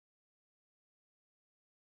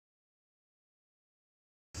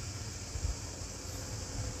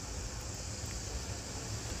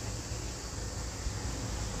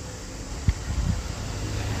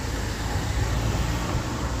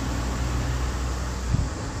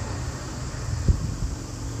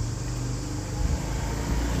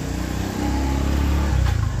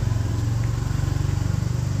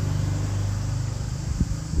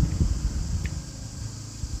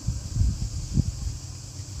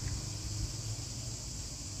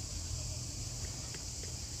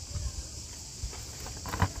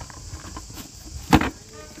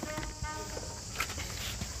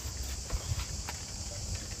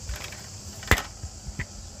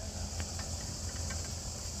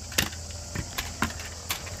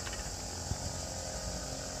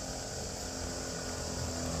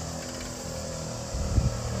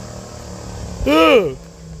Ugh.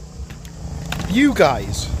 You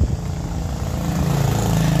guys.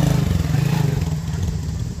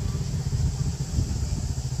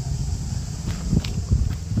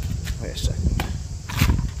 Wait a second.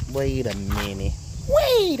 Wait a minute.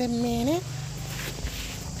 Wait a minute.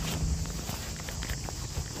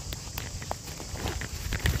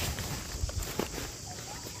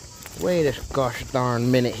 Wait a gosh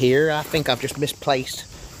darn minute here. I think I've just misplaced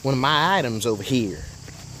one of my items over here.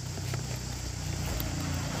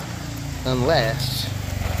 Unless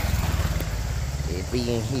it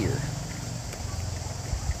be in here.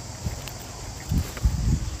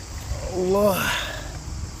 Oh Lord.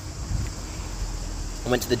 I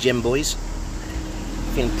went to the gym, boys.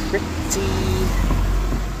 Feeling pretty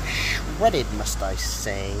shredded, must I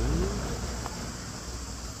say.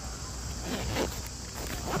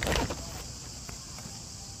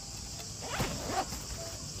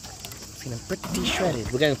 Feeling pretty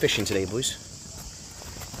shredded. We're going fishing today, boys.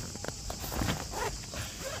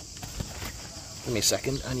 Give me a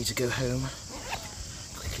second. I need to go home.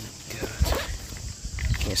 Quickly go.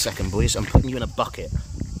 Give me a second, boys. I'm putting you in a bucket.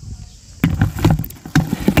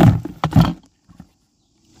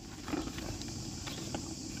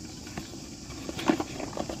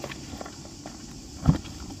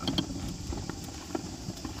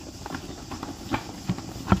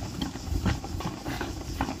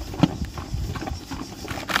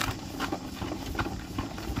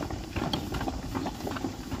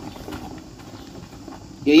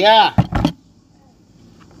 Yeah.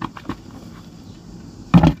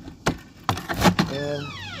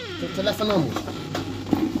 Telefonamos.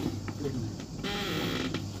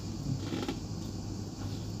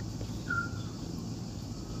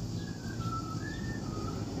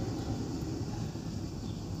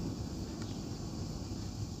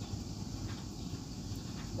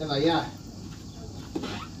 Ela ya.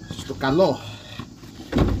 Sto calor.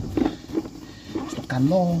 Sto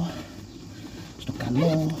calor. Sto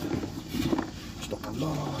calor. Sto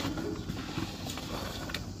calor.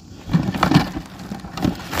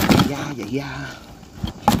 Yeah, yeah, yeah.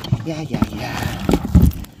 Yeah, yeah, yeah.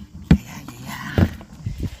 Yeah, yeah, yeah.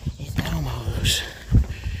 Estamos.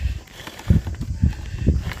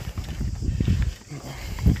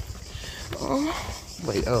 Oh,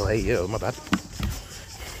 wait, oh, hey, yo, my bad.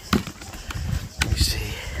 Let me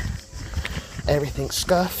see. Everything's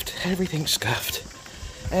scuffed. Everything's scuffed.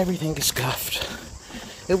 Everything is scuffed.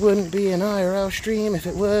 It wouldn't be an IRL stream if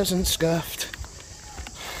it wasn't scuffed.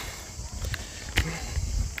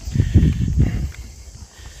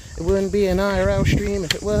 It wouldn't be an IRL stream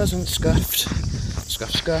if it wasn't scuffed.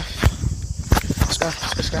 Scuff, scuff. Scuff,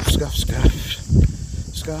 scuff, scuff, scuffed.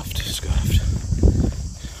 Scuffed, scuffed.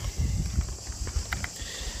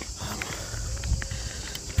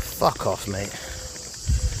 Fuck off, mate.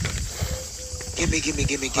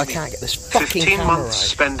 Gimme. I can't get this fucking 15 camera months right.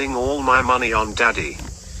 spending all my money on daddy.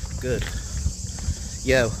 Good.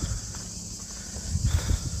 Yo.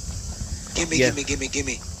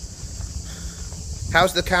 Gimme.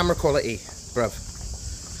 How's the camera quality, bruv?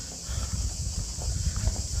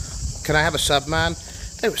 Can I have a sub, man?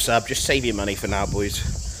 Do a sub, just save your money for now, boys.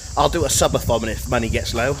 I'll do a subathon if money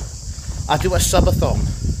gets low. I'll do a subathon.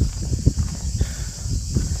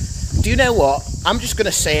 Do you know what? I'm just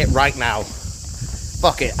gonna say it right now.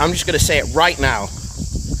 Fuck it, I'm just gonna say it right now.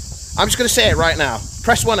 I'm just gonna say it right now.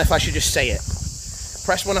 Press 1 if I should just say it.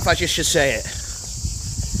 Press 1 if I just should say it.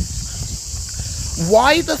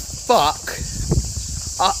 Why the fuck?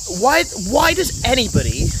 Why does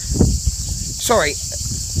anybody... Sorry.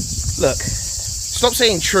 Look. Stop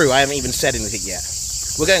saying true. I haven't even said anything yet.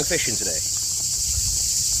 We're going fishing today.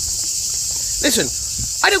 Listen.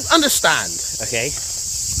 I don't understand, okay?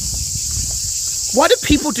 Why do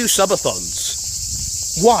people do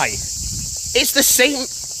subathons? Why? It's the same...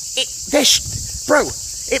 Bro,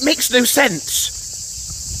 it makes no sense.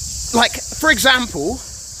 Like, for example,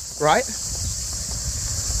 right?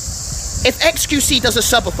 If XQC does a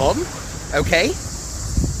subathon, okay,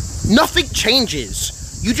 nothing changes.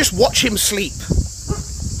 You just watch him sleep.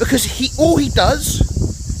 Because all he does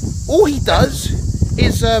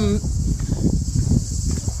is, I'm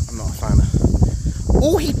not a fan of,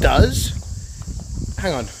 all he does,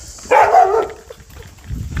 hang on.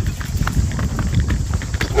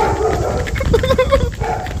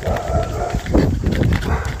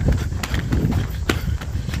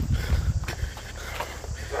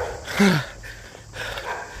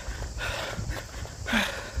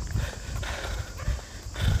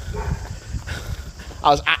 I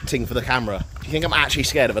was acting for the camera. Do you think I'm actually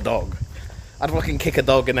scared of a dog? I'd fucking kick a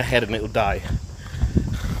dog in the head and it'll die.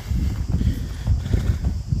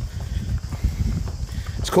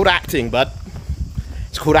 It's called acting, bud.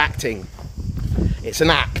 It's called acting. It's an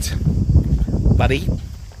act, buddy.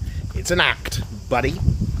 It's an act, buddy.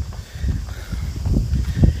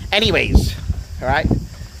 Anyways, all right.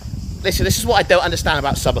 Listen, this is what I don't understand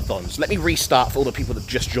about subathons. Let me restart for all the people that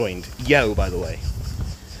just joined. Yo, by the way.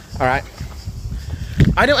 All right.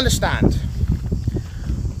 I don't understand.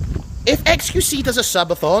 If XQC does a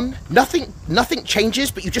subathon, nothing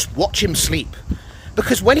changes, but you just watch him sleep.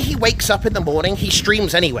 Because when he wakes up in the morning, he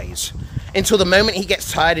streams anyways, until the moment he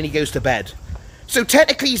gets tired and he goes to bed. So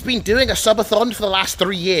technically he's been doing a subathon for the last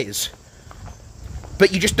 3 years.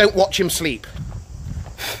 But you just don't watch him sleep.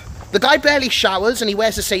 The guy barely showers and he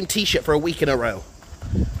wears the same t-shirt for a week in a row.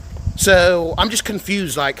 So I'm just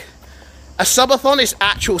confused, like, a subathon is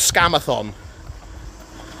actual scamathon.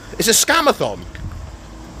 It's a scamathon.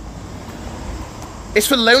 It's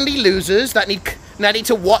for lonely losers that need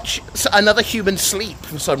to watch another human sleep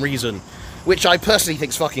for some reason, which I personally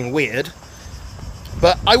think is fucking weird.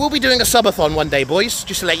 But I will be doing a subathon one day, boys,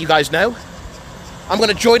 just to let you guys know. I'm going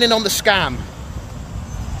to join in on the scam.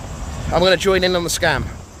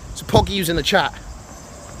 So Poggy's in the chat,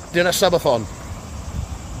 doing a subathon.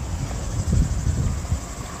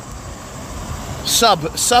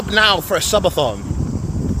 Sub now for a subathon.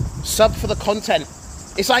 Sub for the content.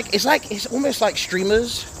 It's almost like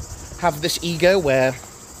streamers have this ego where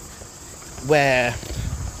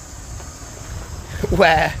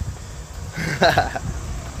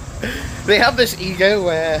they have this ego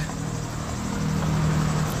where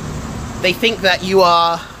they think that you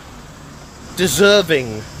are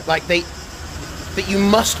deserving, like that you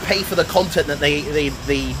must pay for the content that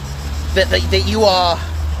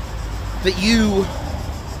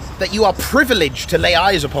you are privileged to lay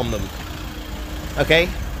eyes upon them. Okay?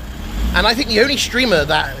 And I think the only streamer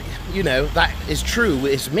that, you know, that is true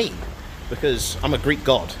is me, because I'm a Greek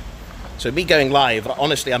god. So me going live,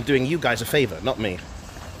 honestly, I'm doing you guys a favor, not me.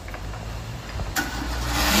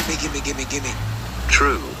 Gimme.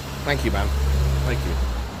 True. Thank you, man. Thank you.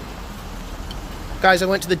 Guys, I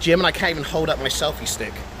went to the gym and I can't even hold up my selfie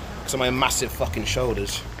stick because of my massive fucking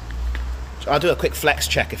shoulders. So I'll do a quick flex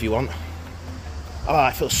check if you want. Oh,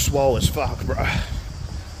 I feel swole as fuck, bro.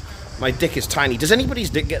 My dick is tiny. Does anybody's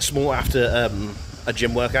dick get small after a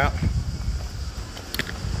gym workout?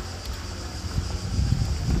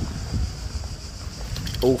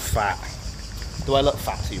 All fat. Do I look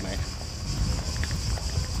fat to you, mate?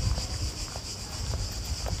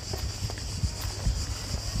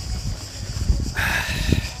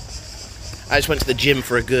 I just went to the gym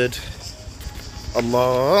for a good...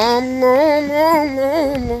 Allah.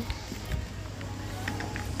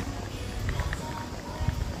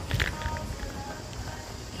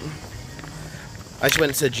 I just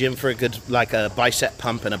went to the gym for a good, like, a bicep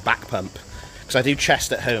pump and a back pump. Because I do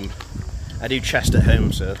chest at home.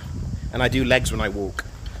 So... And I do legs when I walk.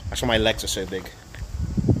 That's why my legs are so big.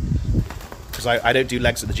 Because I don't do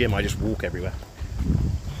legs at the gym, I just walk everywhere.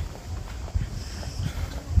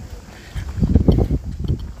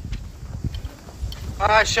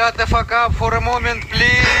 Shut the fuck up for a moment,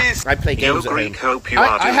 please. I play games at home.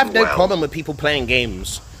 I have no problem with people playing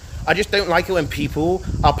games. I just don't like it when people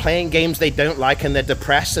are playing games they don't like and they're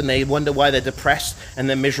depressed and they wonder why they're depressed and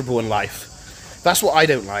they're miserable in life. That's what I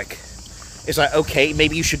don't like. It's like, okay,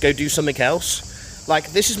 maybe you should go do something else.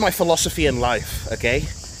 Like, this is my philosophy in life, okay?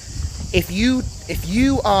 If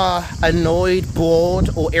you are annoyed,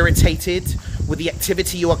 bored, or irritated with the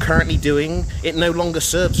activity you are currently doing, it no longer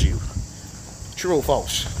serves you. True or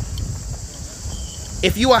false?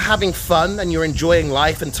 If you are having fun and you're enjoying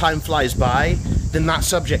life and time flies by, then that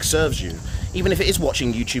subject serves you, even if it is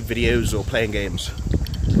watching YouTube videos or playing games.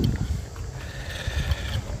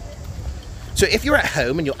 So if you're at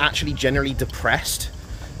home and you're actually generally depressed,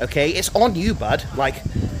 okay, it's on you, bud. Like,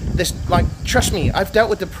 trust me, I've dealt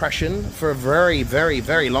with depression for a very, very,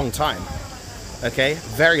 very long time. Okay,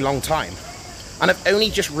 very long time, and I've only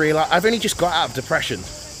just got out of depression.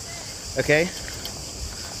 Okay.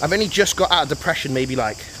 I've only just got out of depression maybe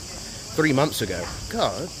like 3 months ago.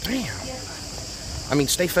 God damn. I mean,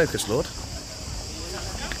 stay focused, Lord.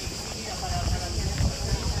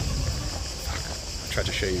 I tried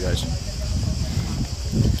to show you guys.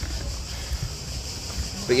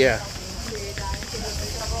 But yeah.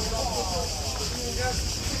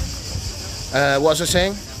 What was I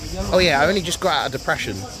saying? Oh yeah, I only just got out of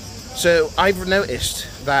depression. So I've noticed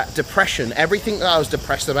that depression, everything that I was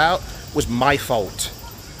depressed about was my fault.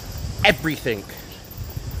 Everything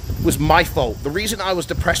was my fault. The reason I was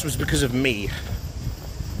depressed was because of me.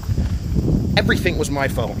 Everything was my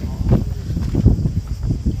fault.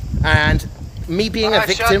 And me being a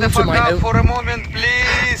victim to my own... for a moment,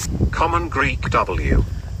 please. Common Greek W.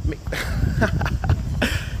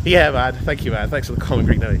 Yeah, man. Thank you, man. Thanks for the common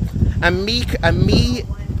Greek knowing. And me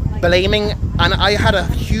blaming, and I had a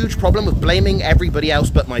huge problem with blaming everybody else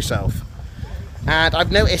but myself. And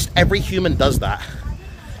I've noticed every human does that.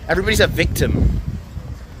 Everybody's a victim.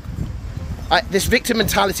 This victim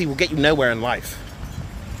mentality will get you nowhere in life.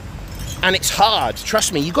 And it's hard.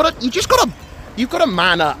 Trust me. You've got to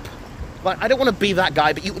man up. Like, I don't want to be that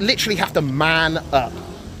guy, but you literally have to man up.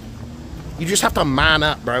 You just have to man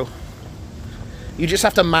up, bro. You just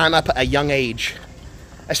have to man up at a young age.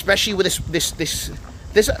 Especially with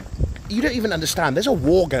you don't even understand. There's a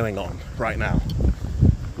war going on right now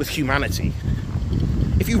with humanity.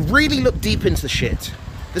 If you really look deep into the shit,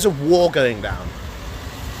 there's a war going down.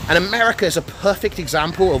 And America is a perfect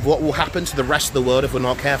example of what will happen to the rest of the world if we're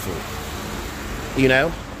not careful. You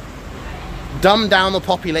know? Dumb down the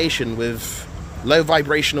population with low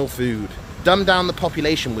vibrational food. Dumb down the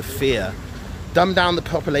population with fear. Dumb down the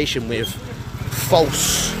population with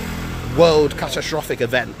false world catastrophic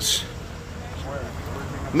events.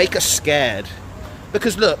 Make us scared.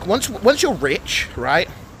 Because look, once you're rich, right?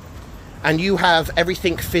 And you have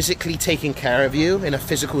everything physically taken care of you in a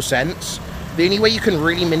physical sense, the only way you can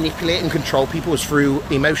really manipulate and control people is through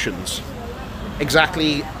emotions.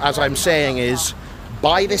 Exactly as I'm saying is,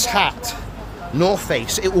 buy this hat, North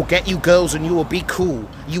Face, it will get you girls and you will be cool.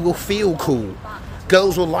 You will feel cool.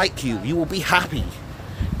 Girls will like you. You will be happy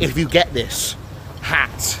if you get this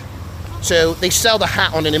hat. So they sell the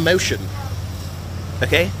hat on an emotion,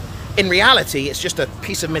 okay? In reality, it's just a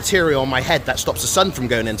piece of material on my head that stops the sun from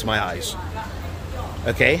going into my eyes,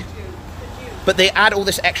 okay? But they add all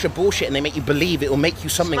this extra bullshit and they make you believe it will make you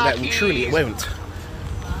something that truly it won't.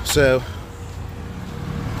 So,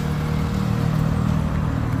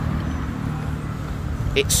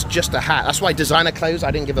 it's just a hat. That's why designer clothes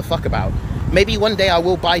I didn't give a fuck about. Maybe one day I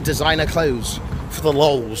will buy designer clothes for the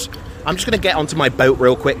lols. I'm just gonna get onto my boat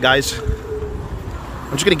real quick, guys.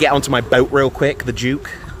 I'm just gonna get onto my boat real quick, the Duke.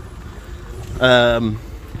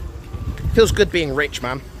 Feels good being rich,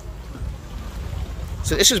 man.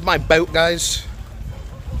 So this is my boat, guys.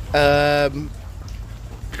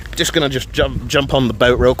 Just gonna jump on the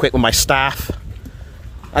boat real quick with my staff.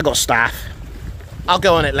 I got staff. I'll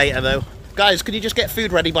go on it later though. Guys, can you just get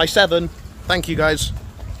food ready by 7? Thank you, guys.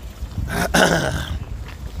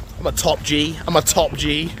 I'm a top G. I'm a top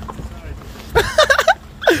G.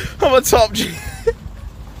 I'm a top G.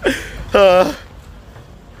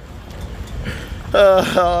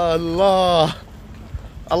 Allah.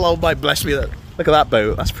 Allah might bless me. Look at that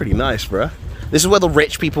boat. That's pretty nice, bro. This is where the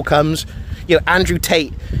rich people comes. You know, Andrew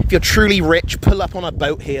Tate, if you're truly rich, pull up on a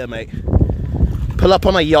boat here, mate. Pull up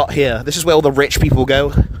on a yacht here. This is where all the rich people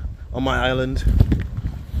go on my island.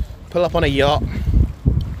 Pull up on a yacht.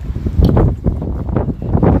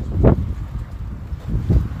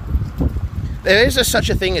 There is such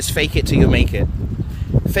a thing as fake it till you make it.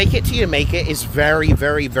 Fake it till you make it is very,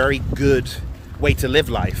 very, very good way to live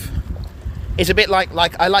life. It's a bit like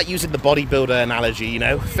I like using the bodybuilder analogy, you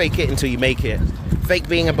know? Fake it until you make it. Fake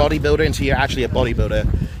being a bodybuilder until you're actually a bodybuilder.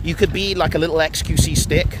 You could be like a little XQC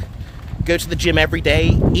stick, go to the gym every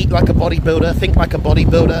day, eat like a bodybuilder, think like a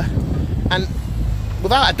bodybuilder, and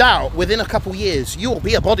without a doubt, within a couple years, you will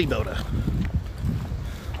be a bodybuilder.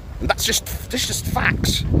 And that's just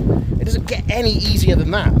facts. It doesn't get any easier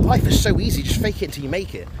than that. Life is so easy, just fake it until you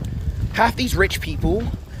make it. Half these rich people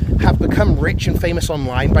have become rich and famous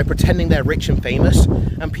online by pretending they're rich and famous,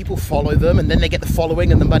 and people follow them, and then they get the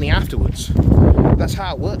following and the money afterwards. That's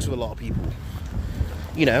how it works with a lot of people.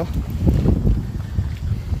 You know,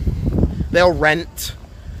 they'll rent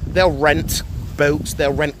boats,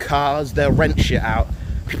 they'll rent cars, they'll rent shit out.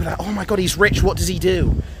 People are like, oh my god, he's rich, what does he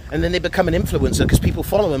do? And then they become an influencer because people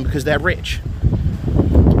follow him because they're rich.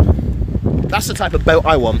 That's the type of boat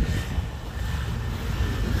I want.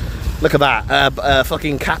 Look at that,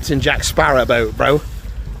 fucking Captain Jack Sparrow boat, bro.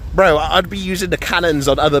 Bro, I'd be using the cannons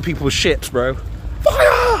on other people's ships, bro.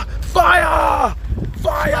 Fire! Fire!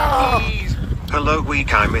 Fire! Hello,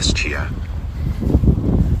 week, I missed you.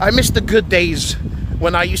 I miss the good days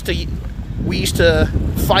when we used to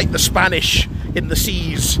fight the Spanish in the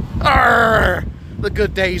seas. Arrgh! The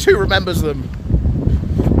good days, who remembers them?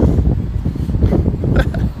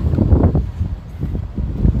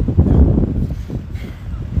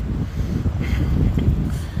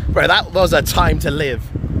 Bro, that was a time to live.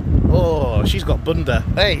 Oh, she's got bunda.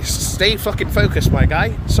 Hey, stay fucking focused, my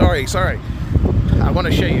guy. Sorry. I want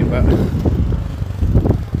to show you, but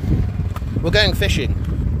we're going fishing.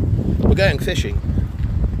 We're going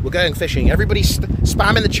fishing. Everybody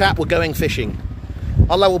spam in the chat, we're going fishing.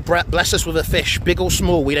 Allah will bless us with a fish, big or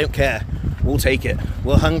small, we don't care. We'll take it.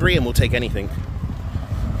 We're hungry and we'll take anything.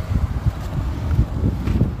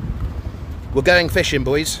 We're going fishing,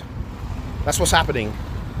 boys. That's what's happening.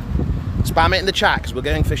 Spam it in the chat because we're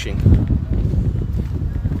going fishing.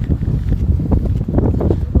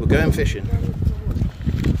 We're going fishing.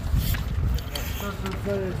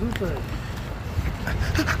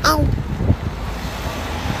 Ow!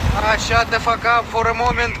 Shut the fuck up for a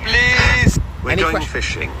moment, please. We're going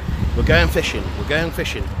fishing. We're going fishing. We're going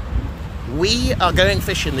fishing. We are going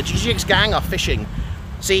fishing. The GGX gang are fishing.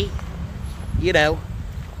 See, you know,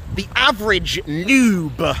 the average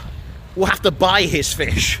noob will have to buy his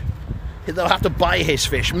fish. They'll have to buy his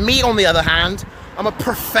fish. Me, on the other hand, I'm a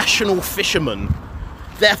professional fisherman.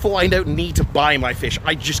 Therefore, I don't need to buy my fish.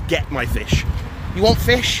 I just get my fish. You want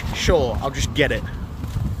fish? Sure, I'll just get it.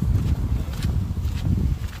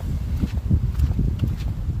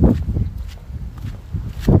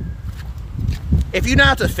 If you know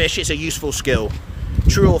how to fish, it's a useful skill.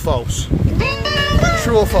 True or false?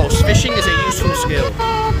 True or false? Fishing is a useful skill.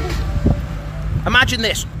 Imagine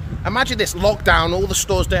this. Imagine this. Lockdown, all the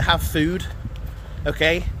stores don't have food.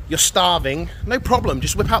 Okay? You're starving. No problem.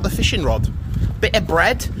 Just whip out the fishing rod. Bit of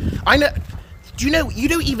bread. I know. Do you know, you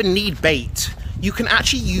don't even need bait. You can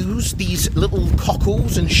actually use these little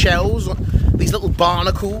cockles and shells, these little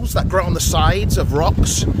barnacles that grow on the sides of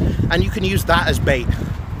rocks, and you can use that as bait.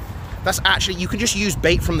 That's actually, you can just use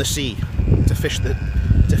bait from the sea to fish the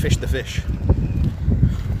fish.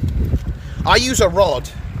 I use a rod,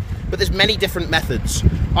 but there's many different methods.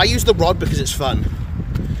 I use the rod because it's fun.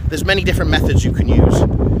 There's many different methods you can use.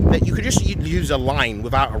 That you could just use a line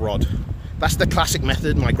without a rod. That's the classic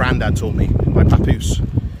method my granddad taught me, my papoose.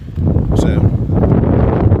 So,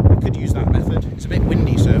 I could use that method. It's a bit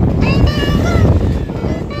windy, so.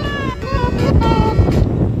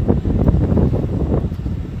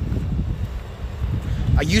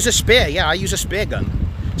 I use a spear, yeah, I use a spear gun.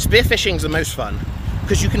 Spear fishing's the most fun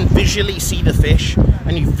because you can visually see the fish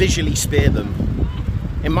and you visually spear them.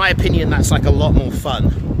 In my opinion, that's like a lot more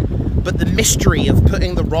fun. But the mystery of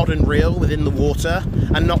putting the rod and reel within the water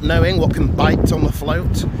and not knowing what can bite on the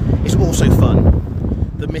float is also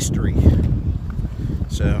fun. The mystery.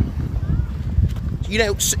 So, you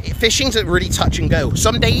know, fishing's a really touch and go.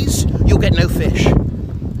 Some days you'll get no fish.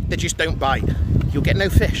 They just don't bite. You'll get no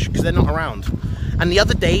fish because they're not around. And the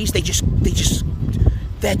other days they're just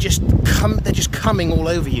coming all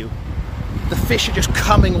over you. The fish are just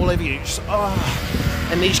coming all over you. Just,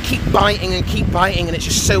 and they just keep biting, and it's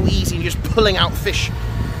just so easy. You're just pulling out fish.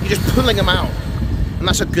 You're just pulling them out, and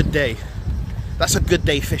that's a good day. That's a good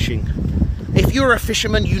day fishing. If you're a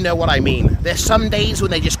fisherman, you know what I mean. There's some days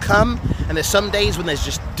when they just come, and there's some days when there's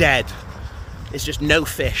just dead. It's just no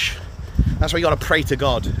fish. That's why you got to pray to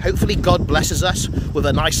God. Hopefully God blesses us with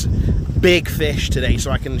a nice big fish today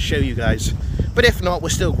so I can show you guys. But if not, we're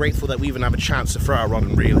still grateful that we even have a chance to throw our rod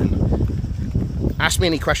and reel in. Ask me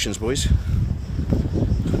any questions, boys.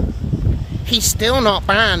 He's still not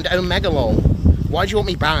banned, Omegalol. Why do you want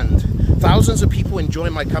me banned? Thousands of people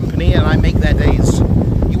enjoy my company and I make their days.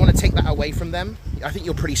 You want to take that away from them? I think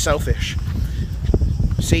you're pretty selfish.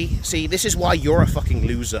 See, this is why you're a fucking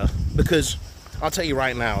loser. Because I'll tell you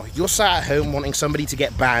right now, you're sat at home wanting somebody to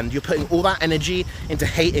get banned. You're putting all that energy into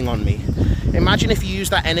hating on me. Imagine if you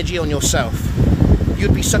used that energy on yourself.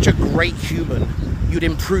 You'd be such a great human. You'd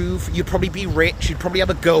improve. You'd probably be rich. You'd probably have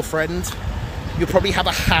a girlfriend. You'd probably have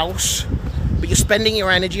a house. But you're spending your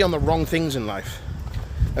energy on the wrong things in life.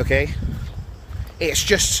 Okay? It's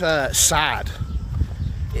just sad.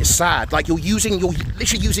 It's sad. Like you're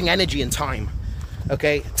literally using energy and time.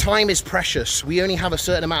 Okay, time is precious. We only have a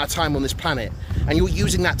certain amount of time on this planet, and you're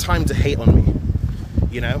using that time to hate on me,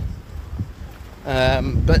 you know?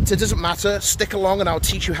 But it doesn't matter. Stick along and I'll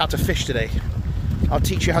teach you how to fish today. I'll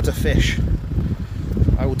teach you how to fish.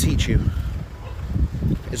 I will teach you.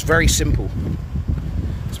 It's very simple.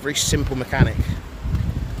 It's a very simple mechanic.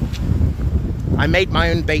 I made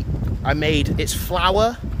my own bait. It's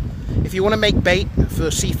flour. If you want to make bait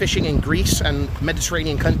for sea fishing in Greece and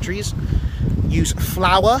Mediterranean countries, use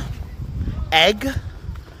flour, egg,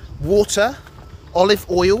 water, olive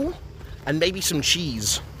oil, and maybe some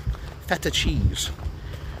cheese, feta cheese,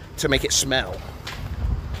 to make it smell.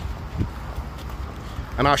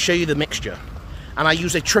 And I'll show you the mixture. And I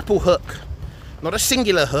use a triple hook, not a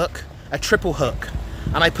singular hook, a triple hook.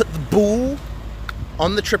 And I put the ball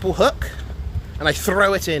on the triple hook, and I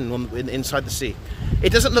throw it inside the sea.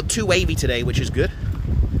 It doesn't look too wavy today, which is good.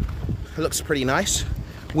 It looks pretty nice.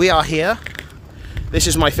 We are here. This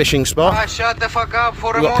is my fishing spot. Shut the fuck up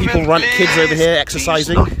for a We've got moment, people run, please. kids over here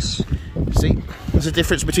exercising. Nice. See, there's a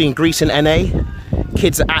difference between Greece and NA.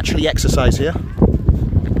 Kids that actually exercise here.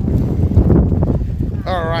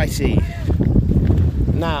 Alrighty.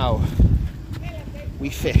 Now, we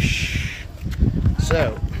fish.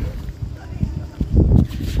 So,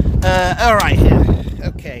 all right here.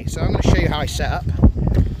 Okay, so I'm going to show you how I set up.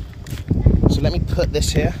 So let me put this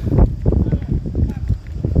here.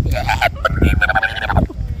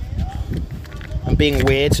 I'm being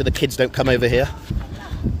weird so the kids don't come over here.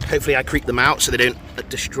 Hopefully I creep them out so they don't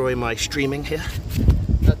destroy my streaming here.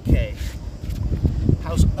 Okay.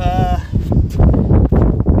 How's, let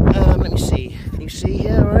me see. Can you see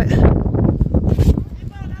here, all right?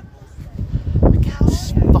 I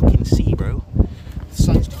can't fucking see, bro. The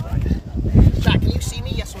sun's too bright. Jack, can you see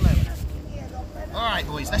me? Yes or no? All right,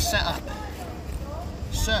 boys, let's set up.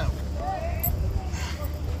 So.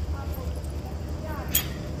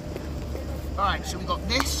 All right, so we got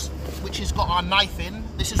this, which has got our knife in.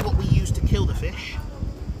 This is what we use to kill the fish.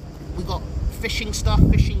 We got fishing stuff,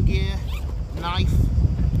 fishing gear, knife.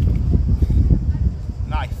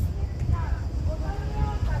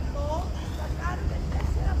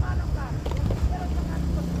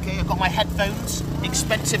 Okay, I've got my headphones,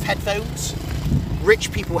 expensive headphones,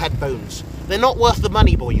 rich people headphones. They're not worth the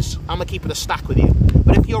money, boys. I'm gonna keep it a stack with you.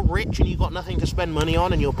 But if you're rich and you've got nothing to spend money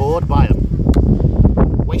on and you're bored, buy them.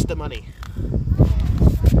 Waste of money.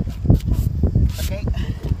 Okay,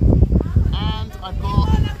 and I've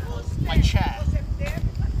got my chair.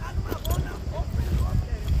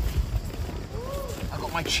 I've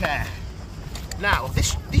got my chair. Now,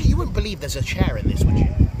 this, you wouldn't believe there's a chair in this, would you?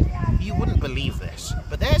 You wouldn't believe this,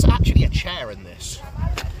 but there's actually a chair in this.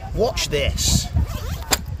 Watch this.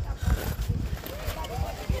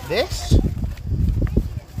 This?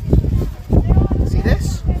 See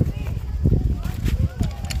this?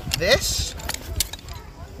 This?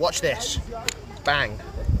 Watch this. Bang.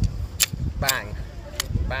 Bang.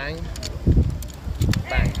 Bang.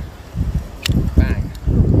 Bang. Bang.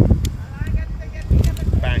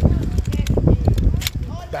 Bang.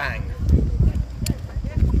 Bang.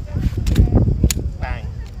 Bang.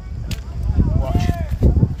 Watch.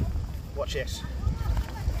 Watch this.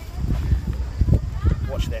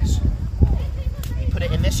 Watch this. You put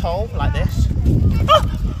it in this hole like this. Ah!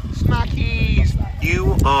 Snackies!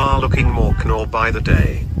 You are looking more Knorr by the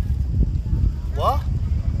day. What?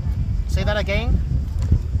 Say that again.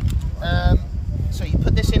 So you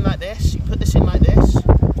put this in like this. You put this in like this.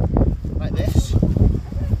 Like this.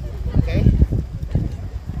 Okay.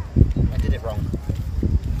 I did it wrong.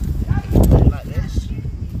 Put it like this.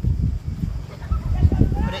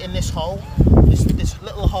 Put it in this hole. This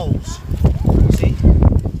little holes. See?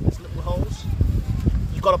 These little holes.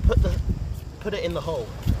 You got to put it in the hole.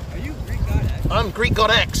 Are you Greek God X? I'm Greek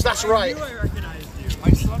God X. That's right. I knew I recognized you.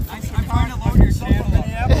 My son, I'm trying to load your channel.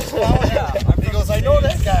 He goes, I know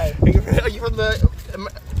that guy. Are you from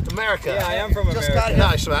America? Yeah, I am from America. Just got here.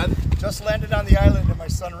 Nice, man. Just landed on the island and my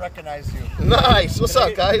son recognized you. Nice. What's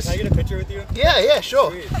up, guys? Can I get a picture with you? Yeah,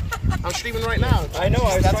 sure. Sweet. I'm streaming right now. I know,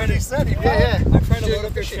 I was That's trying what to, he said. Yeah. I'm trying to load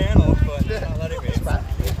up your channel, but it's not letting me.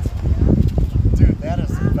 Dude, that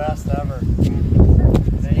is the best ever.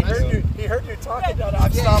 He heard you talking down.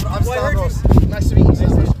 I'm Stavros. Nice to meet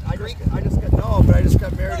you. I just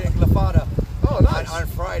got married in Glafada. Oh, nice. On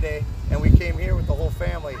Friday, and we came here with the whole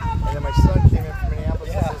family. And then my son came in from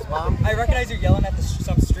Minneapolis with his mom. I recognize you yelling at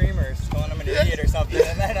some streamers, calling them an idiot or something,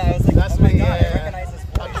 and then I was like, That's oh my me, god, yeah. I recognize this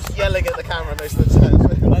I'm voice. just yelling at the camera most of the time.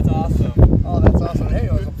 That's awesome. Oh, that's awesome. Hey,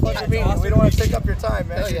 it was a pleasure meeting you. We don't want to take up your time,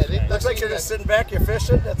 man. Oh, yeah, dude. Looks like you're just sitting back, you're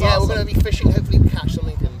fishing. That's Yeah, awesome. we're going to be fishing. Hopefully we catch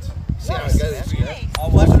something and see how it goes. Yeah.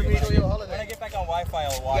 I'll watch Pleasure you. meeting you. When I get back on Wi-Fi,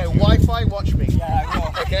 I'll watch Yeah, you. Wi-Fi, watch me. Yeah, I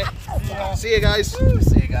will. Okay? See you guys.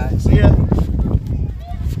 See you guys. See ya.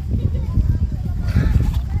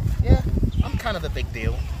 Yeah, I'm kind of a big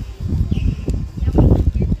deal.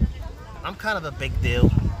 I'm kind of a big deal.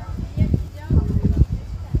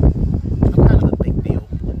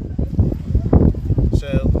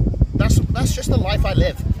 So that's just the life I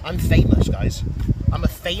live. I'm famous, guys. I'm a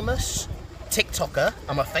famous TikToker,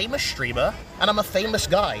 I'm a famous streamer, and I'm a famous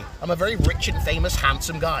guy. I'm a very rich and famous,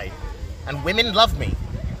 handsome guy. And women love me.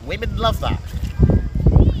 Women love that.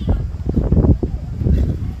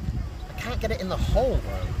 I can't get it in the hole,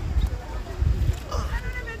 bro.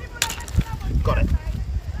 Got it.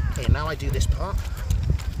 Okay, now I do this part.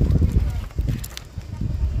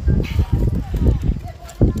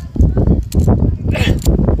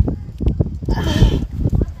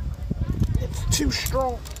 It's too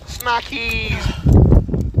strong. Snackies.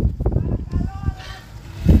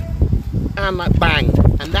 And like bang.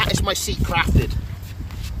 And that is my seat crafted.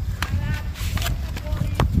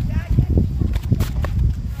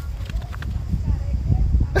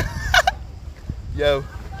 Yo.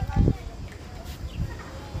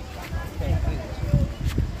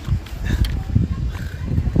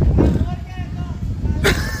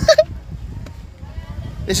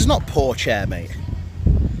 This is not a poor chair, mate.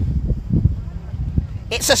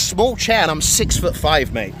 It's a small chair and I'm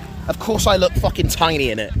 6'5", mate. Of course I look fucking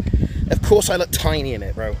tiny in it. Of course I look tiny in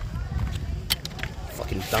it, bro.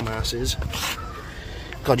 Fucking dumbasses.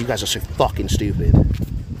 God, you guys are so fucking stupid.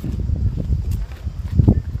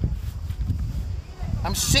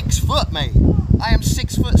 I'm 6 foot, mate. I am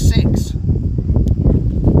 6'6".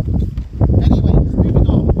 Anyway, moving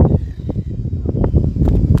on.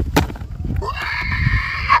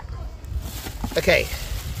 Okay,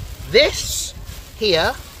 this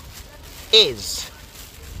here is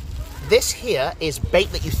bait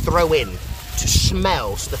that you throw in to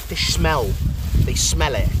smell, so the fish smell. They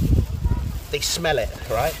smell it. They smell it,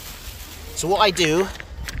 right? So what I do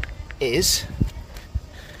is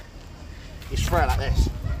you throw it like this.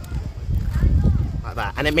 Like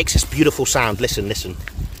that. And it makes this beautiful sound. Listen, listen.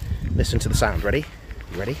 Listen to the sound. Ready?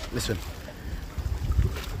 You ready? Listen.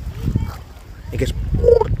 It goes.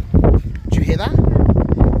 Do you hear that?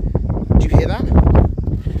 Do you hear that?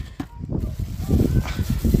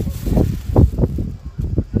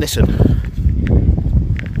 Listen. I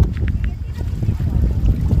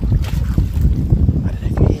don't know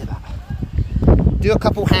if you hear that. Do a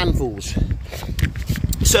couple handfuls.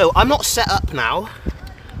 So I'm not set up now,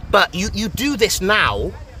 but you do this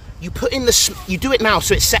now. You put in you do it now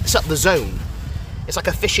so it sets up the zone. It's like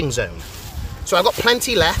a fishing zone. So I've got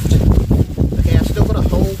plenty left. Okay, I've still got a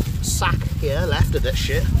whole sack here left of this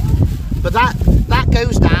shit. But that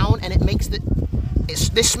goes down and it makes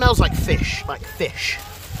this smells like fish,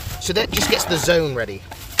 So that just gets the zone ready.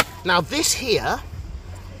 Now this here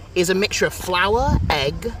is a mixture of flour,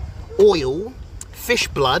 egg, oil, fish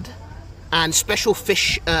blood, and special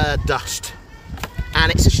fish dust.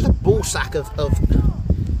 And it's just a ball sack of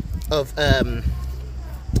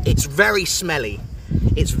it's very smelly.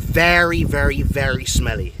 It's very, very, very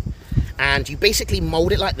smelly. And you basically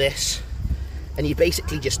mold it like this, and you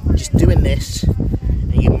basically just doing this,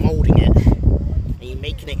 and you're molding it, and you're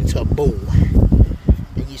making it into a ball.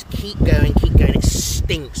 And you just keep going, it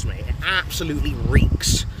stinks, mate. It absolutely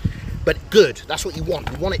reeks. But good, that's what you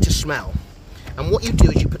want. You want it to smell. And what you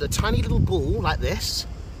do is you put a tiny little ball like this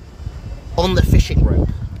on the fishing rope.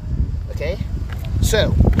 Okay?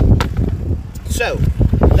 So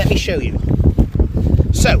let me show you.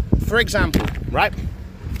 So, for example, right?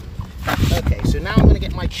 Okay, so now I'm going to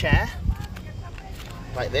get my chair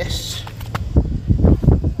like this.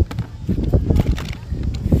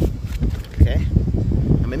 Okay,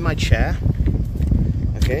 I'm in my chair.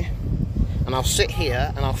 Okay, and I'll sit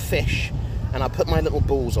here and I'll fish and I'll put my little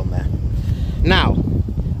balls on there. Now,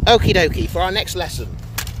 okie dokie, for our next lesson.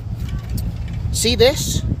 See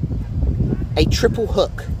this? A triple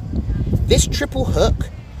hook. This triple hook,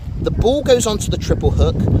 the ball goes onto the triple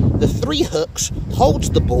hook, the 3 hooks holds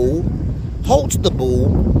the ball,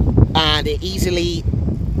 and it easily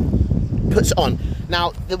puts it on.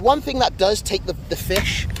 Now, the one thing that does take the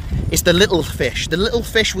fish is the little fish. The little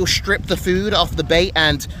fish will strip the food off the bait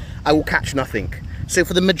and I will catch nothing. So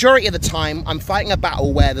for the majority of the time, I'm fighting a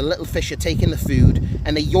battle where the little fish are taking the food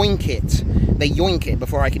and they yoink it. They yoink it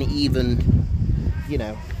before I can even, you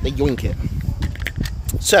know, they yoink it.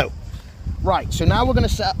 So, right, so now we're going to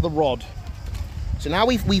set up the rod. So now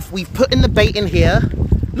we've put in the bait in here.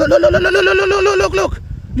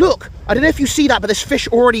 Look. I don't know if you see that, but this fish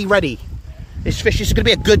already ready. This fish is going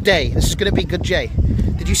to be a good day. This is going to be a good day.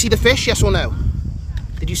 Did you see the fish, yes or no?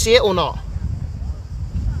 Did you see it or not?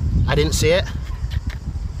 I didn't see it.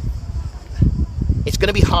 It's going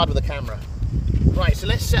to be hard with the camera. Right, so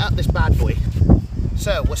let's set up this bad boy.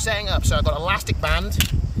 So we're setting up. So I've got elastic band.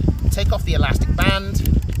 Take off the elastic band.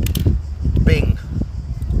 Bing.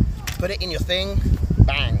 Put it in your thing.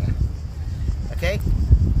 Bang. Okay.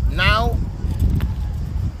 Now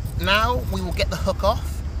we will get the hook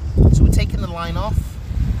off. So we're taking the line off,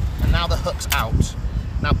 and now the hook's out.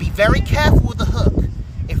 Now be very careful with the hook.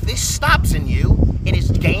 If this stabs in you, it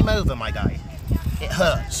is game over, my guy. It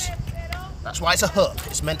hurts. That's why it's a hook.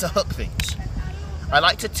 It's meant to hook things. I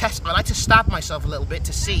like to stab myself a little bit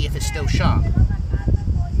to see if it's still sharp.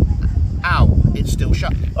 Ow, it's still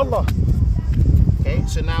sharp. Allah. Okay,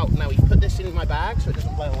 so now we put this in my bag so it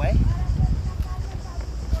doesn't blow away.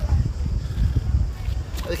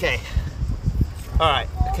 Okay. Alright,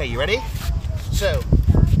 okay, you ready? So,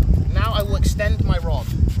 now I will extend my rod.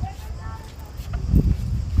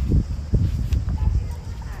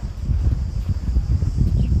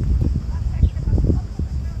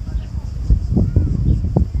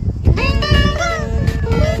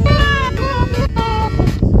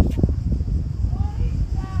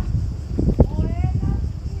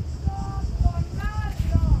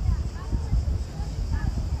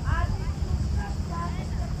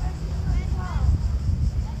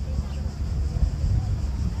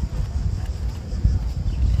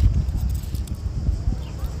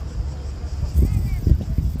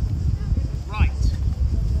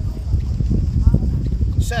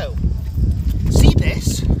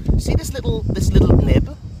 this little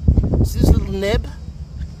nib. See this little nib?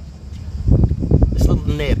 This little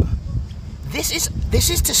nib. This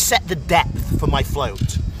is to set the depth for my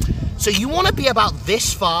float. So you want to be about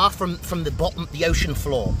this far from the bottom, the ocean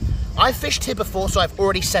floor. I've fished here before, so I've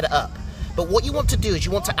already set it up. But what you want to do is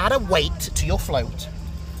you want to add a weight to your float,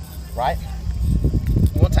 right?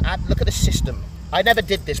 You want to add, look at the system. I never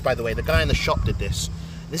did this, by the way. The guy in the shop did this.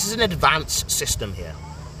 This is an advanced system here.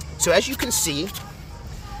 So as you can see,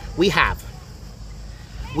 we have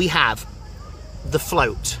the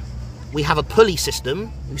float. We have a pulley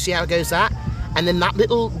system. You see how it goes that? And then that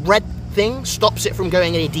little red thing stops it from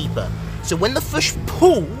going any deeper. So when the fish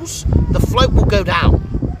pulls, the float will go down.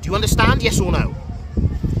 Do you understand? Yes or no?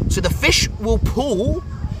 So the fish will pull.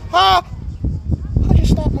 Ah! I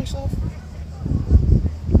just stopped myself.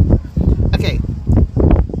 Okay.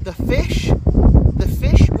 The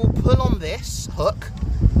fish will pull on this hook.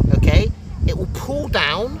 Okay? It will pull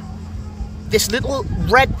down. This little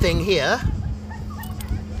red thing here.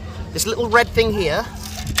 This little red thing here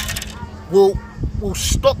will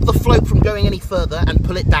stop the float from going any further and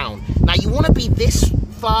pull it down. Now you want to be this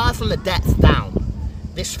far from the depth down.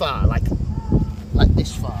 This far, like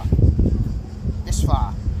this far. This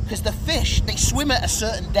far. Because the fish, they swim at a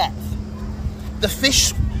certain depth. The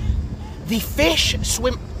fish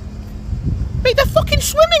swim. Mate, they're fucking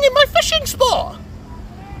swimming in my fishing spot!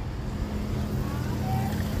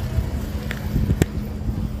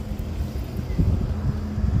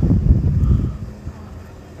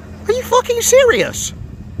 Are you fucking serious?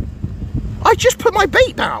 I just put my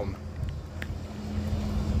bait down.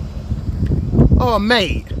 Oh,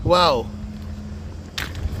 mate, well.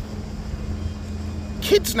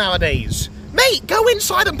 Kids nowadays. Mate, go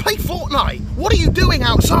inside and play Fortnite. What are you doing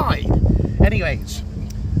outside? Anyways.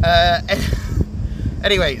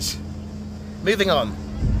 Anyways. Moving on.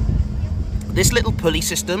 This little pulley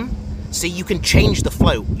system, see, you can change the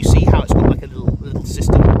float. You see how it's got like a little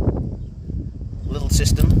system? Little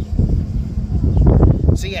system.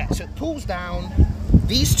 So yeah, so it pulls down.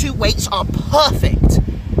 These two weights are perfect.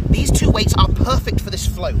 These two weights are perfect for this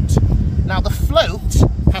float. Now the float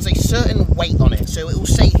has a certain weight on it, so it will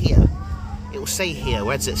say here. It will say here.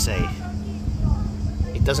 Where does it say?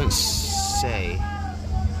 It doesn't say.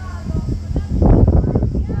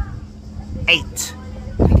 8.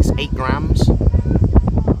 I think it's 8 grams.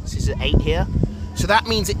 This is 8 here. So that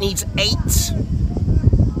means it needs 8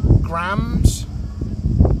 grams.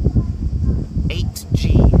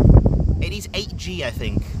 8G. It needs 8G, I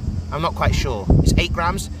think. I'm not quite sure. It's 8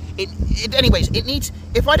 grams. Anyways, it needs,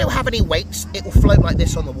 if I don't have any weights, it will float like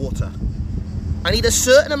this on the water. I need a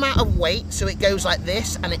certain amount of weight, so it goes like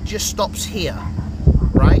this, and it just stops here,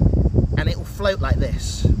 right? And it will float like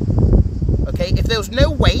this. Okay, if there was no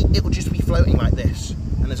weight, it would just be floating like this.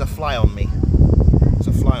 And there's a fly on me. There's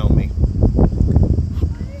a fly on me.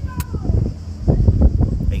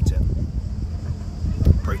 Ate it.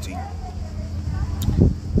 Protein.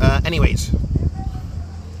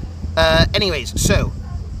 Anyways, so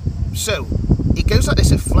it goes like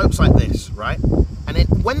this, it floats like this, right? And then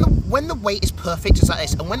when the weight is perfect, it's like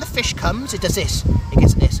this. And when the fish comes, it does this. It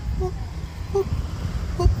gets this.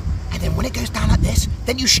 And then when it goes down like this,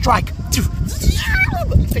 then you strike. And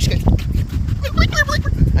the fish goes.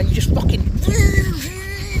 And you just fucking.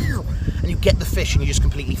 And you get the fish and you just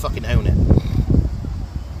completely fucking own it.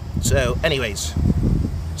 So anyways,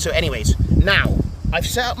 now I've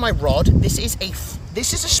set up my rod. This is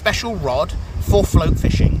a special rod for float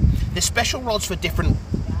fishing. There's special rods for different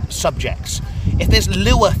subjects. If there's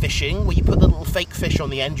lure fishing, where you put the little fake fish on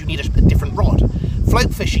the end, you need a different rod.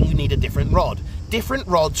 Float fishing, you need a different rod. Different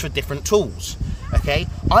rods for different tools, okay?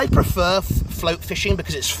 I prefer float fishing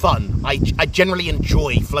because it's fun. I generally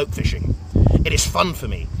enjoy float fishing. It is fun for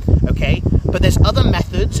me, okay? But there's other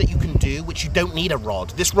methods that you can do which you don't need a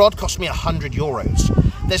rod. This rod cost me €100.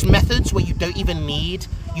 There's methods where you don't even need,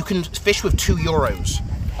 you can fish with €2.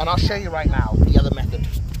 And I'll show you right now the other method.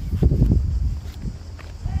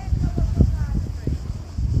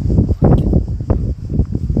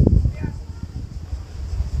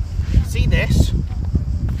 See this?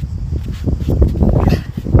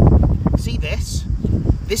 See this?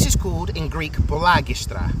 This is called in Greek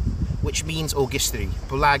bolagistra, which means orgistri,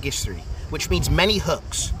 bolagistri, which means many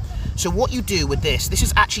hooks. So what you do with this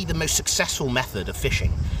is actually the most successful method of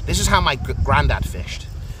fishing. This is how my granddad fished.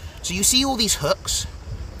 So you see all these hooks?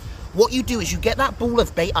 What you do is you get that ball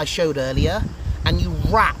of bait I showed earlier, and you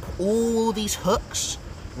wrap all these hooks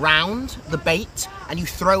round the bait, and you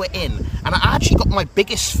throw it in. And I actually got my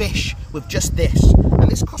biggest fish with just this, and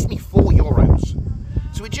this cost me €4.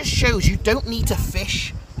 So it just shows you don't need to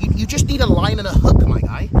fish. You just need a line and a hook, my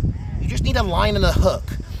guy. You just need a line and a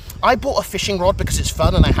hook. I bought a fishing rod because it's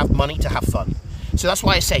fun and I have money to have fun. So that's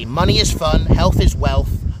why I say money is fun, health is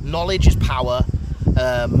wealth, knowledge is power,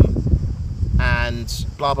 and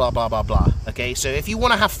blah, blah, blah, blah, blah. Okay, so if you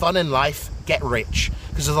want to have fun in life, get rich.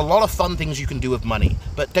 Because there's a lot of fun things you can do with money.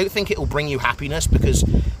 But don't think it will bring you happiness, because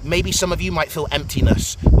maybe some of you might feel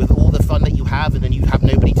emptiness with all the fun that you have and then you have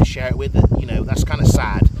nobody to share it with. You know, that's kind of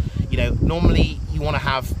sad. You know, normally you want to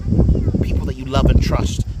have people that you love and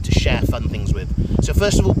trust to share fun things with. So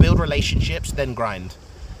first of all, build relationships, then grind.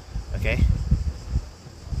 Okay?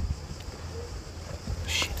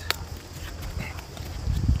 Shit.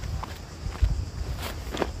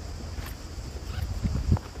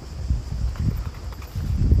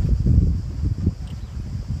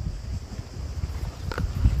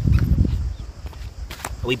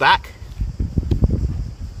 Are we back?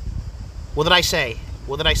 What did I say?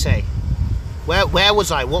 What did I say? Where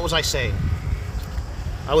was I? What was I saying?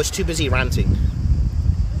 I was too busy ranting.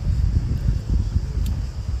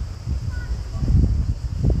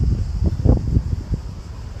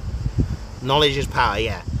 Knowledge is power,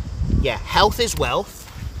 yeah. Yeah, health is wealth.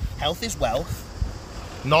 Health is wealth.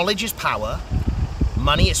 Knowledge is power.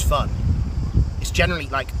 Money is fun. It's generally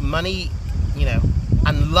like money, you know,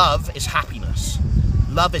 and love is happiness.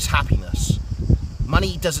 Love is happiness.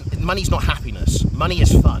 Money's not happiness. Money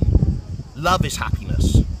is fun. Love is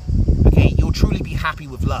happiness. Okay, you'll truly be happy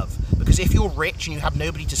with love. Because if you're rich and you have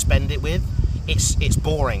nobody to spend it with, it's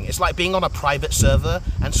boring. It's like being on a private server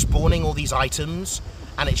and spawning all these items,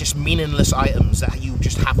 and it's just meaningless items that you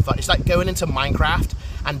just have fun. It's like going into Minecraft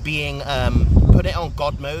and being, put it on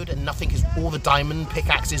God mode and all the diamond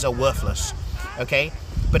pickaxes are worthless. Okay?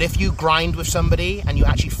 But if you grind with somebody and you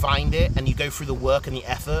actually find it and you go through the work and the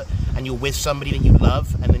effort and you're with somebody that you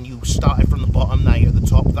love and then you started from the bottom, now you're at the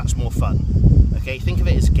top, that's more fun. Okay, think of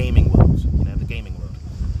it as gaming world, you know, the gaming world.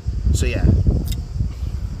 So yeah,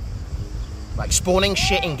 like spawning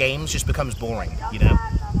shit in games just becomes boring, you know,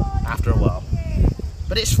 after a while.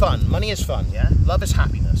 But it's fun, money is fun, yeah? Love is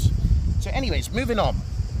happiness. So anyways, moving on.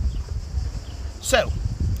 So,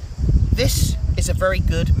 this is a very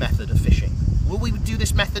good method of fishing. Will we do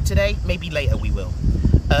this method today? Maybe later we will.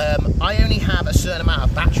 I only have a certain amount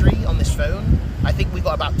of battery on this phone. I think we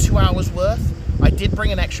got about 2 hours worth. I did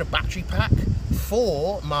bring an extra battery pack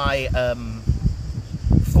for my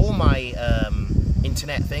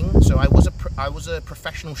internet thing. So I was a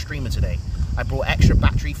professional streamer today. I brought extra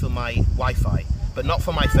battery for my Wi-Fi, but not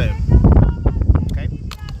for my phone. Okay.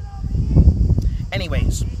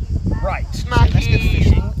 Anyways, right. So let's go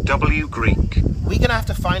fishing. W Greek. We're gonna have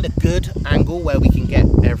to find a good angle where we can get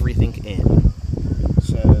everything in.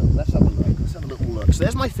 So let's have a look. Let's have a little look. So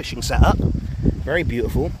there's my fishing setup. Very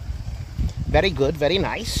beautiful. Very good. Very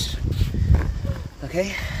nice.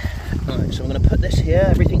 Okay. All right. So I'm gonna put this here.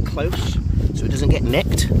 Everything close so it doesn't get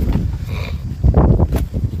nicked.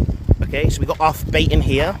 Okay. So we got our bait in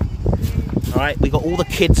here. All right. We got all the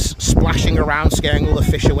kids splashing around, scaring all the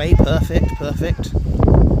fish away. Perfect. Perfect.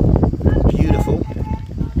 Beautiful.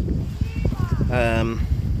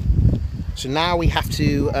 So now we have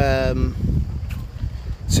to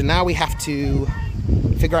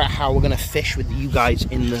figure out how we're gonna fish with you guys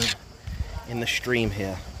in the stream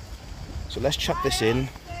here. So let's chuck this in.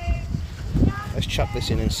 Let's chuck this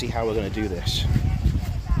in and see how we're gonna do this.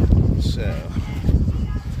 So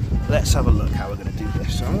let's have a look how we're gonna do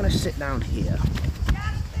this. So I'm gonna sit down here.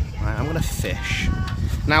 Right, I'm gonna fish.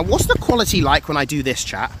 Now, what's the quality like when I do this,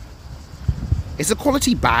 chat? Is the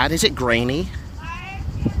quality bad? Is it grainy?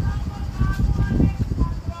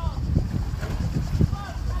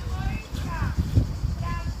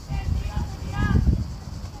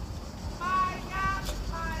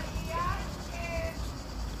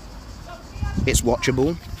 It's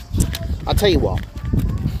watchable. I'll tell you what.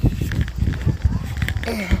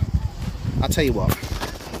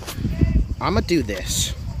 I'm gonna do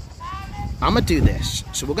this.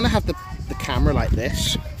 So we're gonna have the camera like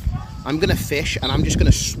this. I'm gonna fish and I'm just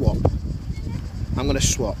gonna swap. I'm gonna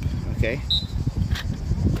swap, okay?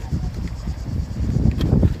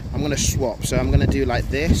 I'm gonna swap. So I'm gonna do like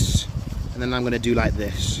this, and then I'm gonna do like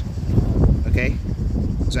this. Okay?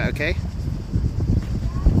 Is that okay?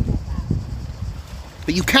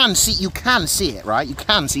 But you can see it, right? You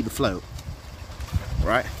can see the float.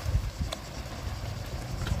 Right?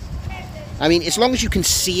 I mean, as long as you can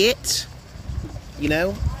see it, you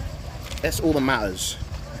know, that's all that matters.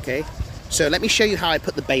 Okay? So let me show you how I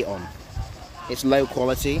put the bait on. It's low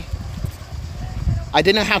quality. I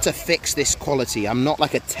don't know how to fix this quality. I'm not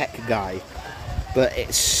like a tech guy. But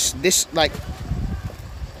it's this, like,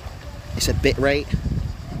 it's a bit rate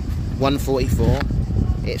 144.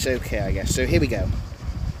 It's okay, I guess. So here we go.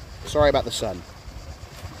 Sorry about the sun.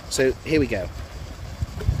 So here we go.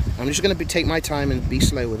 I'm just going to take my time and be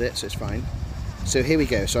slow with it, so it's fine. So here we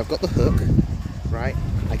go. So I've got the hook, right?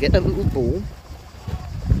 I get a little ball,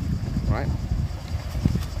 right?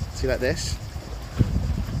 See, like this.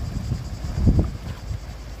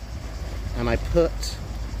 And I put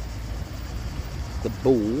the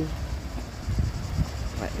ball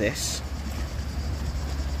like this.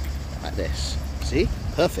 Like this. See?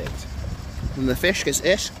 Perfect. And the fish gets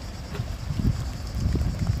this.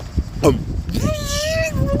 Boom.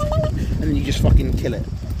 And then you just fucking kill it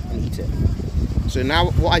and eat it. So now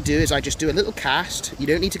what I do is I just do a little cast. You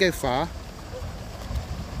don't need to go far.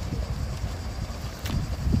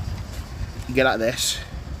 You get like this.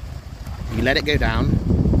 You let it go down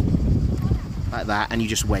like that, and you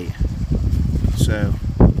just wait. So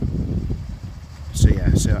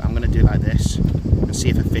yeah, so I'm gonna do it like this and see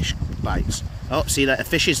if a fish bites. Oh, see that a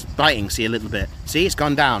fish is biting, see a little bit. See, it's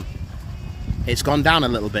gone down. It's gone down a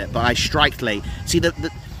little bit, but I striked late. See,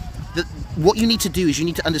 what you need to do is you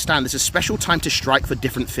need to understand there's a special time to strike for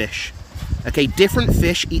different fish. Okay, different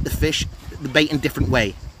fish eat the bait in different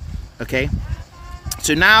way. Okay,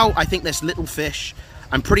 so now I think there's little fish.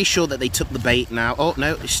 I'm pretty sure that they took the bait now. Oh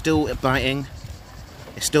no, it's still biting.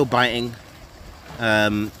 It's still biting.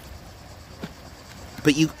 But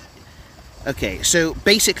you... Okay, so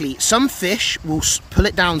basically, some fish will pull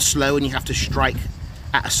it down slow and you have to strike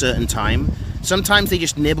at a certain time. Sometimes they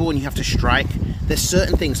just nibble and you have to strike. There's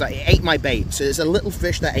certain things, like it ate my bait. So there's a little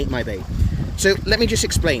fish that ate my bait. So let me just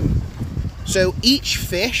explain. So each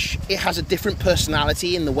fish, it has a different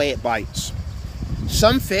personality in the way it bites.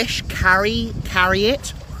 Some fish carry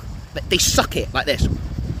it, but they suck it like this.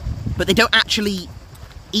 But they don't actually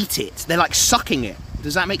eat it. They're like sucking it.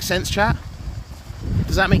 Does that make sense, chat?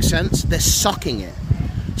 Does that make sense? They're sucking it.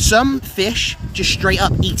 Some fish just straight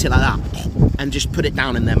up eat it like that and just put it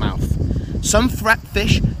down in their mouth. Some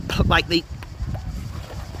fish, like they...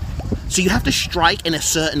 So you have to strike in a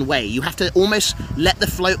certain way. You have to almost let the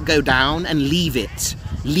float go down and leave it.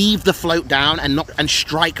 Leave the float down and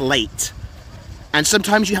strike late. And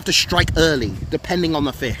sometimes you have to strike early, depending on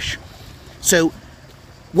the fish. So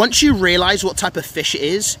once you realize what type of fish it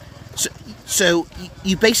is, so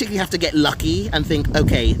you basically have to get lucky and think,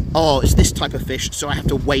 okay, oh, it's this type of fish, so I have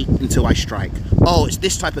to wait until I strike. Oh, it's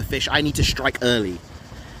this type of fish, I need to strike early.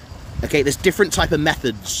 Okay, there's different type of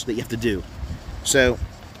methods that you have to do. So,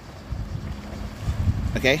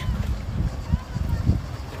 okay.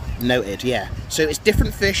 Noted, yeah. So it's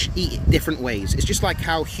different fish eat it different ways. It's just like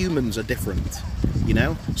how humans are different, you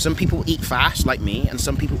know? Some people eat fast, like me, and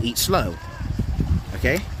some people eat slow.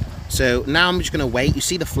 Okay? So now I'm just gonna wait. You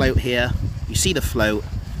see the float here. You see the float.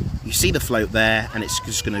 You see the float there, and it's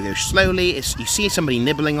just gonna go slowly. You see somebody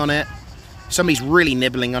nibbling on it. Somebody's really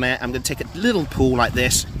nibbling on it. I'm gonna take a little pull like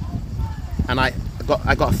this, and I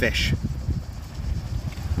got a fish.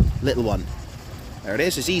 Little one. There it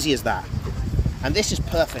is, as easy as that. And this is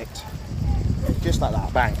perfect. Just like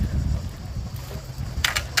that, bang.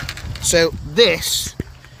 So this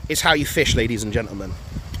is how you fish, ladies and gentlemen.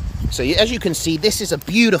 So as you can see, this is a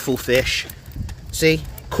beautiful fish. See,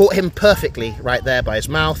 caught him perfectly right there by his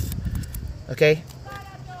mouth. Okay,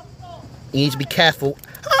 you need to be careful.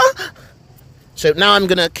 Ah! So now I'm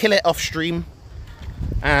gonna kill it off stream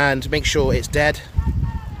and make sure it's dead.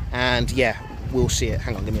 And yeah, we'll see it.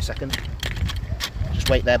 Hang on, give me a second. Just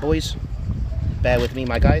wait there, boys. Bear with me,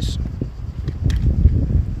 my guys.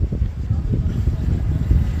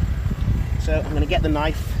 So I'm gonna get the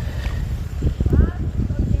knife.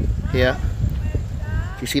 Here.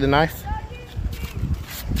 Do you see the knife?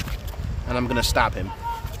 And I'm gonna stab him.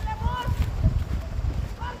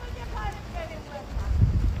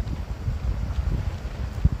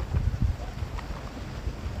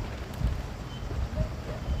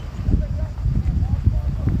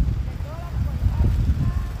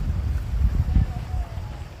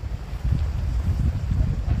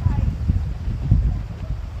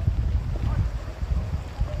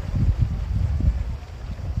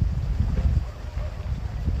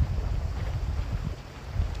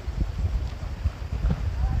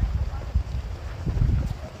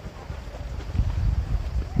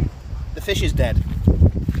 The fish is dead.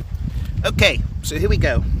 Okay, so here we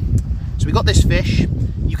go. So we got this fish.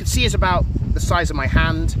 You can see it's about the size of my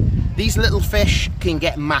hand. These little fish can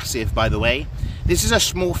get massive, by the way. This is a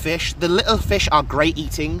small fish. The little fish are great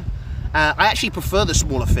eating. I actually prefer the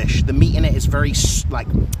smaller fish. The meat in it is very like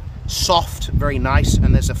soft, very nice.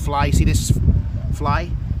 And there's a fly. See this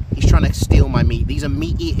fly? He's trying to steal my meat. These are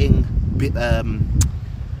meat-eating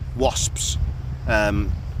wasps.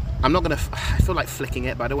 I'm not gonna, I feel like flicking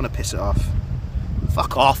it, but I don't want to piss it off.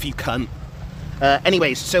 Fuck off, you cunt.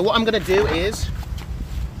 Anyways, so what I'm gonna do is,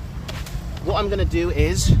 what I'm going to do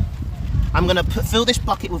is I'm going to fill this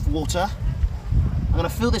bucket with water. I'm going to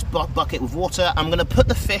fill this bucket with water. I'm going to put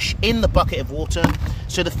the fish in the bucket of water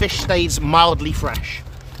so the fish stays mildly fresh.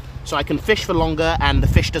 So I can fish for longer and the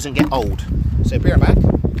fish doesn't get old. So be right back.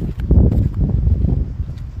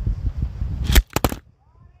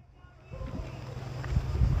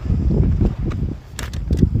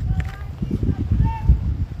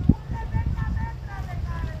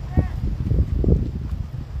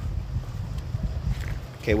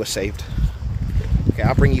 Okay, we're saved. Okay,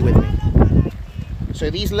 I'll bring you with me. So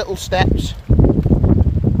these little steps,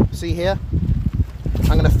 see here?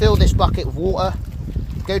 I'm going to fill this bucket with water,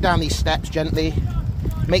 go down these steps gently,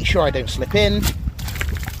 make sure I don't slip in.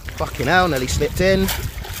 Fucking hell, nearly slipped in.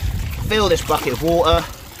 Fill this bucket of water.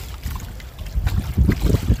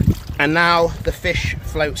 And now the fish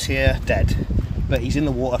floats here dead, but he's in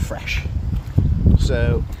the water fresh.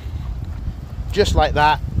 So, just like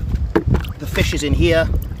that, the fish is in here.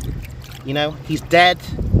 You know, he's dead.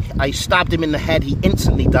 I stabbed him in the head, he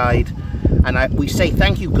instantly died. And we say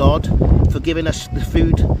thank you, God, for giving us the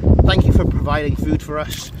food. Thank you for providing food for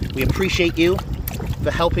us. We appreciate you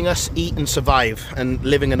for helping us eat and survive and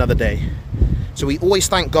living another day. So we always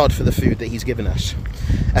thank God for the food that he's given us.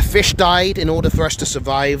 A fish died in order for us to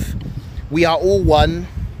survive. We are all one,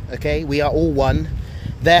 okay? We are all one.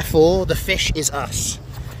 Therefore, the fish is us,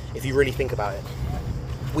 if you really think about it.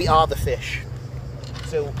 We are the fish.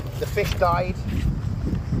 So the fish died.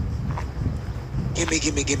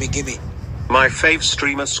 Gimme. My fave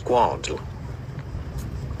streamer squad.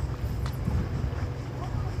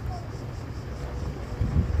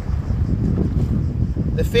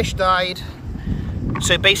 The fish died.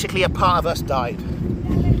 So basically a part of us died.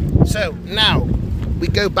 So now we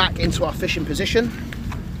go back into our fishing position.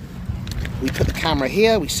 We put the camera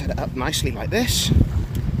here, we set it up nicely like this.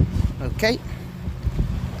 Okay.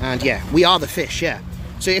 And yeah, we are the fish, yeah.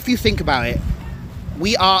 So if you think about it,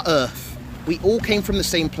 we are Earth. We all came from the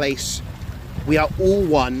same place. We are all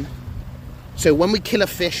one. So when we kill a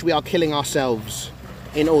fish, we are killing ourselves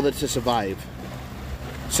in order to survive.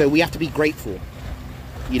 So we have to be grateful,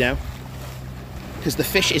 you know? Because the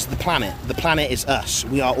fish is the planet. The planet is us.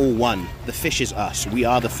 We are all one. The fish is us. We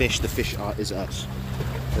are the fish. The fish is us.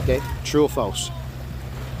 Okay? True or false?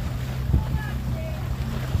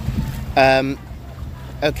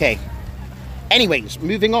 Okay. Anyways,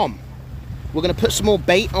 moving on. We're going to put some more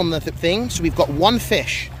bait on the thing. So we've got one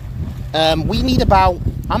fish. We need about...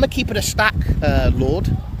 I'm going to keep it a stack,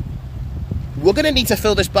 Lord. We're going to need to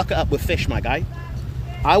fill this bucket up with fish, my guy.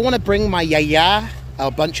 I want to bring my yaya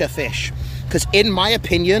a bunch of fish. Because in my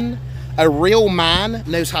opinion, a real man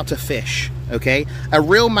knows how to fish, okay? A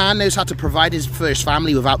real man knows how to provide for his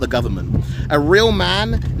family without the government. A real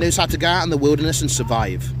man knows how to go out in the wilderness and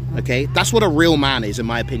survive, okay? That's what a real man is, in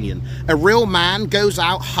my opinion. A real man goes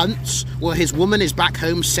out, hunts, while his woman is back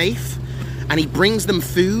home safe, and he brings them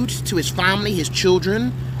food to his family, his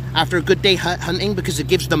children, after a good day hunting, because it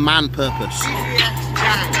gives the man purpose.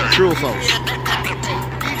 True or false?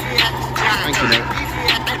 Thank you, mate.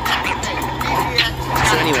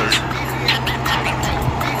 So anyways,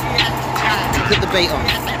 put the bait on.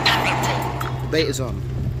 The bait is on.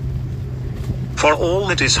 For all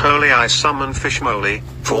that is holy I summon fish moly.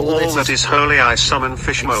 For all that is holy I summon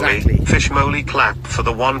fish moly. Exactly. Fish moly clap for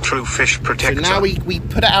the one true fish protector. So now we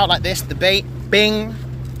put it out like this, the bait, bing,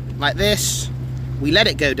 like this. We let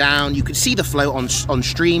it go down. You can see the float on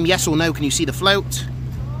stream. Yes or no, can you see the float?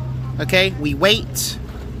 Okay, we wait.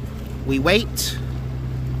 We wait.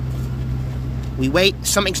 We wait.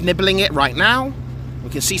 Something's nibbling it right now. We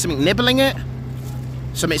can see something nibbling it.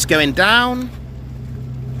 Something's going down.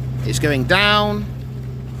 It's going down.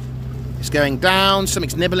 It's going down.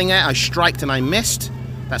 Something's nibbling it. I striked and I missed.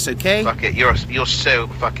 That's okay. Fuck it. You're so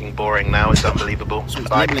fucking boring now. It's unbelievable.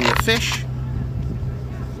 Something's nibbling the fish.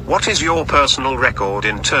 What is your personal record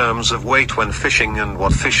in terms of weight when fishing, and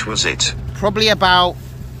what fish was it? Probably about...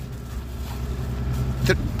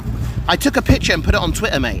 I took a picture and put it on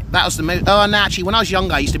Twitter, mate. That was the most... Oh, and actually, when I was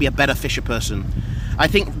younger, I used to be a better fisher person. I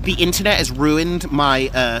think the internet has ruined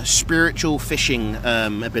my spiritual fishing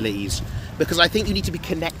abilities. Because I think you need to be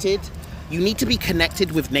connected. You need to be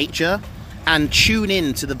connected with nature and tune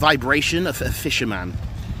in to the vibration of a fisherman.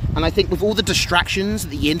 And I think with all the distractions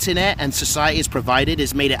the internet and society has provided,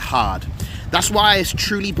 has made it hard. That's why I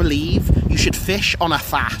truly believe you should fish on a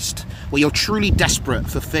fast, where you're truly desperate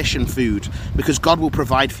for fish and food, because God will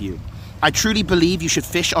provide for you. I truly believe you should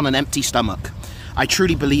fish on an empty stomach. I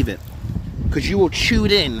truly believe it. Because you will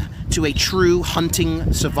tune in to a true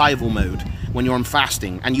hunting survival mode when you're on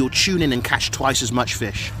fasting, and you'll tune in and catch twice as much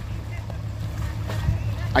fish.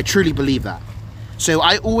 I truly believe that. So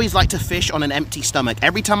I always like to fish on an empty stomach.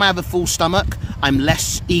 Every time I have a full stomach, I'm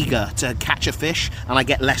less eager to catch a fish and I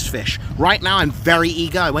get less fish. Right now, I'm very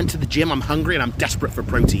eager. I went to the gym, I'm hungry, and I'm desperate for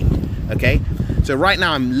protein, okay? So right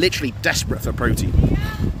now, I'm literally desperate for protein.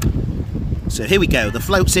 So here we go. The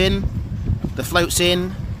float's in. The float's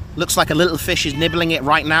in. Looks like a little fish is nibbling it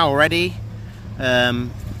right now already.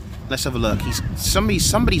 Let's have a look.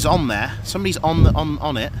 Somebody's on there. Somebody's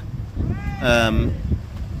on it.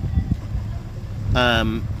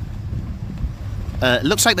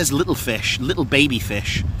 Looks like there's little fish, little baby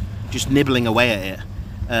fish, just nibbling away at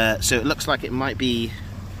it. So it looks like it might be.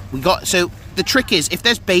 So the trick is, if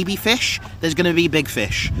there's baby fish, there's going to be big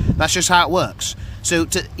fish. That's just how it works. So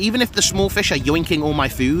even if the small fish are yoinking all my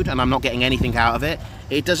food and I'm not getting anything out of it,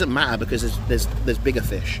 it doesn't matter because there's bigger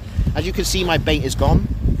fish. As you can see, my bait is gone.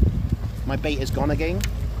 My bait is gone again.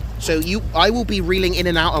 So I will be reeling in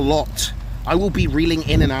and out a lot. I will be reeling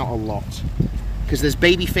in and out a lot because there's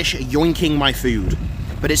baby fish yoinking my food.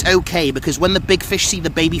 But it's okay because when the big fish see the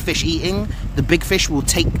baby fish eating, the big fish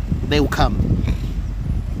they'll come.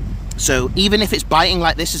 So even if it's biting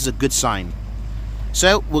like this is a good sign.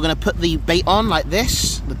 So we're going to put the bait on like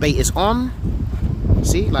this. The bait is on.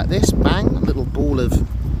 See, like this, bang, a little ball of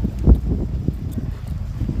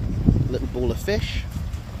fish.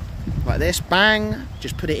 Like this, bang.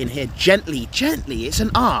 Just put it in here gently, gently. It's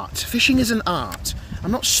an art. Fishing is an art.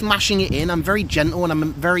 I'm not smashing it in. I'm very gentle and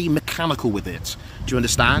I'm very mechanical with it. Do you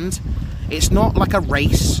understand? It's not like a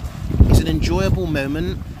race. It's an enjoyable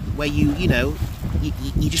moment where you're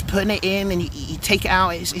just putting it in and you take it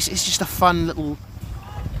out. It's just a fun little.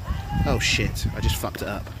 Oh shit! I just fucked it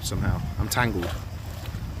up somehow. I'm tangled.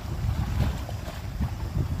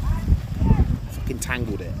 Fucking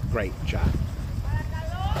tangled it. Great, chat.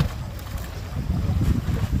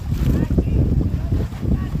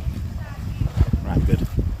 Right, good.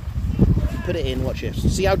 Put it in, watch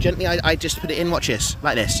this. See how gently I just put it in, watch this.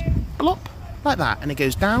 Like this. Blop. Like that. And it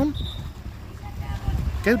goes down.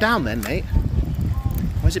 Go down then, mate.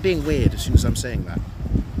 Why is it being weird as soon as I'm saying that?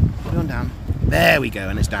 Put it on down. There we go,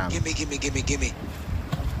 and it's down. Gimme.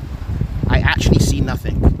 I actually see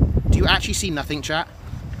nothing. Do you actually see nothing, chat?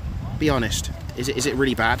 Be honest. Is it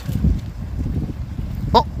really bad?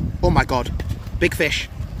 Oh my god. Big fish.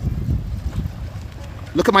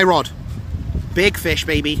 Look at my rod. Big fish,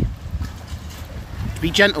 baby. Be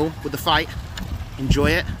gentle with the fight.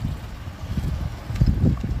 Enjoy it.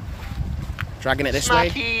 Dragging it this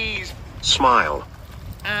way. Smile.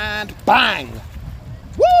 And bang!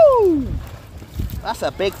 Woo! That's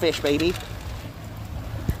a big fish, baby.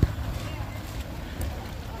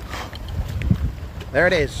 There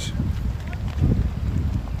it is.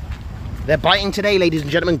 They're biting today, ladies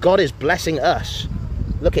and gentlemen. God is blessing us.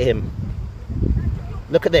 Look at him.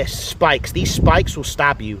 Look at this, spikes. These spikes will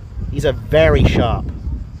stab you. These are very sharp.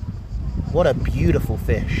 What a beautiful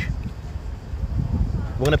fish.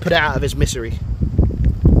 We're going to put it out of his misery.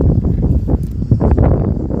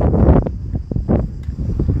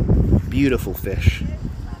 Beautiful fish.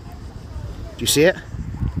 Do you see it?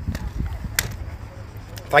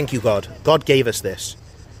 Thank you, God. God gave us this.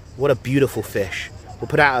 What a beautiful fish. We'll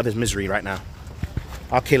put it out of his misery right now.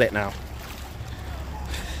 I'll kill it now.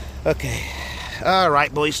 Okay.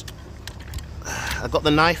 Alright, boys. I got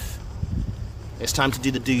the knife. It's time to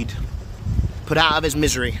do the deed. Put out of his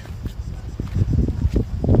misery.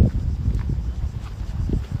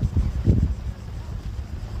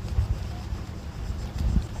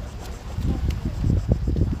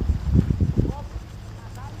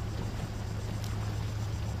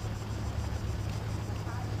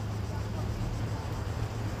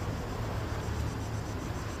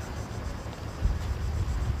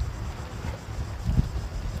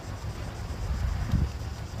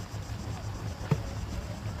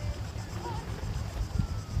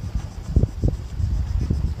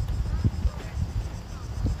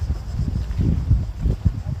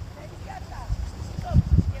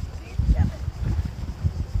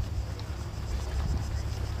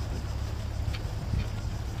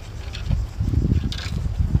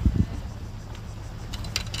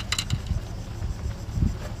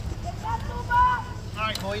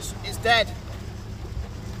 Boys, it's dead.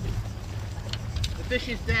 The fish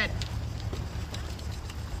is dead.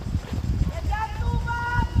 The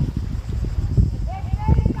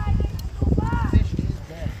fish is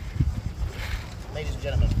dead. Ladies and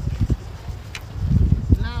gentlemen.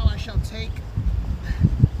 Now I shall take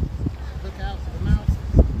a look out for the mouth.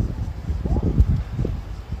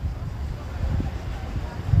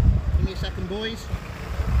 Give me a second, boys.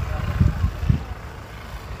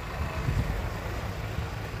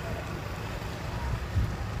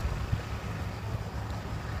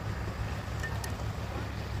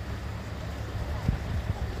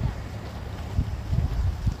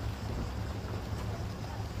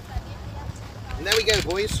 And there we go,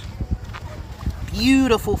 boys.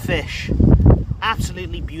 Beautiful fish.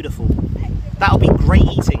 Absolutely beautiful. That'll be great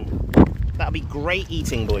eating. That'll be great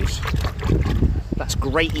eating, boys. That's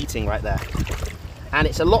great eating right there. And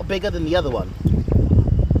it's a lot bigger than the other one.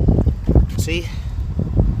 See?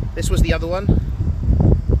 This was the other one.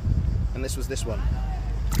 And this was this one.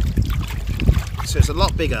 So it's a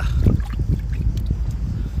lot bigger.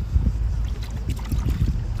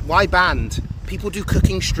 Why banned? People do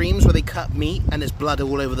cooking streams where they cut meat and there's blood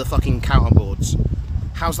all over the fucking counterboards.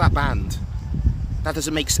 How's that banned? That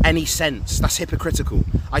doesn't make any sense. That's hypocritical.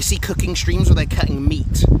 I see cooking streams where they're cutting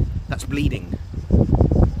meat that's bleeding.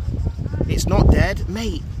 It's not dead?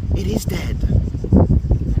 Mate, it is dead.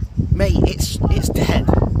 Mate, it's dead.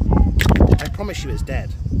 I promise you it's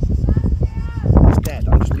dead. It's dead.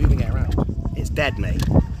 I'm just moving it around. It's dead, mate.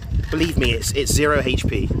 Believe me, it's 0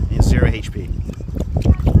 HP. It's 0 HP.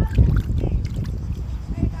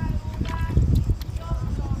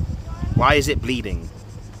 Why is it bleeding?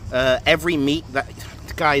 Every meat that...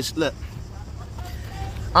 Guys, look.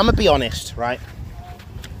 I'm gonna be honest, right?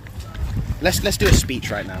 Let's do a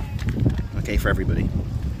speech right now. Okay, for everybody.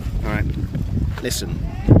 Alright? Listen.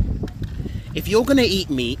 If you're gonna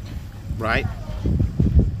eat meat, right?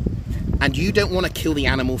 And you don't want to kill the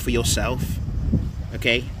animal for yourself,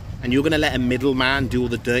 okay? And you're gonna let a middleman do all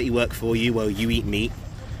the dirty work for you while you eat meat,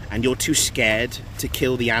 and you're too scared to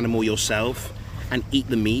kill the animal yourself and eat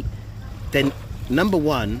the meat, then number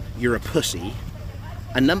one, you're a pussy,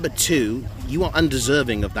 and number two, you are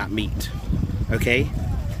undeserving of that meat, okay?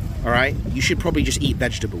 All right? You should probably just eat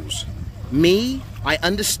vegetables. Me, I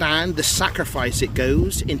understand the sacrifice it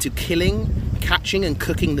goes into killing, catching, and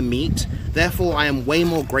cooking the meat. Therefore, I am way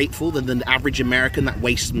more grateful than the average American that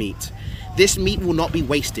wastes meat. This meat will not be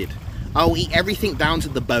wasted. I'll eat everything down to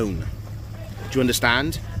the bone. Do you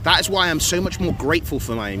understand? That is why I'm so much more grateful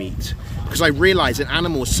for my meat. Because I realize an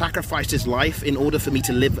animal has sacrificed his life in order for me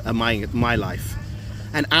to live my life.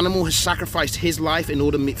 An animal has sacrificed his life in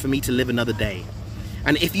order for me to live another day.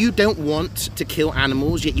 And if you don't want to kill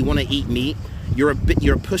animals, yet you want to eat meat, you're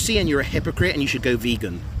a pussy and you're a hypocrite, and you should go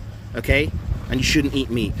vegan, okay? And you shouldn't eat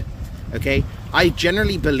meat, okay? I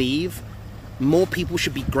generally believe more people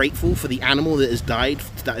should be grateful for the animal that has died,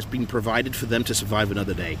 that has been provided for them to survive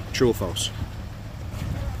another day. True or false?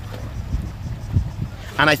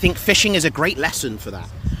 And I think fishing is a great lesson for that.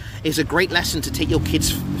 It's a great lesson to take your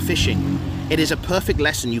kids fishing. It is a perfect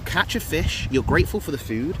lesson. You catch a fish, you're grateful for the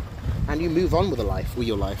food, and you move on with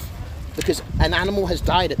your life. Because an animal has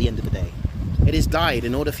died at the end of the day. It has died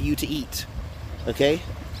in order for you to eat, okay?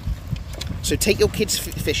 So take your kids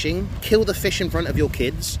fishing, kill the fish in front of your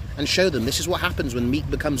kids, and show them this is what happens when meat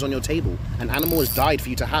becomes on your table. An animal has died for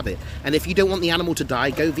you to have it. And if you don't want the animal to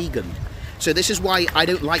die, go vegan. So this is why I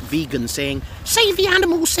don't like vegans saying, save the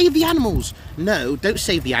animals, save the animals. No, don't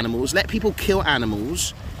save the animals. Let people kill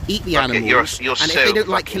animals, eat the animals, you're and so if they don't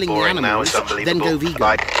like killing the animals, then go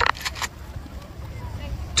vegan.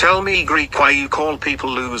 Tell me, Greek, why you call people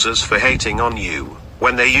losers for hating on you,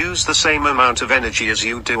 when they use the same amount of energy as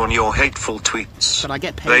you do on your hateful tweets. But I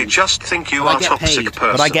get paid. They just think you are a toxic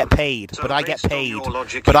person. But I get paid. So but I get based on paid. your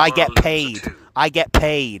logic, But you I are get a loser paid. too. I get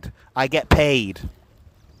paid. I get paid.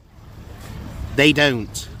 They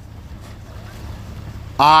don't.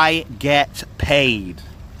 I get paid.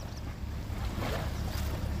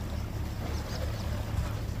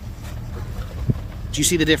 Do you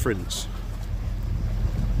see the difference?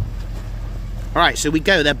 Alright, so we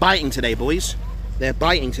go. They're biting today, boys. They're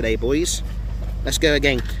biting today, boys. Let's go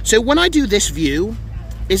again. So when I do this view,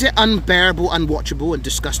 is it unbearable, unwatchable, and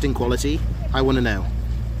disgusting quality? I want to know.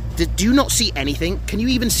 Do you not see anything? Can you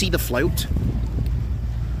even see the float?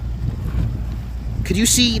 Could you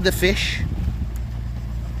see the fish?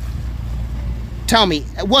 Tell me,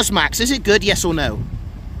 Wasmax, is it good, yes or no?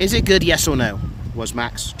 Is it good, yes or no?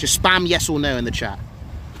 Wasmax, just spam yes or no in the chat.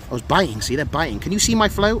 I was biting, see, they're biting. Can you see my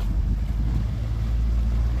float?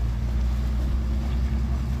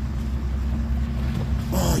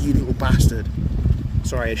 Oh, you little bastard.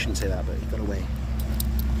 Sorry, I shouldn't say that, but he got away.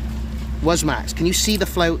 Wasmax, can you see the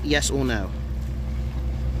float, yes or no?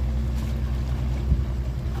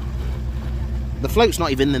 The float's not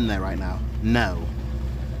even in there right now. No.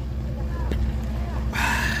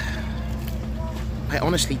 I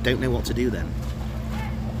honestly don't know what to do then.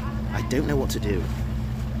 I don't know what to do.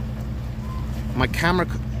 My camera...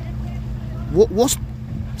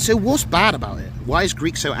 What's bad about it? Why is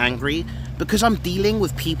Greek so angry? Because I'm dealing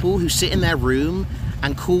with people who sit in their room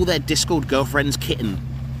and call their Discord girlfriends kitten.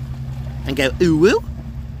 And go, ooh, ooh.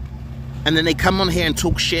 And then they come on here and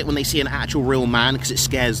talk shit when they see an actual real man because it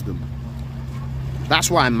scares them. That's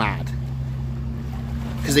why I'm mad.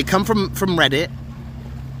 Because they come from Reddit,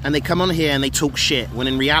 and they come on here and they talk shit, when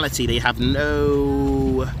in reality they have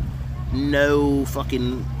no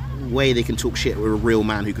fucking way they can talk shit with a real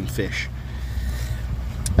man who can fish.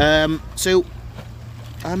 I don't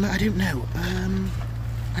know.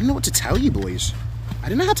 I don't know what to tell you, boys. I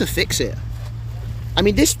don't know how to fix it. I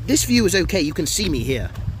mean, this view is okay. You can see me here.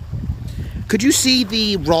 Could you see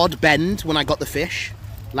the rod bend when I got the fish?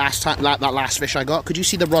 Last time, that last fish I got. Could you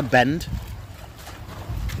see the rod bend?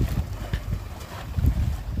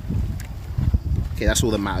 Okay, that's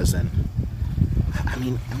all that matters then. I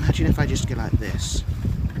mean, imagine if I just go like this.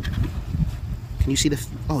 Can you see the...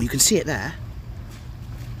 Oh, you can see it there.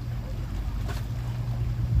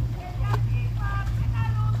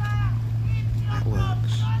 That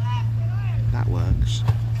works. That works.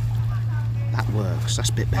 That works. That's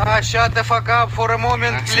a bit better. Ah, shut the fuck up for a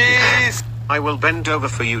moment, That's a bit please. I will bend over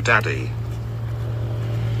for you, Daddy.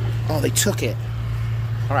 Oh, they took it.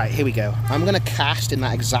 Alright, here we go. I'm going to cast in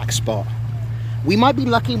that exact spot. We might be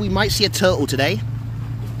lucky. We might see a turtle today.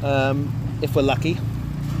 If we're lucky.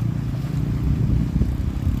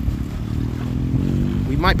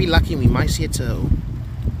 We might be lucky and we might see a turtle.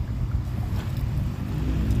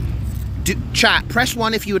 Chat, press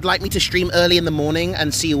 1 if you would like me to stream early in the morning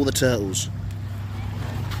and see all the turtles.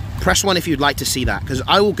 Press 1 if you'd like to see that, because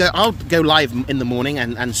I'll go live in the morning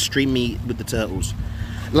and stream me with the turtles.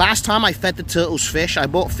 Last time I fed the turtles fish, I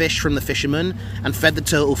bought fish from the fisherman and fed the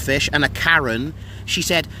turtle fish, and a Karen, she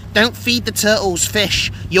said, "Don't feed the turtles fish,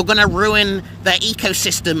 you're gonna ruin their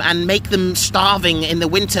ecosystem and make them starving in the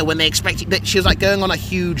winter when they expect it." She was like going on a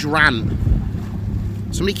huge rant.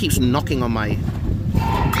 Somebody keeps knocking on my...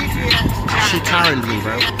 She Karen'd me,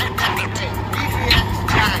 bro.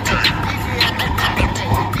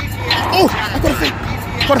 Oh, I got a fish.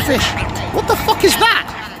 Got a fish. What the fuck is that?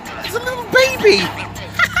 It's a little baby.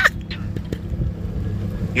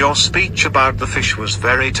 Your speech about the fish was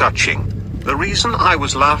very touching. The reason I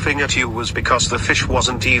was laughing at you was because the fish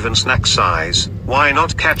wasn't even snack size. Why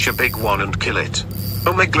not catch a big one and kill it?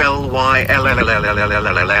 Oh Miguel, why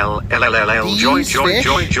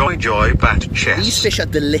joy bat chest. These fish are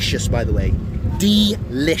delicious, by the way.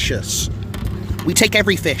 Delicious. We take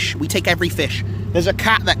every fish. We take every fish. There's a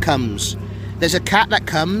cat that comes. There's a cat that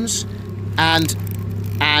comes and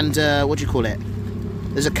what do you call it?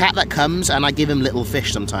 There's a cat that comes and I give him little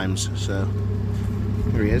fish sometimes. So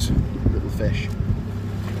here he is. Little fish.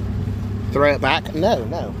 Throw it back?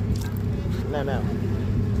 No.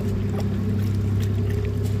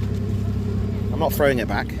 I'm not throwing it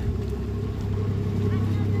back.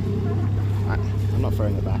 I'm not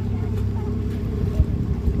throwing it back.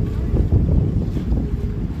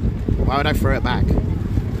 Why would I throw it back?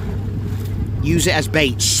 Use it as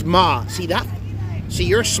bait. Smart. See that? See,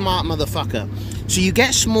 you're a smart motherfucker. So you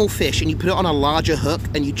get small fish and you put it on a larger hook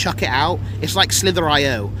and you chuck it out. It's like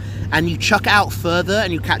Slither.io. And you chuck it out further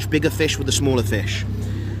and you catch bigger fish with the smaller fish.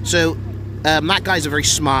 So that guy's a very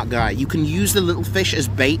smart guy. You can use the little fish as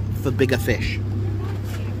bait for bigger fish.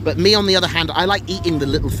 But me, on the other hand, I like eating the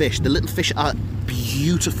little fish. The little fish are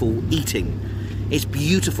beautiful eating. It's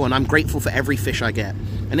beautiful, and I'm grateful for every fish I get.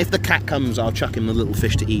 And if the cat comes, I'll chuck him the little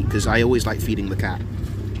fish to eat, because I always like feeding the cat.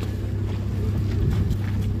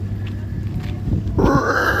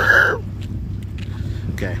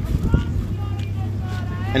 Okay.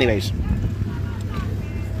 Anyways.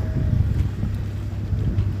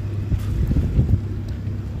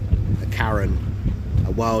 A Karen.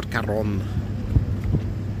 A wild Karen.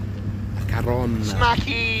 A Karen.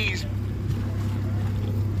 Smackies!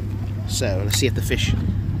 So, let's see if the fish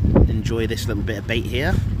enjoy this little bit of bait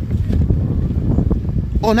here.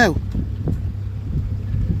 Oh no!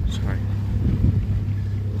 Sorry.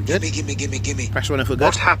 We good? Gimme. Press 1 if we're good.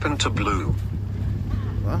 What happened to Blue?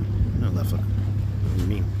 What? No, that fuck. What do you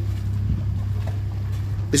mean?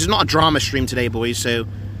 This is not a drama stream today, boys, so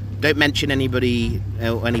don't mention anybody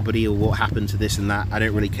or what happened to this and that. I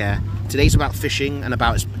don't really care. Today's about fishing and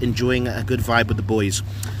about enjoying a good vibe with the boys.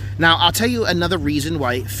 Now, I'll tell you another reason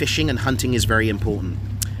why fishing and hunting is very important.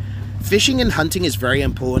 Fishing and hunting is very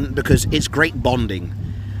important because it's great bonding.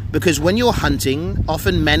 Because when you're hunting,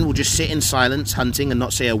 often men will just sit in silence hunting and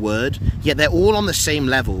not say a word, yet they're all on the same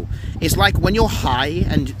level. It's like when you're high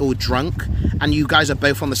or drunk and you guys are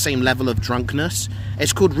both on the same level of drunkenness,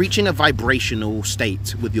 it's called reaching a vibrational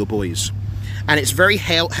state with your boys. And it's very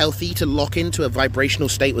healthy to lock into a vibrational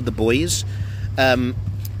state with the boys, a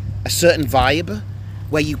certain vibe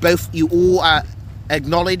where you all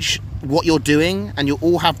acknowledge what you're doing and you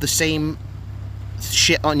all have the same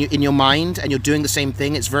shit in your mind and you're doing the same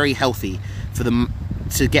thing. It's very healthy for them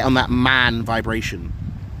to get on that man vibration.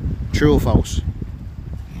 True or false?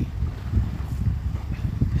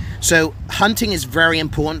 So hunting is very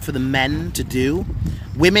important for the men to do.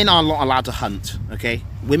 Women are not allowed to hunt, okay?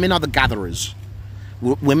 Women are the gatherers.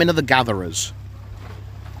 Women are the gatherers.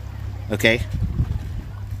 Okay?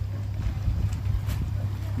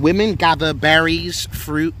 Women gather berries,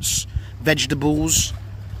 fruits, vegetables,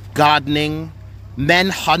 gardening. Men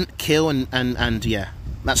hunt, kill, and yeah,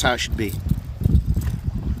 that's how it should be.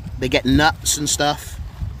 They get nuts and stuff.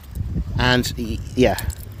 And yeah,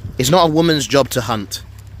 it's not a woman's job to hunt.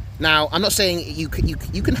 Now, I'm not saying you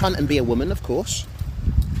can hunt and be a woman, of course.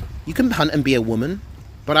 You can hunt and be a woman,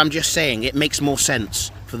 but I'm just saying it makes more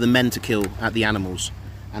sense for the men to kill at the animals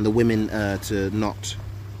and the women to not.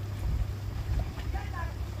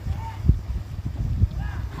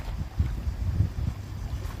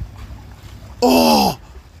 Oh!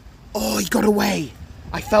 Oh, he got away!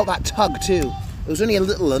 I felt that tug too. It was only a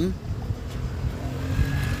little one.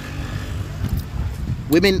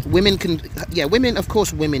 Women can, yeah, women, of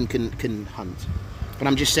course women can hunt. But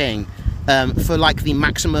I'm just saying, for like the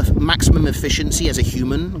maximum efficiency as a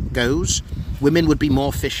human goes, women would be more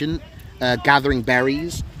efficient gathering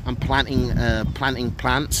berries and planting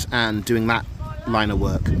plants and doing that line of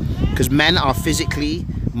work. Because men are physically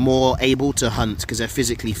more able to hunt because they're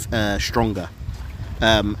physically stronger.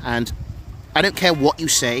 And I don't care what you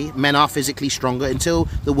say, men are physically stronger. Until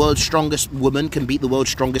the world's strongest woman can beat the world's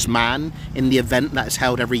strongest man in the event that is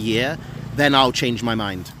held every year, then I'll change my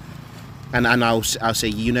mind. And I'll say,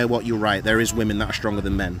 you know what, you're right, there is women that are stronger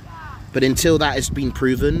than men. But until that has been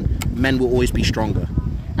proven, men will always be stronger.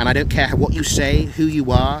 And I don't care what you say, who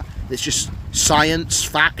you are, it's just science,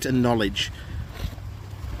 fact, and knowledge.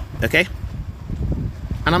 Okay?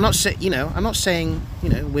 And I'm not saying,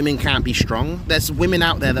 women can't be strong. There's women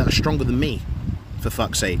out there that are stronger than me, for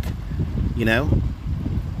fuck's sake. You know?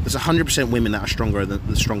 There's 100% women that are stronger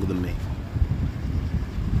than me.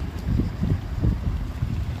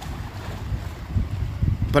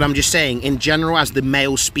 But I'm just saying, in general, as the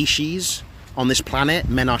male species on this planet,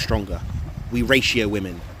 men are stronger. We ratio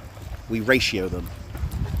women. We ratio them.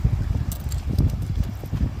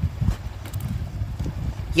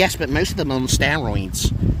 Yes, but most of them are on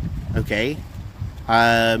steroids. Okay?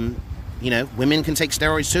 Women can take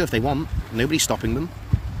steroids too if they want. Nobody's stopping them.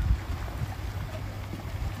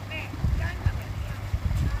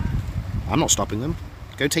 I'm not stopping them.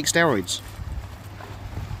 Go take steroids.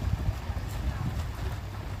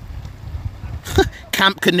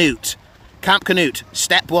 Camp Canute. Camp Canute.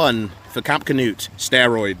 Step 1 for Camp Canute.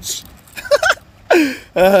 Steroids.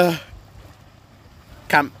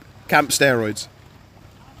 Camp steroids.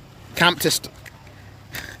 Camp to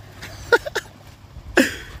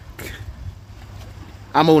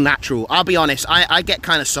I'm all natural. I'll be honest, I get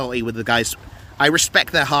kind of salty with the guys. I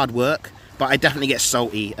respect their hard work, but I definitely get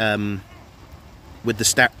salty with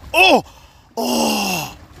the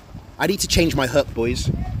Oh! I need to change my hook, boys.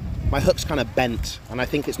 My hook's kind of bent, and I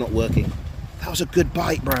think it's not working. That was a good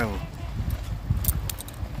bite, bro.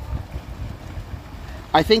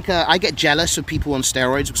 I think I get jealous of people on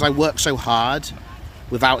steroids because I work so hard.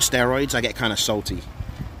 Without steroids, I get kind of salty.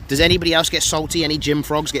 Does anybody else get salty? Any gym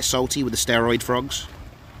frogs get salty with the steroid frogs?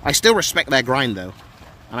 I still respect their grind, though.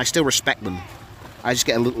 And I still respect them. I just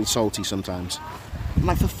get a little salty sometimes. I'm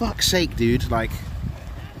like, for fuck's sake, dude, like,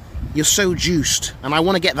 you're so juiced. And I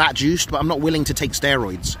want to get that juiced, but I'm not willing to take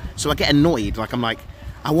steroids. So I get annoyed. Like, I'm like,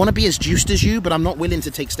 I want to be as juiced as you, but I'm not willing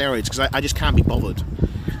to take steroids because I just can't be bothered.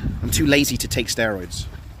 I'm too lazy to take steroids.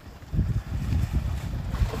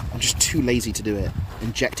 I'm just too lazy to do it.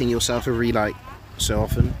 Injecting yourself every, like, so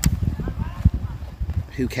often.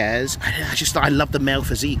 Who cares? I love the male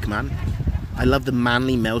physique, man. I love the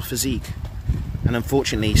manly male physique. And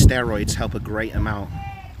unfortunately, steroids help a great amount.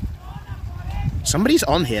 Somebody's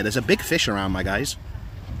on here. There's a big fish around, my guys.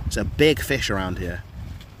 There's a big fish around here.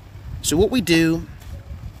 So what we do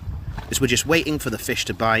is we're just waiting for the fish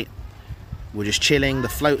to bite. We're just chilling. The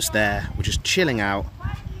float's there. We're just chilling out,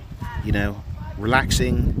 you know,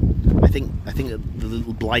 relaxing. I think the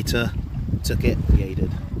little blighter took it. Yeah, he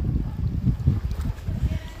did.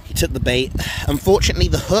 He took the bait. Unfortunately,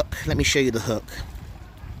 the hook, let me show you the hook.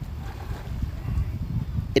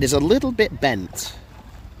 It is a little bit bent.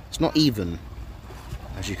 It's not even,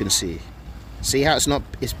 as you can see. See how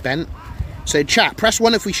it's bent? So chat, press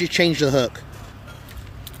 1 if we should change the hook.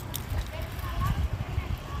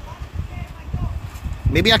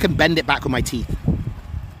 Maybe I can bend it back with my teeth.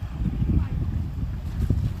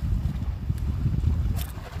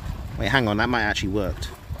 Wait, hang on, that might actually worked.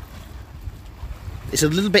 It's a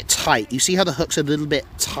little bit tight. You see how the hook's a little bit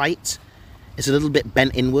tight? It's a little bit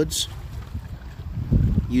bent inwards.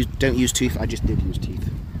 Don't use teeth. I just did use teeth.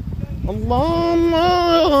 Allah,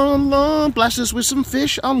 Allah, Allah, bless us with some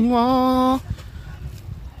fish, Allah.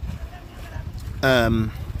 So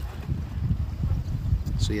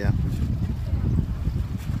yeah.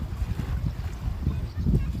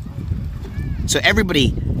 So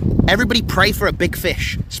everybody pray for a big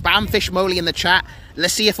fish. Spam fish moly in the chat.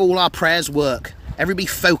 Let's see if all our prayers work. Everybody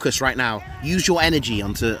focus right now. Use your energy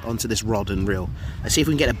onto this rod and reel. Let's see if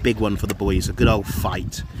we can get a big one for the boys. A good old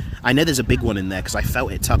fight. I know there's a big one in there because I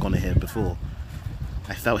felt it tug on it here before.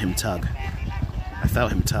 I felt him tug. I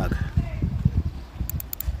felt him tug.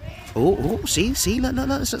 Oh, see, look,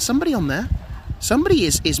 there's somebody on there. Somebody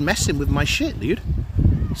is messing with my shit, dude.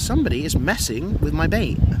 Somebody is messing with my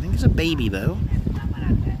bait. I think it's a baby though.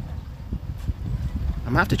 I'm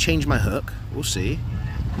gonna have to change my hook. We'll see.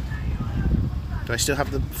 Do I still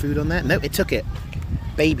have the food on there? No, it took it.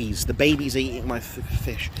 Babies. The babies are eating my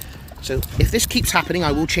fish. So if this keeps happening,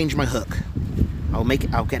 I will change my hook.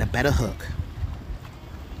 I'll get a better hook.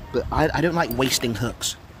 But I don't like wasting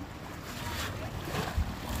hooks.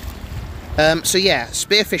 So yeah,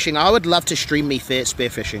 spearfishing. I would love to stream me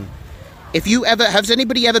spearfishing. If you ever, has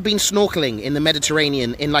anybody ever been snorkeling in the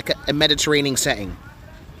Mediterranean, in like a Mediterranean setting?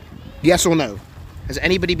 Yes or no? Has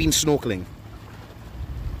anybody been snorkeling?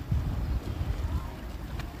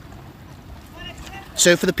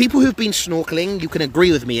 So for the people who've been snorkeling, you can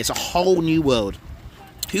agree with me, it's a whole new world.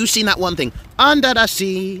 Who's seen that one thing? Under the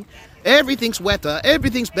sea, everything's wetter,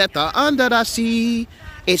 everything's better under the sea.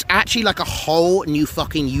 It's actually like a whole new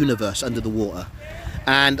fucking universe under the water.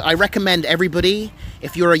 And I recommend everybody,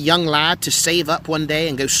 if you're a young lad, to save up one day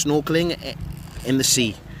and go snorkeling in the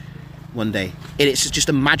sea one day. It's just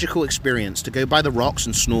a magical experience to go by the rocks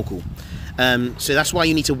and snorkel. So that's why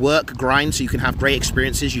you need to work, grind, so you can have great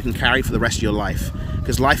experiences you can carry for the rest of your life.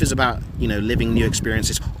 Because life is about, you know, living new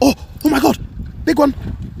experiences. Oh my God, big one.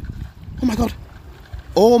 Oh my God.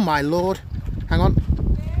 Oh my Lord. Hang on.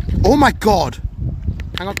 Oh my God.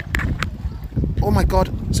 Hang on. Oh my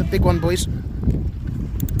God, it's a big one, boys.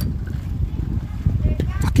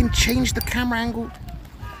 Fucking change the camera angle.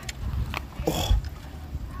 Oh.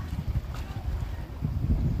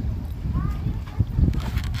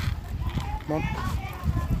 Come on.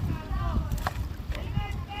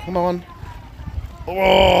 Come on.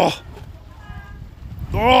 Oh.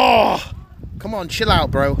 Oh. Come on, chill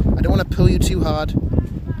out, bro. I don't want to pull you too hard. I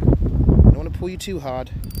don't want to pull you too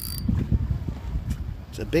hard.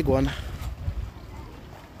 It's a big one.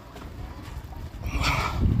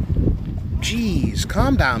 Jeez,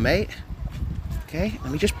 calm down, mate. Okay,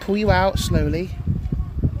 let me just pull you out slowly.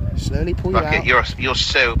 Slowly pull you out. You're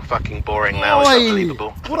so fucking boring now. It's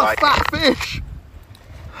unbelievable. What a fat fish!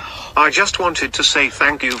 I just wanted to say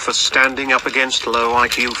thank you for standing up against low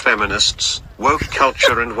IQ feminists, woke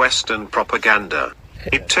culture and Western propaganda.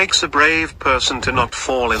 It takes a brave person to not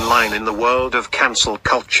fall in line in the world of cancel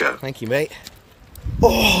culture. Thank you, mate.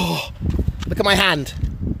 Oh, look at my hand.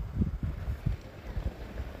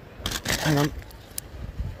 Hang on.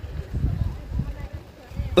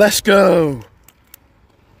 Let's go.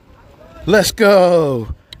 Let's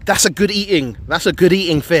go. That's a good eating. That's a good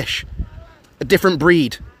eating fish. A different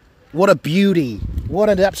breed. What a beauty. What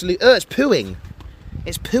an absolute... Oh, it's pooing.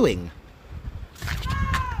 It's pooing.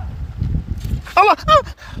 Oh,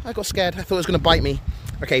 I got scared. I thought it was going to bite me.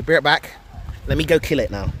 Okay, bring it back. Let me go kill it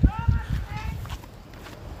now.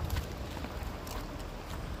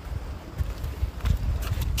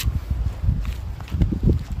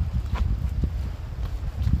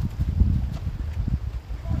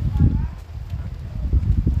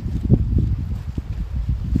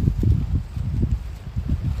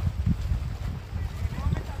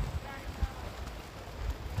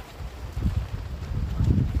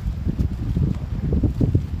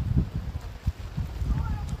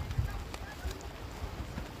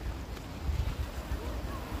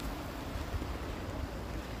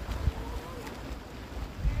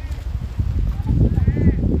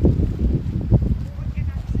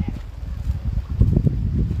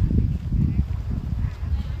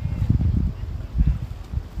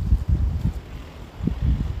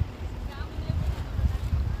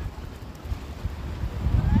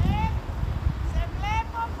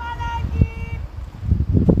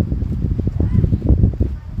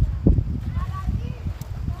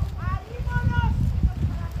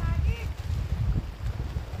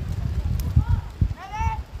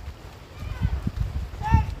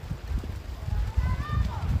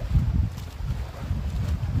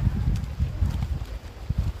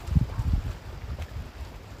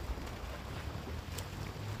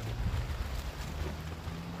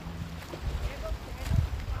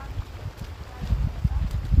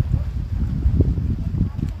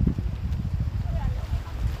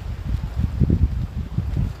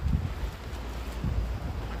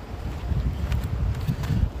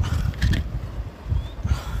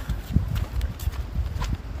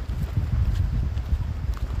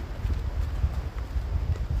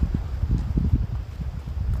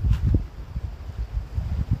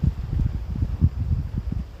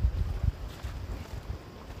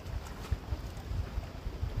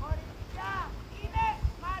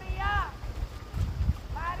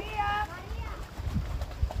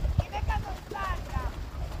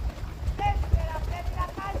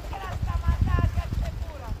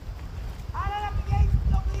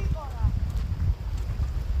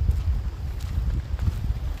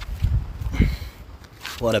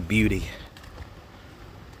 What a beauty.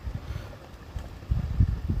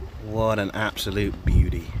 What an absolute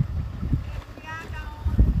beauty.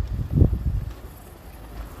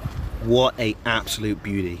 What a absolute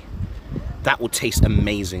beauty. That will taste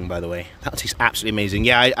amazing, by the way. That will taste absolutely amazing.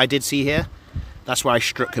 Yeah, I did see here. That's where I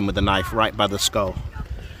struck him with the knife, right by the skull.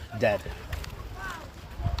 Dead.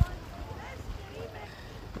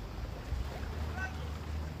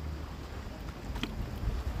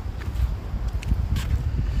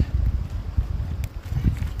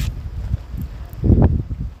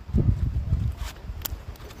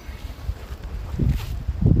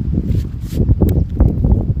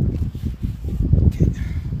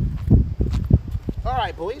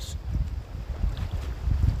 Boys,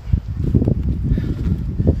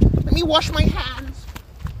 let me wash my hands.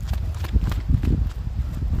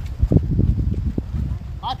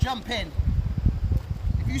 I'll jump in.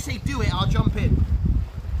 If you say do it, I'll jump in.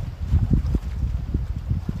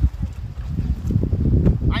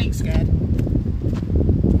 I ain't scared.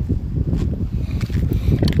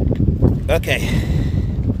 Okay,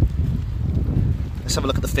 let's have a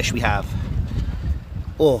look at the fish we have.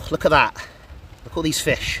 Oh, look at that. Look at all these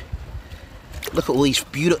fish. Look at all these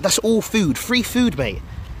beautiful... That's all food. Free food, mate.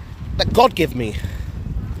 That God gave me.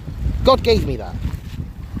 God gave me that.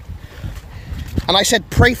 And I said,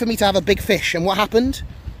 pray for me to have a big fish. And what happened?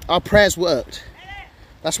 Our prayers worked.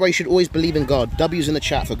 That's why you should always believe in God. W's in the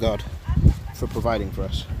chat for God. For providing for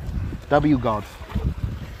us. W God.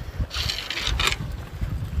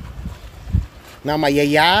 Now my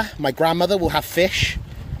yaya, my grandmother, will have fish.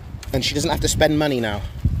 And she doesn't have to spend money now.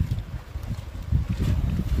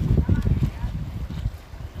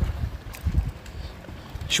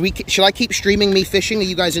 Shall I keep streaming me fishing? Are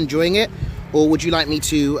you guys enjoying it, or would you like me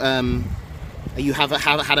to? You haven't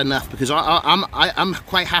had enough? Because I'm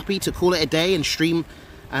quite happy to call it a day and stream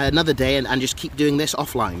another day and just keep doing this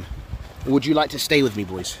offline. Or would you like to stay with me,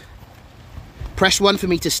 boys? Press 1 for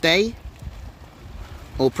me to stay,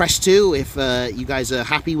 or press 2 if you guys are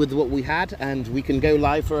happy with what we had, and we can go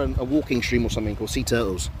live for a walking stream or something called Sea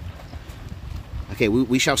Turtles. Okay,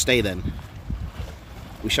 we shall stay then.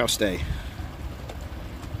 We shall stay.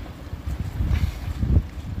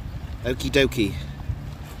 Okie dokie.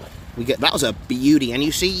 That was a beauty, and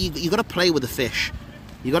you see, you got to play with the fish.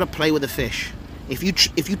 You got to play with the fish. If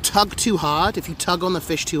you tug too hard, if you tug on the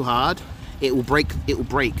fish too hard, it will break. It will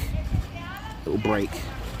break. It will break.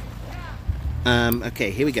 Okay,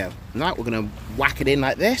 here we go. Now we're gonna whack it in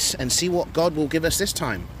like this and see what God will give us this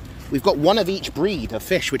time. We've got one of each breed of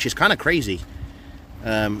fish, which is kind of crazy.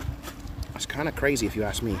 It's kind of crazy if you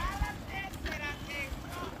ask me.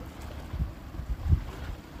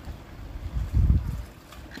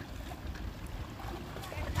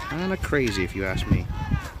 Kind of crazy if you ask me.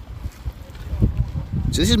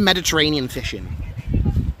 So this is Mediterranean fishing.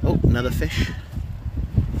 Oh, another fish.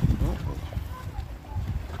 Oh.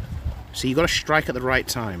 So you got to strike at the right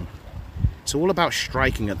time. It's all about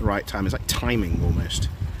striking at the right time. It's like timing almost.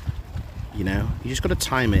 You know, you just got to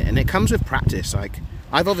time it, and it comes with practice. Like,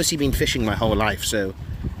 I've obviously been fishing my whole life, so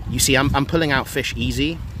you see, I'm pulling out fish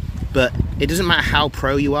easy. But it doesn't matter how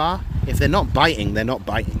pro you are. If they're not biting, they're not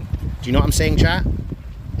biting. Do you know what I'm saying, chat?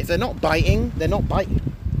 If they're not biting, they're not biting.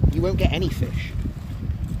 You won't get any fish.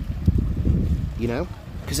 You know?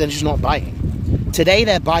 Because they're just not biting. Today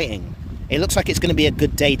they're biting. It looks like it's going to be a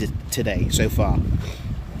good day today so far.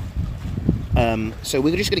 So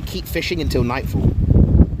we're just going to keep fishing until nightfall.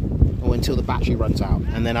 Or until the battery runs out.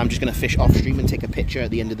 And then I'm just going to fish off stream and take a picture at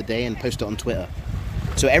the end of the day and post it on Twitter.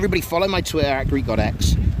 So everybody follow my Twitter at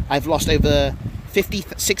GreekGodX. I've lost over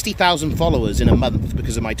 60,000 followers in a month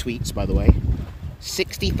because of my tweets, by the way.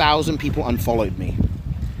 60,000 people unfollowed me.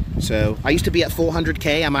 So I used to be at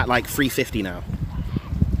 400k, I'm at like 350 now.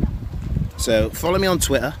 So follow me on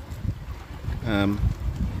Twitter. I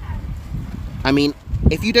mean,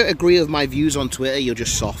 if you don't agree with my views on Twitter, you're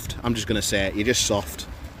just soft. I'm just gonna say it, you're just soft.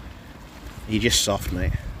 You're just soft,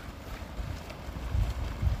 mate.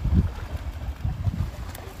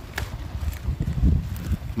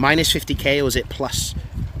 Minus 50k, or was it plus?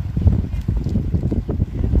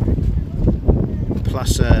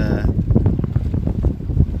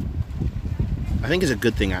 I think it's a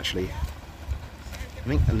good thing, actually. I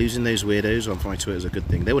think losing those weirdos on my Twitter is a good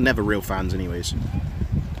thing. They were never real fans anyways.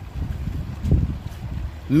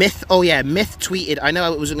 Myth, oh yeah, Myth tweeted, I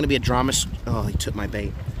know it wasn't going to be a drama, oh, he took my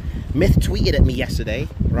bait. Myth tweeted at me yesterday,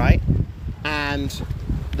 right? And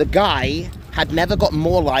the guy had never got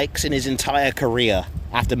more likes in his entire career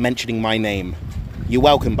after mentioning my name. You're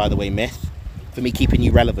welcome, by the way, Myth, for me keeping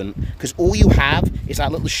you relevant. Because all you have is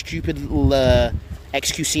that little stupid little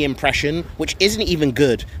XQC impression, which isn't even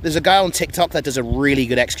good. There's a guy on TikTok that does a really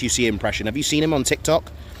good XQC impression. Have you seen him on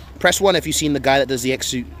TikTok? Press 1 if you've seen the guy that does the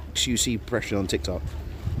XQC impression on TikTok.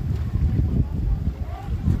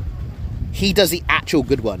 He does the actual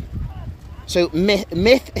good one. So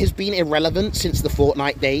Myth has been irrelevant since the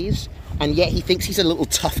Fortnite days, and yet he thinks he's a little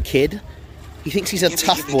tough kid. He thinks he's a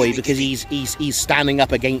tough boy because he's standing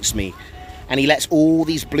up against me. And he lets all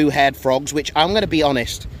these blue-haired frogs, which I'm going to be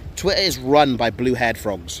honest, Twitter is run by blue-haired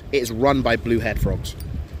frogs. It is run by blue-haired frogs.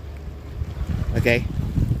 Okay?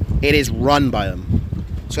 It is run by them.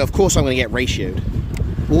 So of course I'm going to get ratioed.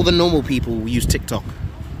 All the normal people will use TikTok.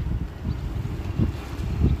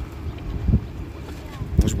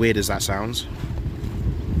 As weird as that sounds.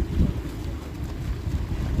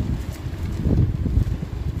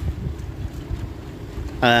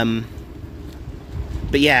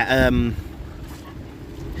 But yeah,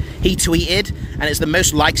 he tweeted, and it's the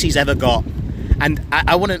most likes he's ever got. And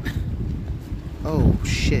I want to... Oh,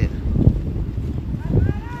 shit.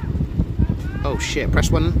 Oh, shit.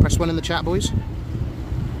 Press one in the chat, boys.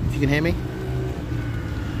 If you can hear me.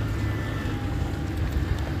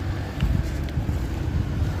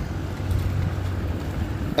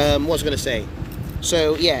 What was I going to say?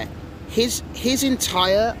 So, yeah. His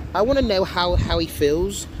entire... I want to know how he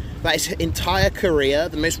feels that his entire career,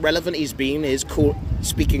 the most relevant he's been is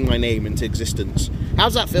speaking my name into existence.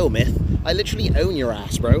 How's that feel, Myth? I literally own your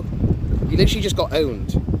ass, bro. You literally just got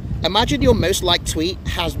owned. Imagine your most liked tweet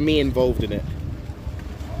has me involved in it.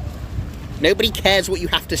 Nobody cares what you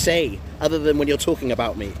have to say other than when you're talking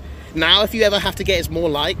about me. Now, if you ever have to get more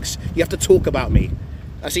likes, you have to talk about me.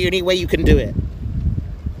 That's the only way you can do it.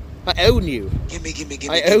 I own you. Gimme.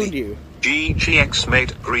 I own you. GGX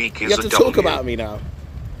mate Greek is You have to talk about me now.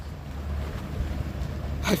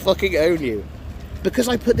 I fucking own you. Because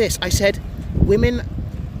I put this, I said, women,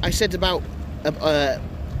 I said about, I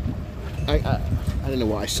don't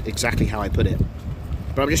know exactly how I put it,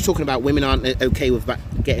 but I'm just talking about women aren't okay with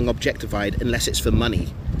getting objectified unless it's for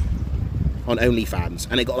money on OnlyFans,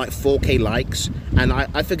 and it got like 4K likes, and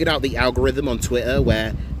I figured out the algorithm on Twitter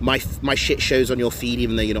where my shit shows on your feed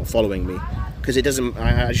even though you're not following me, because it doesn't,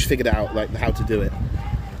 I just figured out like how to do it.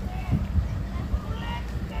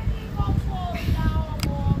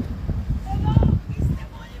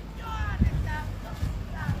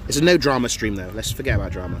 It's a no drama stream though, let's forget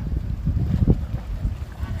about drama.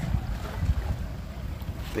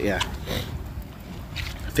 But yeah.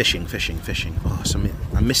 Fishing. Oh,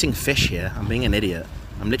 I'm missing fish here. I'm being an idiot.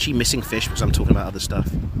 I'm literally missing fish because I'm talking about other stuff.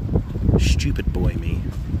 Stupid boy me.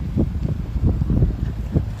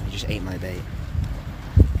 He just ate my bait.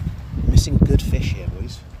 Missing good fish here,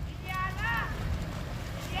 boys.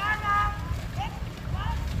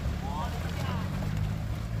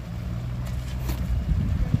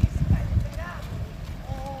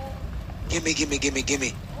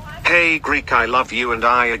 Gimme. Hey Greek, I love you and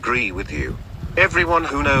I agree with you. Everyone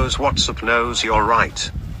who knows what's up knows you're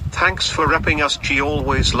right. Thanks for repping us. G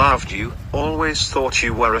always loved you, always thought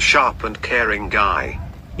you were a sharp and caring guy.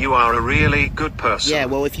 You are a really good person. Yeah,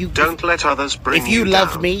 well, if you don't let others bring you down. If you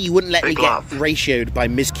loved me, you wouldn't let me get ratioed by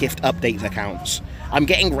Mizkift update accounts. I'm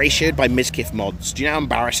getting ratioed by Mizkift mods. Do you know how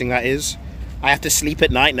embarrassing that is? I have to sleep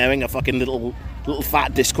at night knowing a fucking little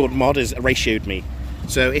fat Discord mod has ratioed me.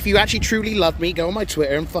 So if you actually truly love me, go on my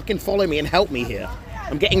Twitter and fucking follow me and help me here.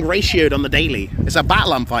 I'm getting ratioed on the daily. It's a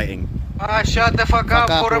battle I'm fighting. Shut the fuck up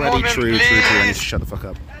for already. a moment, True. please. I need to shut the fuck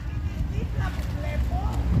up.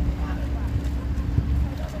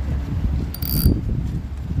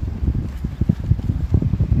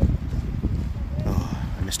 Oh,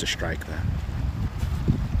 I missed a strike there.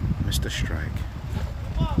 Missed a strike.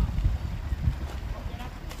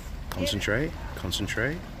 Concentrate.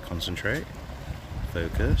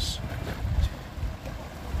 Focus.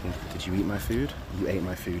 Did you eat my food? You ate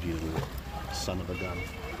my food, you little son of a gun.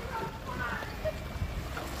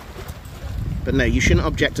 But no, you shouldn't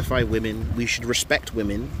objectify women. We should respect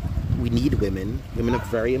women. We need women. Women are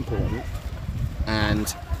very important.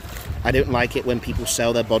 And I don't like it when people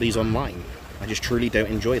sell their bodies online. I just truly don't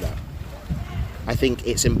enjoy that. I think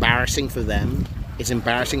it's embarrassing for them. It's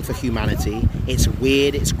embarrassing for humanity. It's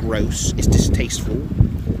weird, it's gross, it's distasteful.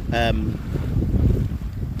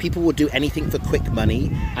 People will do anything for quick money,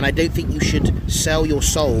 and I don't think you should sell your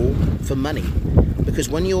soul for money. Because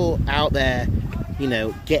when you're out there, you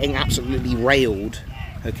know, getting absolutely railed,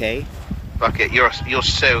 okay? Fuck it, you're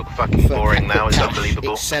so fucking boring now, it's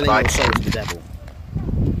unbelievable. It's selling your soul to the devil.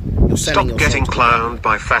 You're selling Stop getting clowned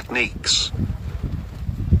by fat neeks.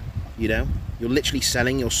 You know? You're literally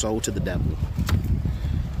selling your soul to the devil.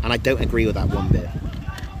 And I don't agree with that one bit.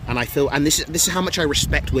 And I feel, and this is how much I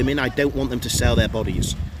respect women. I don't want them to sell their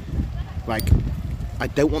bodies. Like, I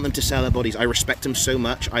don't want them to sell their bodies. I respect them so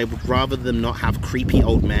much. I would rather them not have creepy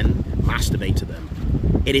old men masturbate to them.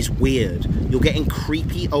 It is weird. You're getting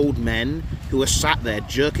creepy old men who are sat there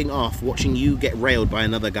jerking off, watching you get railed by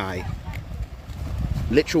another guy.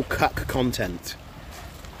 Literal cuck content.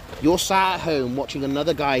 You're sat at home watching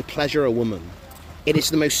another guy pleasure a woman. It is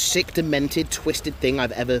the most sick, demented, twisted thing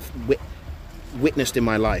I've ever witnessed in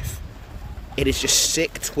my life. It is just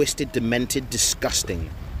sick, twisted, demented, disgusting.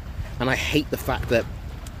 And I hate the fact that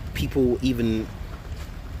people even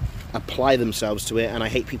apply themselves to it, and I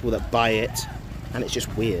hate people that buy it, and it's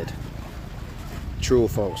just weird. True or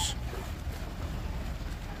false?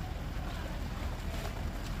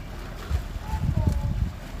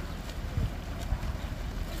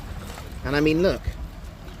 And I mean, look,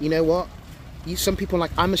 you know what? Some people are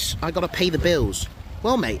like, I gotta pay the bills.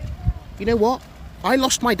 Well, mate, you know what? I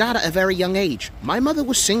lost my dad at a very young age. My mother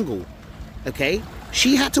was single, okay?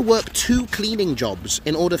 She had to work 2 cleaning jobs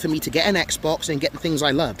in order for me to get an Xbox and get the things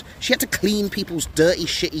I loved. She had to clean people's dirty,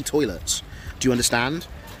 shitty toilets. Do you understand?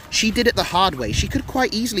 She did it the hard way. She could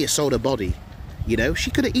quite easily have sold her body. You know,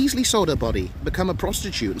 she could have easily sold her body, become a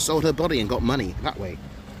prostitute and sold her body and got money that way.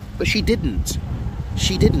 But she didn't.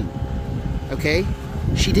 She didn't. Okay?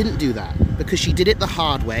 She didn't do that because she did it the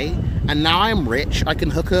hard way, and now I'm rich. I can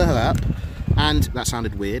hook her up, and that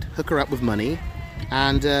sounded weird. Hook her up with money,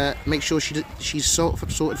 and make sure she's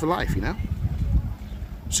sorted for life, you know?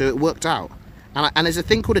 So it worked out. And there's a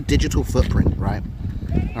thing called a digital footprint, right?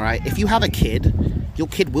 All right, if you have a kid, your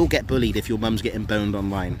kid will get bullied if your mum's getting boned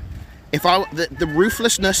online. The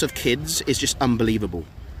ruthlessness of kids is just unbelievable.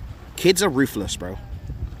 Kids are ruthless, bro.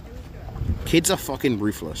 Kids are fucking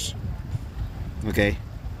ruthless. Okay?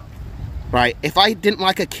 Right, if I didn't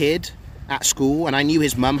like a kid at school and I knew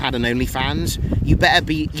his mum had an OnlyFans, you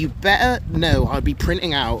better know I'd be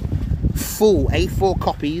printing out full A4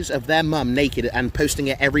 copies of their mum naked and posting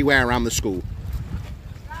it everywhere around the school.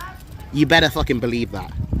 You better fucking believe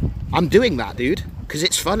that. I'm doing that, dude, because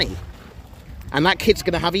it's funny. And that kid's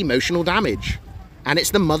gonna have emotional damage. And it's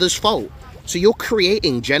the mother's fault. So you're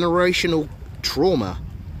creating generational trauma,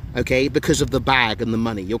 okay, because of the bag and the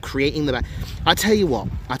money. You're creating the bag. I tell you what,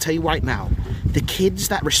 I tell you right now, the kids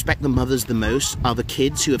that respect the mothers the most are the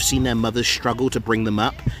kids who have seen their mothers struggle to bring them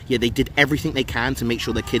up. Yeah, they did everything they can to make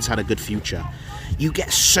sure their kids had a good future. You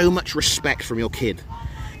get so much respect from your kid.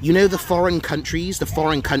 You know the foreign countries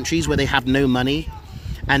where they have no money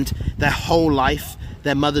and their whole life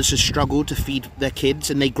their mothers have struggled to feed their kids,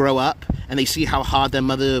 and they grow up and they see how hard their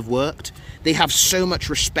mother have worked. They have so much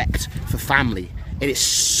respect for family. It is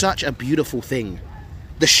such a beautiful thing.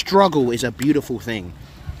 The struggle is a beautiful thing.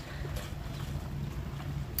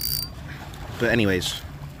 But anyways,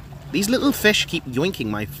 these little fish keep yoinking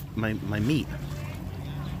my meat.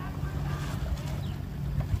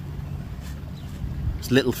 It's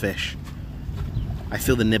little fish. I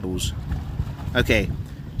feel the nibbles. Okay,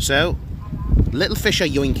 so little fish are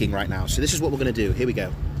yoinking right now. So this is what we're gonna do. Here we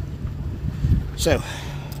go. So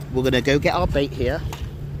we're gonna go get our bait here.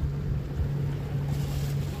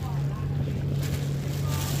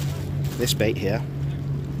 This bait here.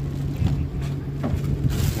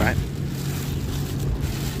 Right.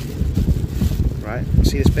 Right,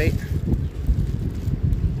 see this bait?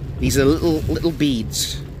 These are little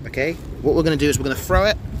beads, okay? What we're gonna do is we're gonna throw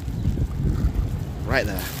it right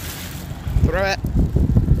there. Throw it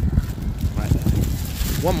right there.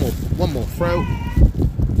 One more throw.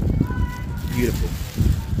 Beautiful.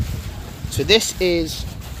 So this is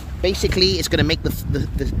basically, it's gonna make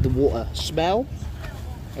the water smell,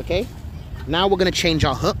 okay? Now we're gonna change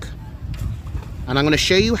our hook, and I'm gonna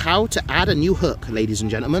show you how to add a new hook, ladies and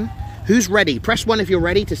gentlemen. Who's ready? Press 1 if you're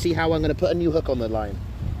ready to see how I'm gonna put a new hook on the line.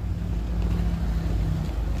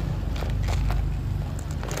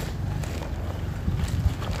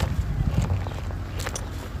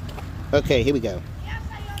 Okay, here we go.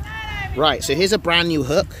 Right, so here's a brand new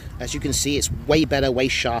hook. As you can see, it's way better, way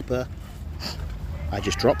sharper. I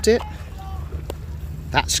just dropped it.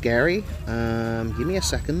 That's scary. Give me a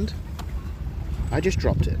second. I just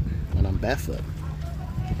dropped it, and I'm barefoot.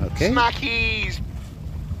 Okay. Smackies!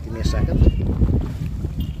 Give me a second.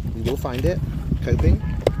 You'll find it. Coping.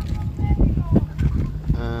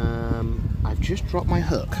 I've just dropped my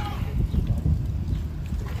hook.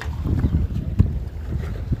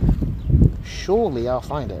 Surely I'll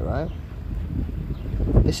find it, right?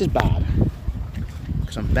 This is bad,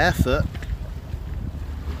 because I'm barefoot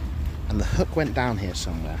and the hook went down here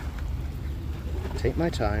somewhere. Take my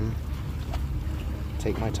time.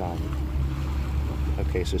 Take my time.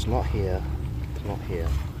 Okay, so it's not here. It's not here.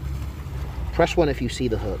 Press 1 if you see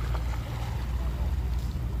the hook.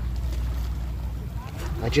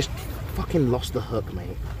 I just fucking lost the hook,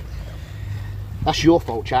 mate. That's your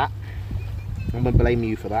fault, chat. I'm gonna blame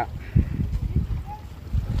you for that. I'm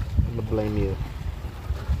gonna blame you.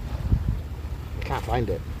 I can't find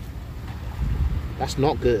it. That's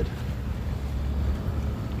not good.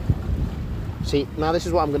 See, now this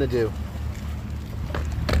is what I'm gonna do.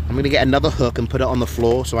 I'm gonna get another hook and put it on the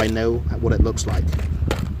floor so I know what it looks like.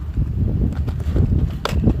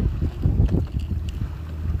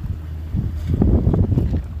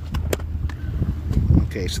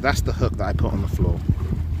 Okay, so that's the hook that I put on the floor.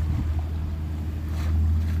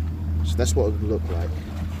 So that's what it would look like.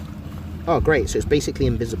 Oh, great, so it's basically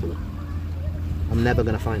invisible. I'm never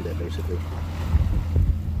gonna find it, basically.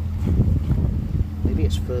 Maybe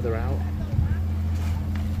it's further out.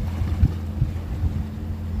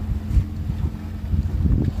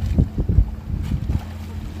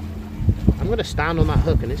 I'm gonna stand on that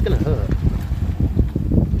hook and it's gonna hurt.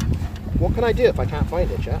 What can I do if I can't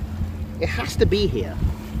find it, chat? It has to be here.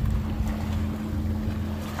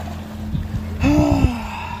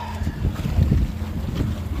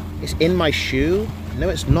 It's in my shoe? No,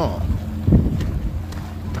 it's not.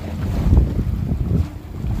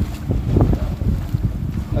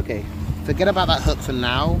 Okay, forget about that hook for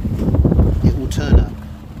now. It will turn up.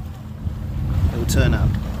 It will turn up.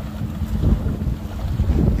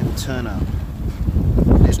 It will turn up.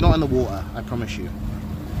 It's not in the water, I promise you.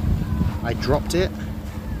 I dropped it.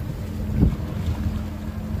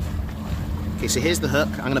 Okay, so here's the hook.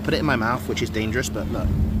 I'm going to put it in my mouth, which is dangerous, but look.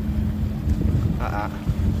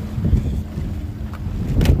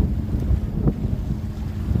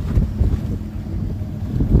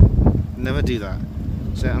 Never do that.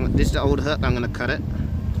 So this is the old hook. I'm going to cut it.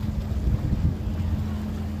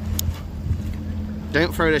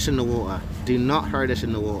 Don't throw this in the water. Do not throw this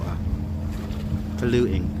in the water.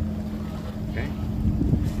 Polluting. Okay?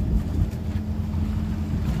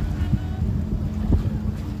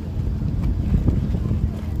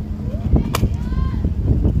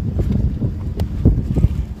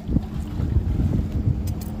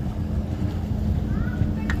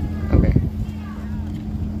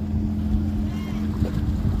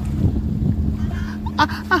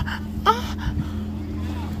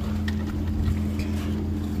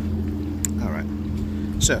 Alright,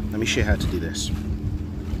 so let me show you how to do this.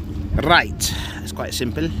 Right, it's quite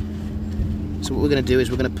simple. So what we're going to do is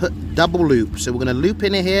we're going to put double loop. So we're going to loop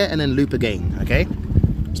in here and then loop again, okay?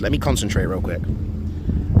 So let me concentrate real quick.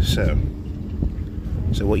 So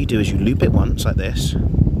what you do is you loop it once like this,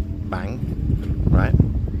 bang, right?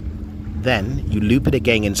 Then you loop it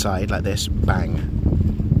again inside like this,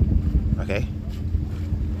 bang, okay?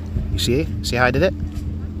 You see? See how I did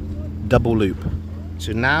it? Double loop.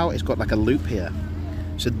 So now it's got like a loop here.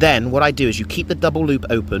 So then what I do is you keep the double loop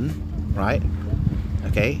open, right?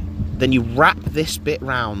 Okay? Then you wrap this bit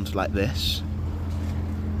round like this.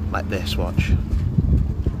 Like this, watch.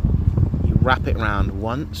 You wrap it round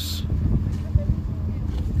once.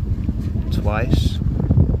 Twice.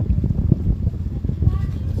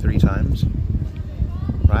 3 times.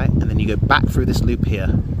 Right? And then you go back through this loop here.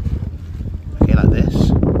 Okay, like this.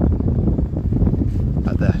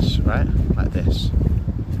 Like this, right? Like this.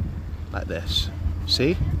 Like this.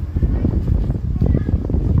 See?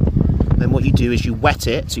 Then what you do is you wet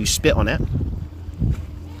it, so you spit on it.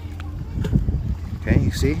 Okay,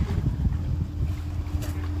 you see?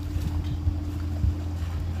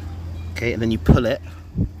 Okay, and then you pull it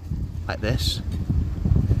like this.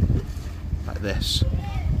 Like this.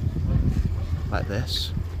 Like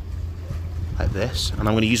this. Like this. And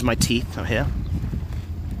I'm going to use my teeth out here.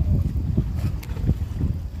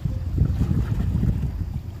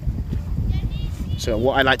 So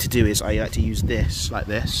what I like to do is I like to use this like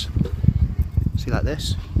this. See, like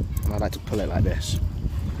this? And I like to pull it like this.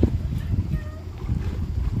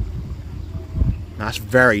 Now that's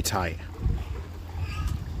very tight.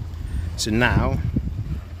 So now,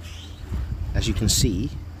 as you can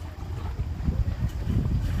see,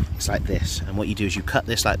 it's like this. And what you do is you cut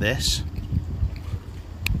this like this.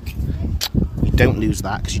 You don't lose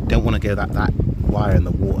that because you don't want to go that wire in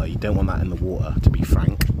the water. You don't want that in the water, to be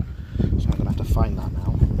frank. So I'm going to have to find that now.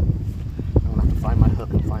 I'm going to have to find my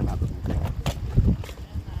hook and find that little thing.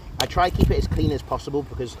 I try to keep it as clean as possible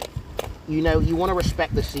because, you know, you want to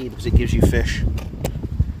respect the sea because it gives you fish.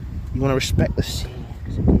 You want to respect the sea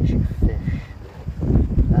because it gives you fish.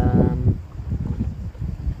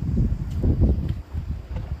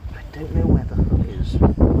 I don't know where the hook is.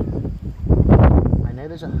 I know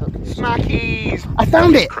there's a hook here. Snackies! I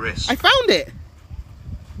found it! Chris. I found it!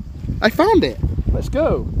 I found it! Let's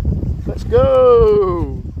go! Let's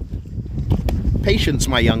go! Patience,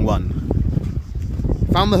 my young one.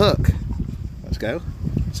 Found the hook. Let's go.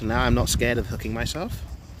 So now I'm not scared of hooking myself.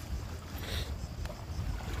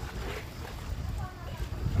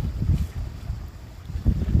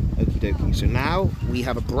 Okie dokie. So now we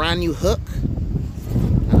have a brand new hook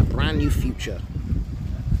and a brand new future.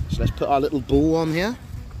 So let's put our little ball on here.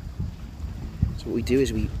 So what we do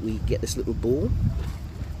is we get this little ball.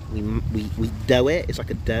 We dough it. It's like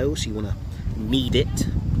a dough, so you want to knead it.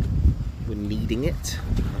 We're kneading it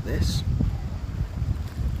like this.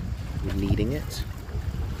 We're kneading it.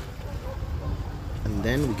 And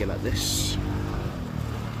then we get like this.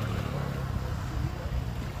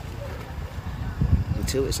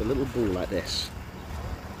 Until it's a little ball like this.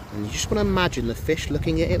 And you just want to imagine the fish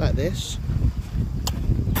looking at it like this.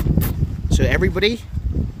 So everybody,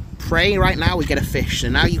 pray right now we get a fish. So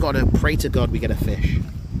now you got to pray to God we get a fish.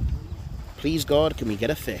 Please God, can we get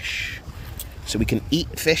a fish? So we can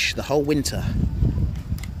eat fish the whole winter.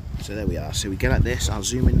 So there we are. So we get like this. I'll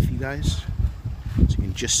zoom in for you guys. So you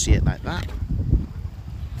can just see it like that.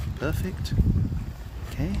 Perfect.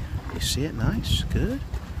 Okay, you see it, nice, good.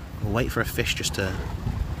 We'll wait for a fish just to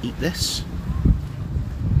eat this.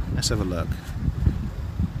 Let's have a look.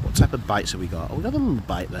 What type of bites have we got? Oh, we got a little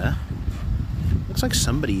bite there. Looks like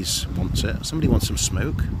somebody's wants it. Somebody wants some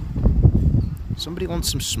smoke. Somebody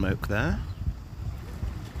wants some smoke there.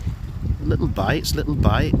 Little bites, little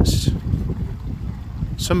bites.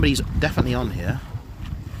 Somebody's definitely on here.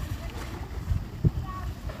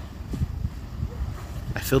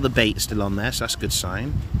 I feel the bait still on there, so that's a good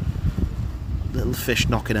sign. Little fish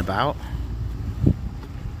knocking about.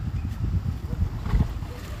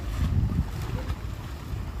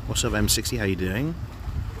 What's up, M60? How you doing?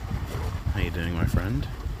 How you doing, my friend?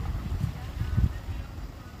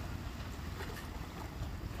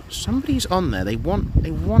 Somebody's on there. They want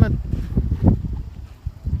to.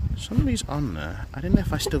 Somebody's on there. I don't know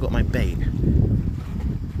if I still got my bait.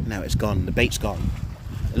 No, it's gone. The bait's gone.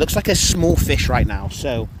 It looks like a small fish right now.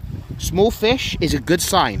 So, small fish is a good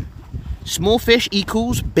sign. Small fish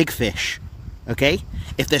equals big fish. Okay?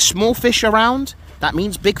 If there's small fish around, that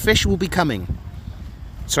means big fish will be coming.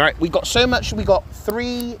 So, right, we got so much. We got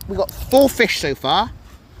 4 fish so far.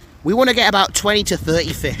 We want to get about 20 to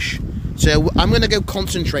 30 fish. So I'm going to go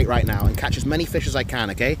concentrate right now and catch as many fish as I can,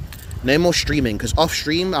 okay? No more streaming, because off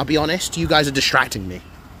stream, I'll be honest, you guys are distracting me.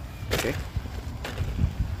 Okay?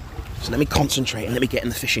 So let me concentrate and let me get in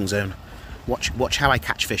the fishing zone. Watch how I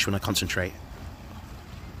catch fish when I concentrate.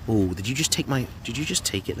 Oh, did you just take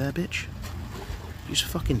it there, bitch? Did you just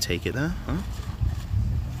fucking take it there, huh?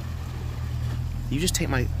 You just take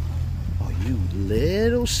my... Oh, you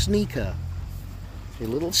little sneaker. You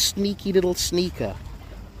little sneaky little sneaker.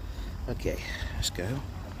 Okay, let's go.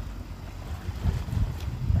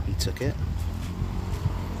 He took it.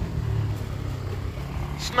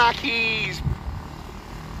 Snackies!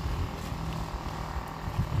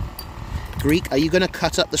 Greek, are you going to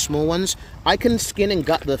cut up the small ones? I can skin and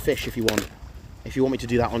gut the fish if you want. If you want me to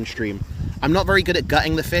do that on stream. I'm not very good at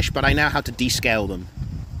gutting the fish, but I know how to descale them.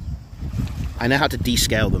 I know how to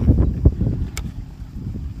descale them.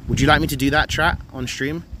 Would you like me to do that, chat, on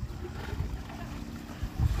stream?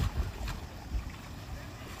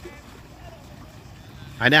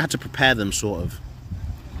 I know how to prepare them, sort of.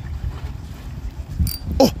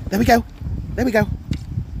 Oh, there we go. There we go.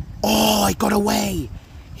 Oh, he got away.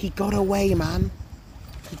 He got away, man.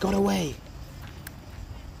 He got away.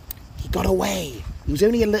 He got away. He was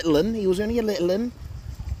only a little un. He was only a little un.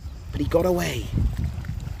 But he got away.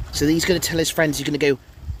 So he's going to tell his friends, he's going to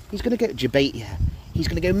go, debate, yeah. He's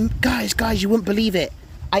going to go, guys, you wouldn't believe it.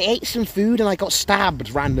 I ate some food and I got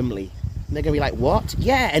stabbed randomly. And they're going to be like, what?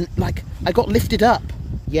 Yeah, and like, I got lifted up.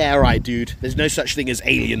 Yeah, alright, dude. There's no such thing as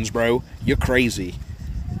aliens, bro. You're crazy.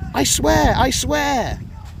 I swear.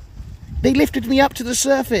 They lifted me up to the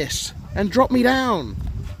surface and dropped me down.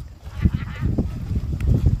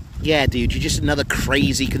 Yeah, dude, you're just another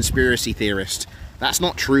crazy conspiracy theorist. That's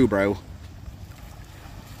not true, bro.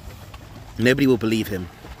 Nobody will believe him.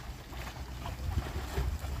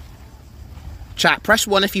 Chat, press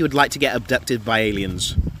 1 if you would like to get abducted by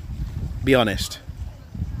aliens. Be honest.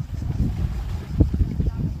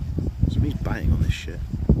 Somebody's biting on this shit.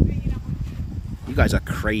 You guys are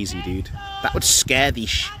crazy, dude. That would scare the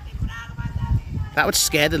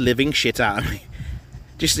living shit out of me.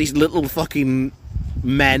 Just these little fucking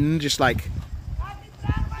men, just like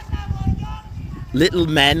little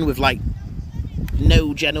men with like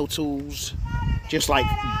no genitals, just like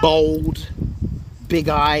bold, big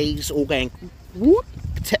eyes, all going whoop,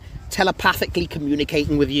 telepathically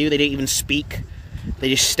communicating with you. They don't even speak. They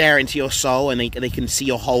just stare into your soul and they can see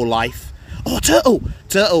your whole life. Oh, turtle!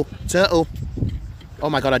 Oh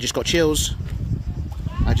my god, I just got chills.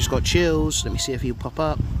 I just got chills. Let me see if he'll pop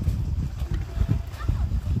up.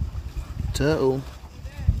 Turtle.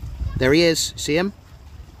 There he is. See him?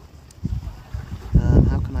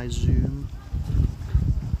 How can I zoom?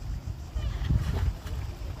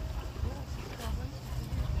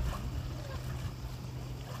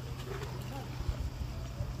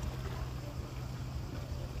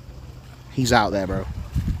 He's out there, bro.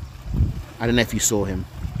 I don't know if you saw him.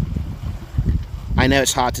 I know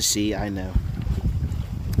it's hard to see, I know.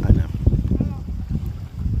 I know.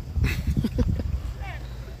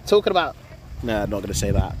 Talking about... No, I'm not going to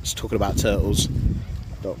say that. Just talking about turtles.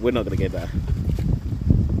 But we're not going to get there.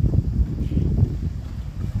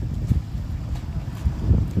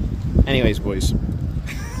 Anyways, boys.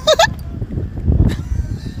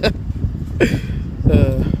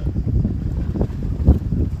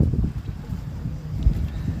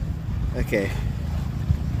 Okay.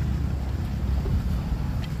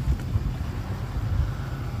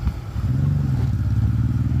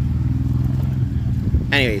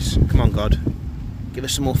 Anyways, come on, God. Give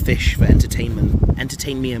us some more fish for entertainment.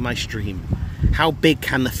 Entertain me in my stream. How big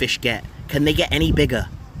can the fish get? Can they get any bigger?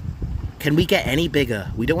 Can we get any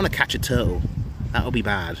bigger? We don't want to catch a turtle. That'll be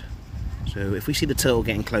bad. So if we see the turtle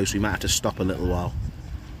getting close, we might have to stop a little while.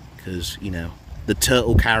 Because, you know, the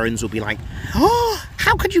turtle Karens will be like, oh,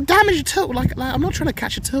 how could you damage a turtle? Like, I'm not trying to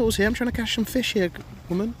catch a turtles here. I'm trying to catch some fish here,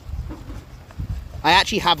 woman. I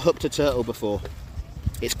actually have hooked a turtle before.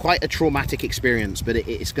 It's quite a traumatic experience, but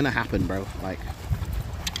it's gonna happen, bro. Like,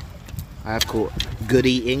 I have caught good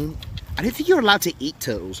eating. I don't think you're allowed to eat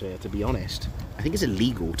turtles here, to be honest. I think it's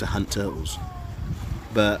illegal to hunt turtles.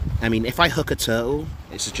 But, I mean, if I hook a turtle,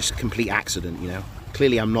 it's just a complete accident, you know?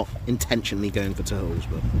 Clearly, I'm not intentionally going for turtles,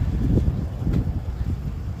 but...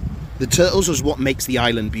 The turtles is what makes the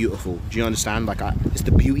island beautiful. Do you understand? Like, it's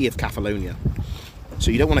the beauty of Catalonia.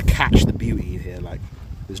 So you don't want to catch the beauty here. Like,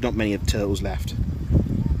 there's not many of turtles left.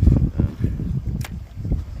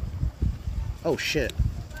 Oh shit,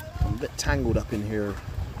 I'm a bit tangled up in here.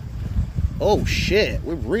 Oh shit,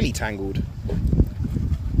 we're really tangled.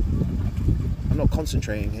 I'm not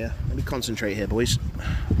concentrating here. Let me concentrate here, boys.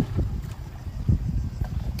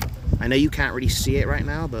 I know you can't really see it right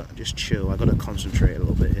now, but just chill. I gotta concentrate a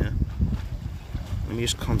little bit here. Let me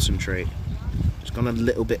just concentrate. Just gone a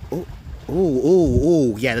little bit. Oh, oh, oh,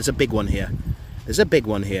 oh, yeah, there's a big one here. There's a big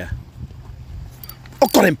one here. Oh,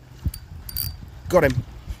 got him! Got him.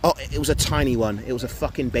 Oh, it was a tiny one. It was a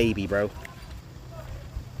fucking baby, bro.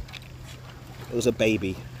 It was a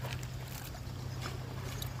baby.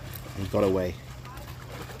 He got away.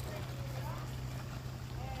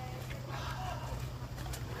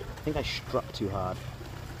 I think I struck too hard.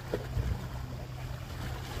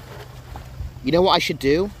 You know what I should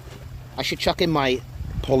do? I should chuck in my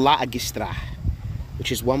Pola Agistra,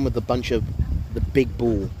 which is one with a bunch of the big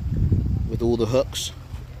ball with all the hooks.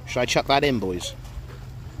 Should I chuck that in, boys?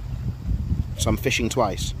 So I'm fishing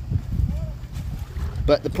twice.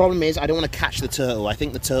 But the problem is I don't want to catch the turtle. I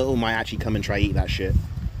think the turtle might actually come and try to eat that shit.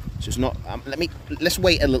 So it's not... let's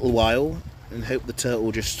wait a little while and hope the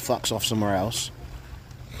turtle just fucks off somewhere else.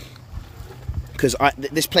 Because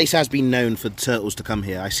this place has been known for turtles to come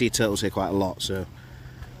here. I see turtles here quite a lot, so...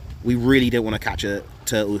 We really don't want to catch a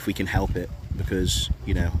turtle if we can help it. Because,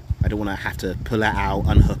 you know, I don't want to have to pull it out,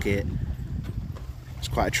 unhook it. It's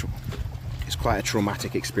quite a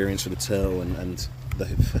traumatic experience for the turtle and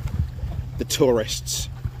the tourists.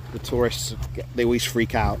 The tourists, they always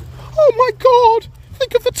freak out. Oh my god!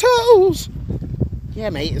 Think of the turtles! Yeah,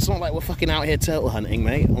 mate, it's not like we're fucking out here turtle hunting,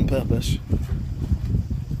 mate, on purpose.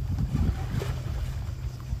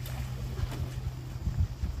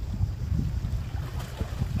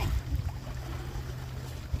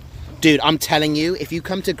 Dude, I'm telling you, if you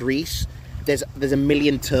come to Greece, there's a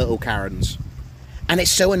million turtle Karens. And it's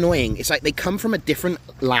so annoying. It's like they come from a different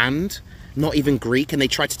land, not even Greek, and they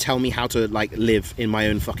try to tell me how to, like, live in my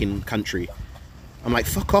own fucking country. I'm like,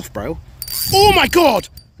 fuck off, bro. Oh my god!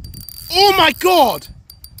 Oh my god!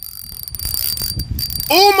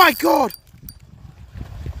 Oh my god!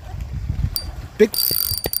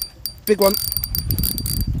 Big one.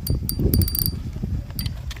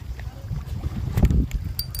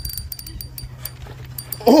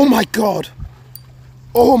 Oh my god!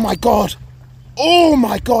 Oh my god! Oh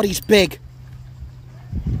my god, he's big!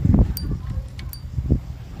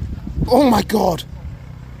 Oh my god!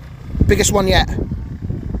 Biggest one yet.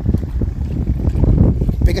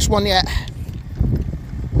 Biggest one yet.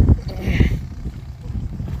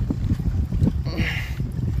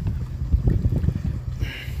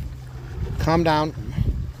 Calm down.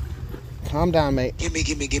 Calm down, mate. Gimme.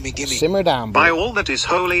 Simmer down, By bro. all that is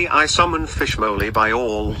holy, I summon fish moly. By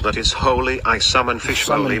all that is holy, I summon fish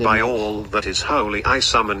moly. Summoned By him. all that is holy, I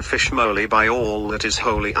summon fish moly. By all that is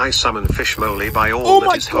holy, I summon fish moly. By all Oh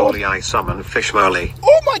my that is God. holy, I summon fish moly.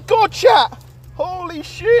 Oh my God, chat! Holy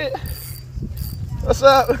shit! What's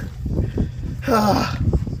up?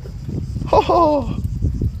 Oh.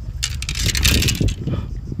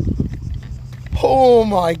 Oh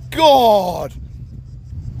my God!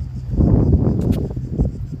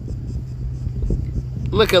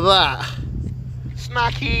 Look at that!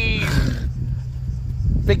 Snackies!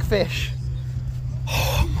 Big fish.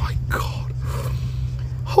 Oh my God!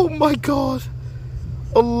 Oh my God!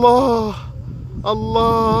 Allah!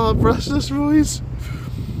 Allah! Bless us, boys!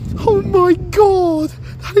 Oh my God!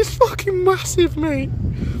 That is fucking massive, mate!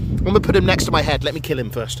 I'm gonna put him next to my head. Let me kill him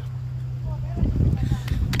first.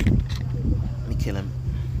 Let me kill him.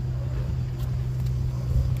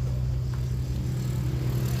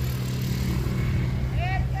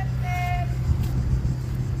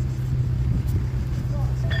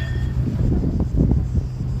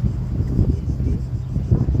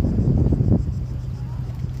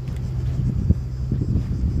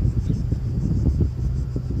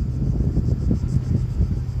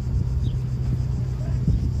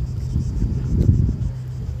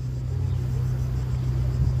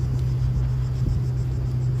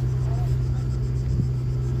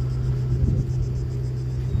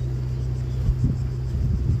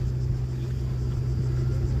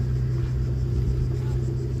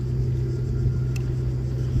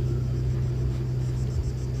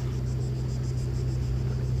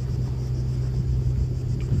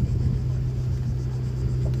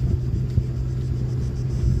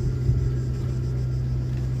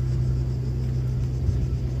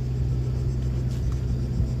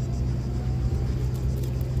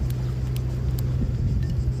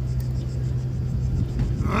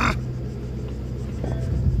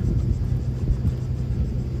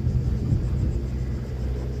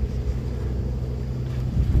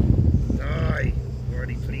 Die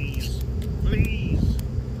already, please. Please.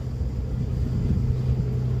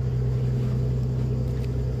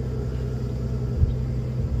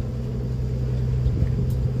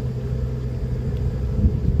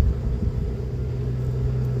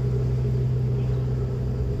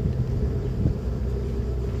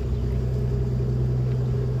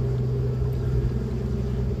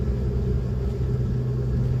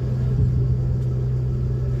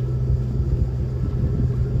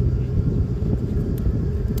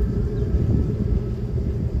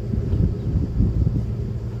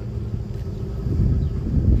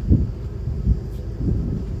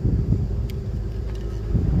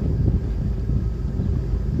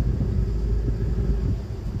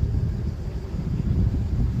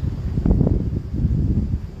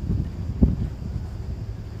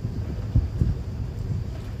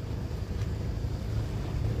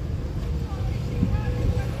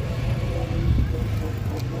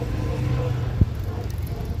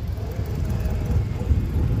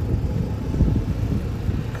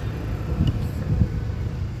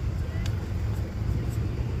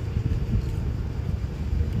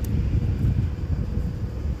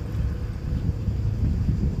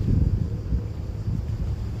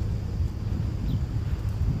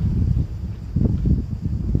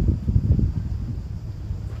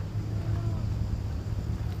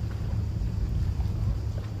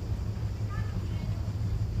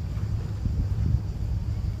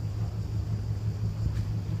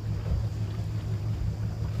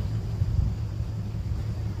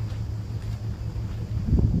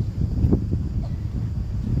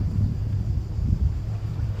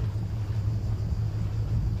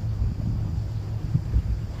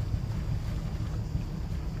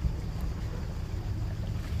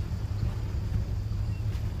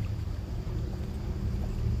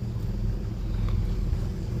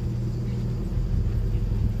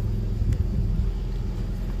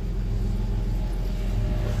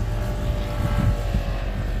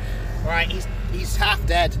 Right, he's half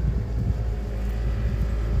dead.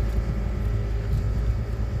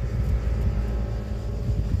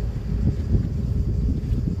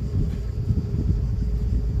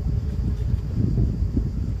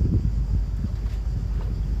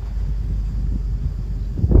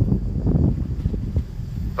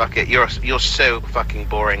 Fuck it, you're so fucking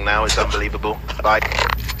boring now, it's unbelievable. Bye.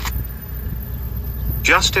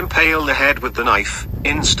 Just impale the head with the knife,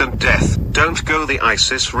 instant death. Don't go the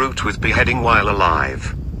ISIS route with beheading while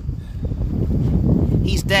alive.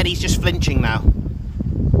 He's dead, he's just flinching now.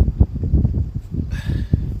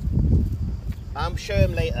 I'll show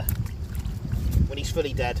him later, when he's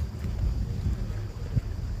fully dead.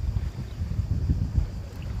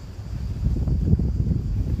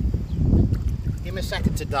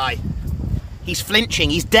 second to die. He's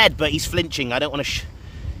flinching. He's dead, but he's flinching. I don't want to.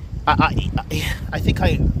 I think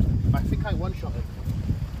I one-shot him.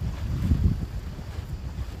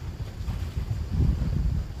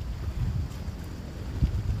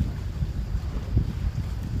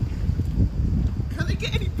 Can I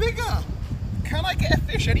get any bigger? Can I get a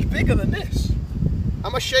fish any bigger than this?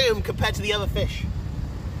 I'm gonna show you him compared to the other fish.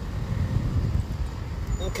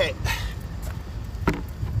 Okay.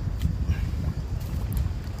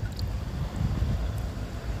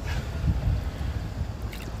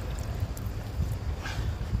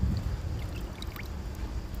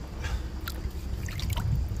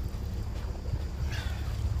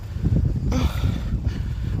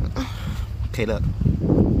 Okay, look.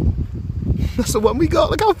 That's the one we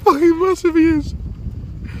got. Look how fucking massive he is.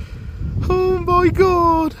 Oh my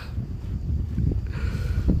god.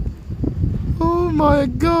 Oh my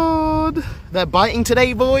god. They're biting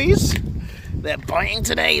today, boys. They're biting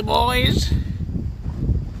today, boys.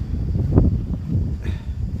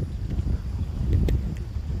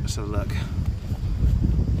 Let's have a look.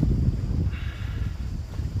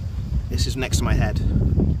 This is next to my head.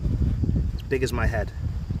 As big as my head.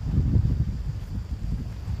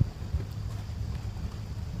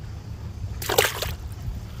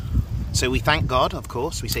 So we thank God, of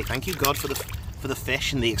course. We say thank you, God, for the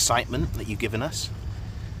fish and the excitement that you've given us.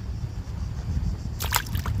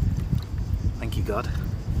 Thank you, God.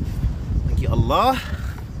 Thank you, Allah.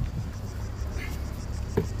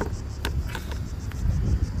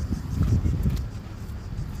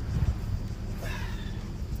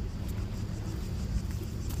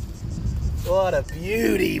 What a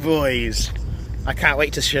beauty, boys. I can't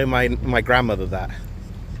wait to show my grandmother that.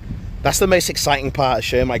 That's the most exciting part, of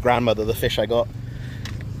showing my grandmother the fish I got.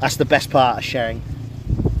 That's the best part of sharing.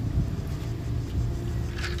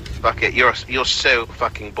 Fuck it, you're so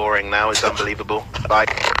fucking boring now, it's unbelievable. Bye.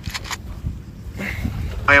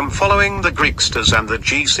 I am following the Greeksters and the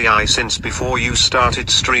GCI since before you started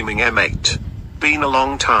streaming M8. Been a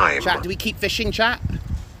long time. Chat, do we keep fishing, chat?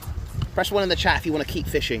 Press 1 in the chat if you want to keep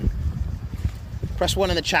fishing. Press 1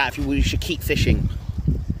 in the chat if you should keep fishing.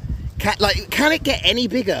 Can it get any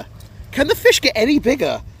bigger? Can the fish get any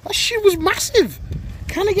bigger? That shit was massive.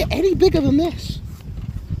 Can it get any bigger than this?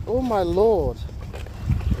 Oh my lord.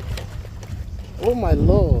 Oh my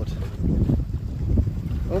lord.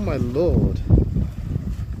 Oh my lord.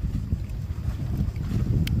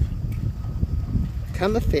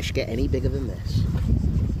 Can the fish get any bigger than this?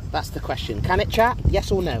 That's the question. Can it, chat?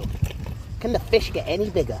 Yes or no? Can the fish get any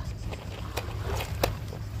bigger?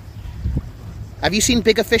 Have you seen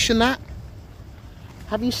bigger fish than that?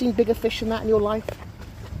 Have you seen bigger fish than that in your life?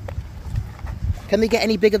 Can they get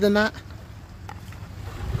any bigger than that?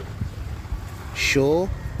 Sure.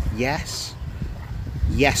 Yes.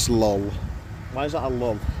 Yes, lol. Why is that a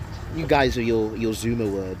lol? You guys are your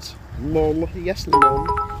Zoomer words. Lol. Yes, lol.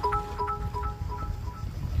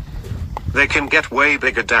 They can get way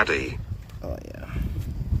bigger, Daddy. Oh yeah.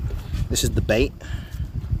 This is the bait.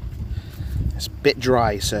 It's a bit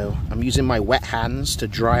dry, so I'm using my wet hands to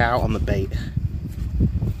dry out on the bait.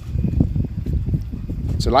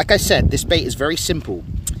 So like I said, this bait is very simple.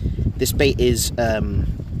 This bait is,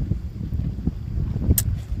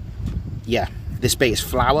 yeah, this bait is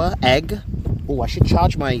flour, egg. Oh, I should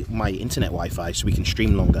charge my internet Wi-Fi so we can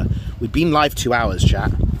stream longer. We've been live 2 hours,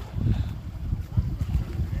 chat.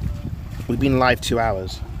 We've been live 2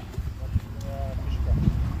 hours.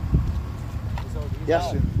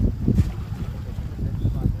 Yes.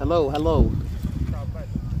 Hello, hello.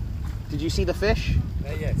 Did you see the fish?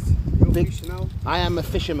 Yes. You Big- fish now? I am a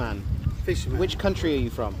fisherman. Fisherman. Which country are you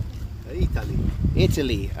from? Italy.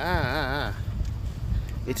 Italy.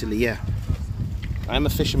 Italy, yeah. I'm a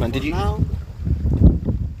fisherman. Did you Now?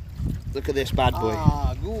 look at this bad boy?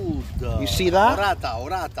 Ah, good. You see that?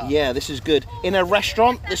 Orata. Yeah, this is good. In a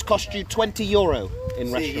restaurant, this cost you €20 in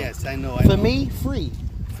See, restaurant. yes, I know. For me, free.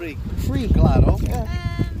 Free. Free. Claro. Yeah.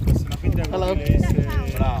 Hello.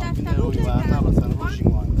 Bravo.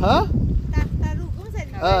 Huh?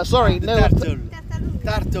 Sorry, no. Turtle.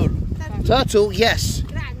 Turtle. Turtle, yes.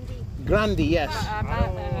 Grandi. Grandi, yes.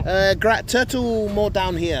 Turtle more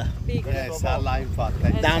down here. Yes, alla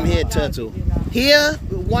infatti. Down here, turtle. Here,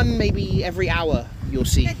 one maybe every hour you'll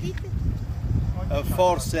see.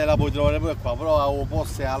 Forse la puoi trovare pure qua, però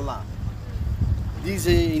forse è là. This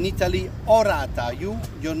in Italy, orata.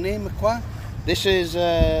 Your name qua? This is,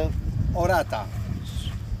 Orata.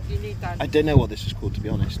 In Italy. I don't know what this is called, to be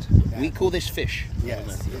honest. We call this fish. Yes, I don't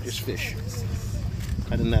know. yes. Just fish.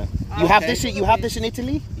 I don't know. You have Okay. this. You have this in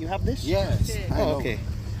Italy. You have this. Yes. I know. Oh, okay.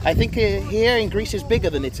 I think here in Greece is bigger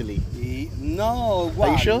than Italy. No, uguale.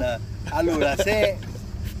 Are you sure? Allora, se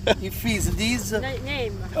if is this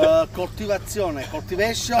Name.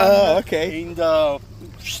 cultivation, Oh, okay. in the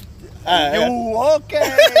you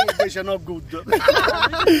okay, invece not good.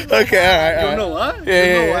 Okay, alright. You know, huh? Yeah,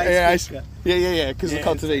 You know yeah, I yeah, speak. yeah, because Yeah. the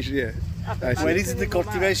cultivation, yeah. I see. Where is the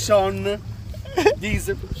cultivation? This.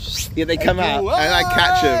 Yeah, they come out and I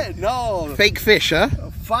catch them. No. Fake fish, huh?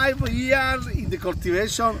 5 years in the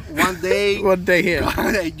cultivation, one day. One day here.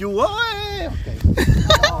 You okay.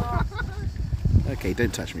 Okay,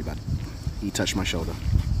 don't touch me, bud. You touched my shoulder.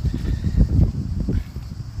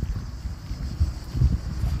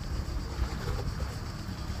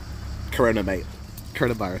 Corona, mate.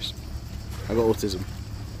 Coronavirus. I got autism.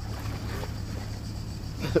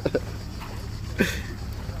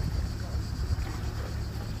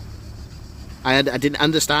 I didn't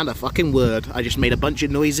understand a fucking word. I just made a bunch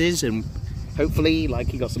of noises and hopefully, like,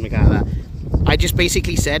 he got something out of that. I just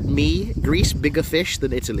basically said, Greece, bigger fish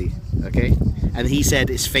than Italy, okay? And he said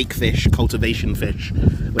it's fake fish, cultivation fish,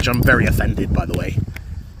 which I'm very offended, by the way.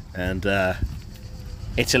 And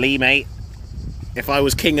Italy, mate, if I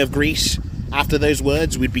was king of Greece, after those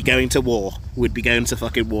words, we'd be going to war. We'd be going to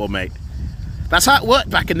fucking war, mate. That's how it worked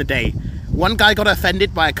back in the day. One guy got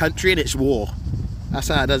offended by a country and it's war. That's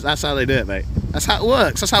how it does. That's how they do it, mate. That's how it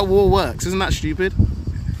works. That's how war works. Isn't that stupid?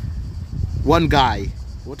 One guy.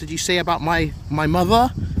 What did you say about my mother?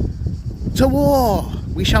 To war.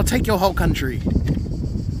 We shall take your whole country.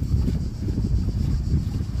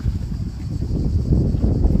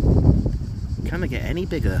 Can they get any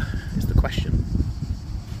bigger? Is the question.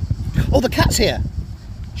 Oh, the cat's here.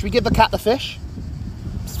 Should we give the cat the fish?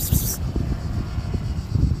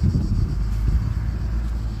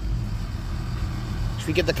 Should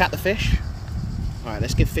we give the cat the fish? Alright,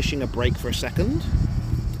 let's give fishing a break for a second.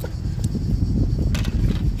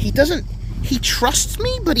 He trusts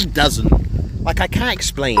me, but he doesn't. Like, I can't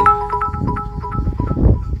explain.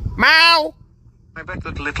 Meow! I bet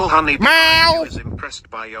that little honey behind you is impressed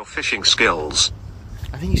by your fishing skills.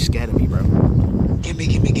 I think he's scared of me, bro. Gimme,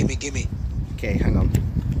 gimme, gimme, gimme. Okay, hang on.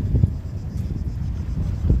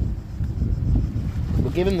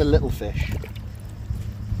 We'll give him the little fish.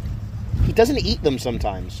 He doesn't eat them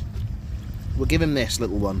sometimes. We'll give him this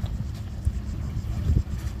little one.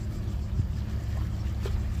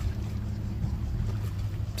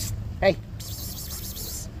 Psst. Hey.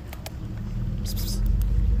 Psst. Psst.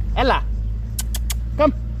 Ella.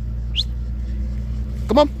 Come.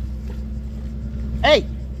 Come on. Hey.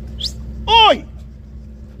 Oi.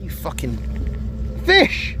 You fucking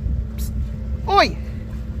fish. Psst. Oi.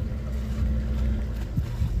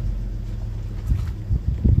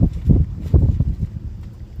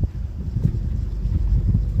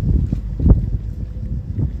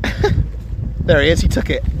 There he is, he took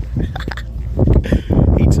it.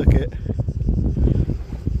 He took it.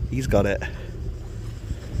 He's got it.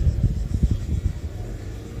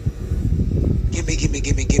 Gimme, gimme,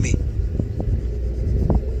 gimme, gimme.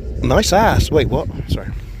 Nice ass. Wait, what? Sorry.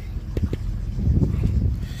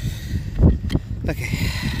 Okay.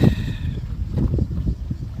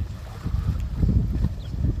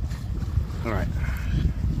 Alright.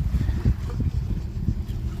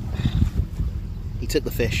 He took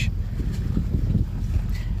the fish.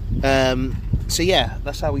 So yeah,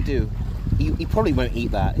 that's how we do. He probably won't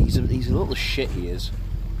eat that. He's a little shit, he is.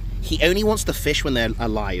 He only wants the fish when they're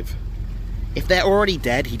alive. If they're already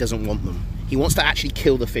dead, he doesn't want them. He wants to actually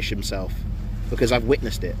kill the fish himself, because I've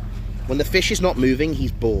witnessed it. When the fish is not moving,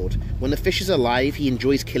 he's bored. When the fish is alive, he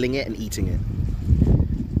enjoys killing it and eating it.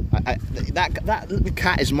 That little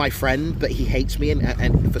cat is my friend, but he hates me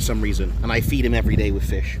and for some reason, and I feed him every day with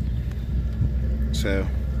fish. So,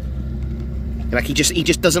 like, he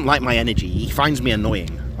just doesn't like my energy. He finds me annoying.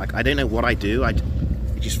 Like, I don't know what I do. It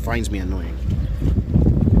just finds me annoying.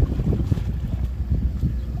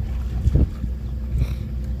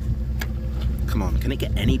 Come on, can it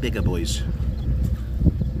get any bigger, boys?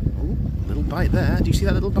 Oh, little bite there. Do you see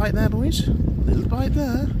that little bite there, boys? Little bite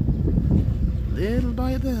there. Little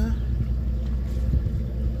bite there.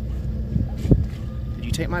 Did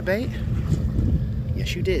you take my bait?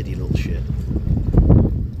 Yes, you did, you little shit.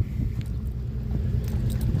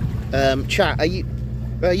 Chat, are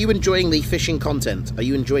you enjoying the fishing content? Are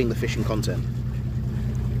you enjoying the fishing content?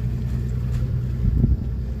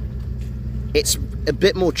 It's a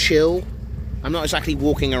bit more chill. I'm not exactly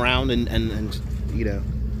walking around and you know,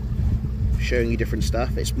 showing you different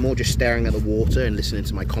stuff. It's more just staring at the water and listening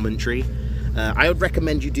to my commentary. I would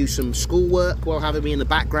recommend you do some schoolwork while having me in the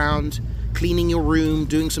background, cleaning your room,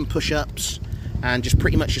 doing some push-ups, and just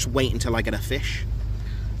pretty much just wait until I get a fish.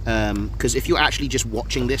 Because if you're actually just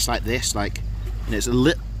watching this like, you know, it's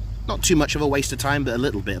a not too much of a waste of time, but a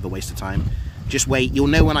little bit of a waste of time. Just wait, you'll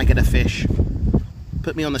know when I get a fish.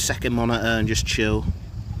 Put me on the second monitor and just chill.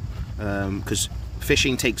 Because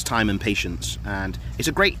fishing takes time and patience, and it's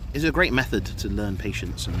a great method to learn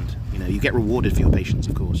patience, and you know, you get rewarded for your patience,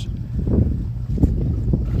 of course.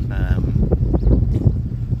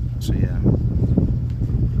 So yeah.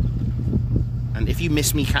 And if you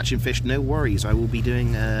miss me catching fish, no worries. I will be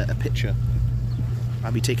doing a picture.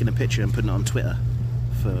 I'll be taking a picture and putting it on Twitter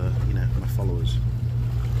for, you know, my followers.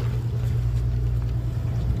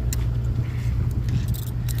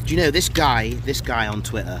 Do you know this guy on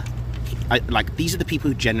Twitter? Like, these are the people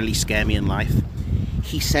who generally scare me in life.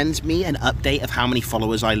 He sends me an update of how many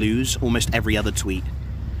followers I lose almost every other tweet.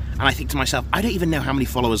 And I think to myself, I don't even know how many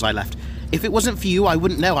followers I left. If it wasn't for you, I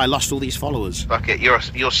wouldn't know I lost all these followers. Fuck it, you're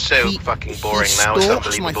so fucking boring now, it's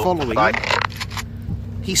unbelievable. My following. Like,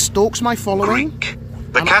 he stalks my following. Greek.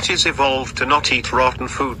 The cat is evolved to not eat rotten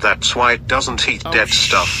food, that's why it doesn't eat dead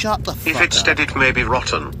stuff. Shut the fuck If it's up. dead, it may be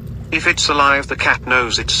rotten. If it's alive, the cat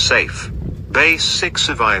knows it's safe. Basic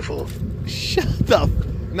survival. Shut up.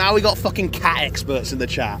 Now we got fucking cat experts in the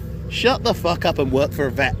chat. Shut the fuck up and work for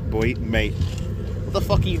a vet, boy, mate. What the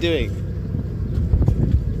fuck are you doing?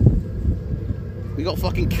 We got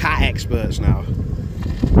fucking cat experts now.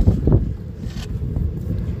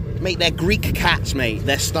 Mate, they're Greek cats, mate.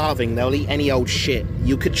 They're starving. They'll eat any old shit.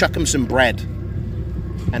 You could chuck them some bread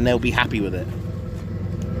and they'll be happy with it.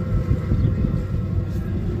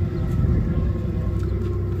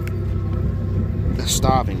 They're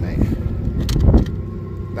starving, mate.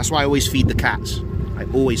 That's why I always feed the cats. I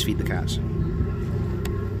always feed the cats.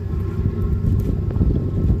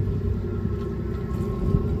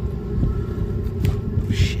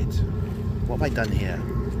 Shit. What have I done here?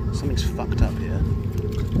 Something's fucked up here.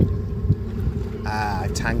 Ah,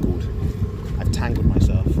 I've tangled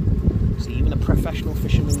myself. See, even a professional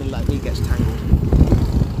fisherman like me gets tangled.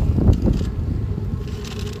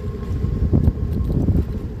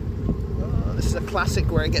 Oh, this is a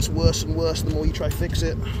classic where it gets worse and worse the more you try to fix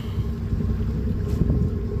it.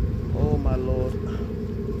 Oh my lord.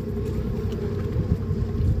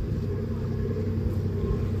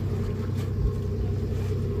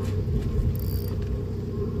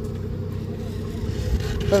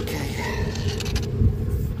 Okay.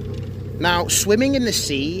 Now, swimming in the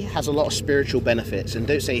sea has a lot of spiritual benefits, and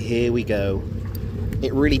don't say, here we go.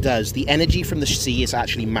 It really does. The energy from the sea is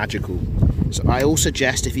actually magical. So I all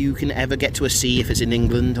suggest if you can ever get to a sea, if it's in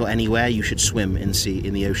England or anywhere, you should swim in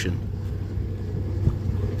the ocean.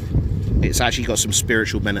 It's actually got some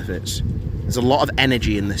spiritual benefits. There's a lot of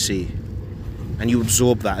energy in the sea, and you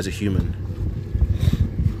absorb that as a human.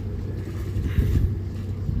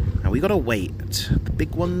 Now we gotta wait. The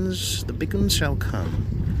big ones shall come.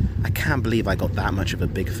 I can't believe I got that much of a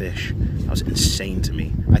big fish. That was insane to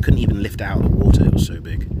me. I couldn't even lift it out of the water, it was so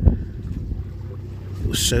big. It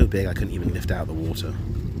was so big I couldn't even lift it out of the water.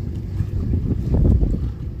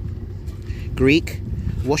 Greek,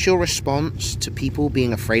 what's your response to people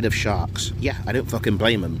being afraid of sharks? Yeah, I don't fucking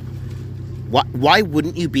blame them. Why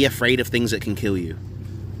wouldn't you be afraid of things that can kill you?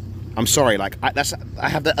 I'm sorry, like, I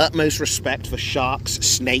have the utmost respect for sharks,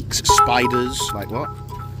 snakes, spiders. Like, what?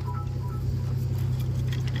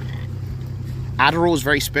 Adderall is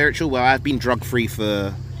very spiritual. Well, I've been drug-free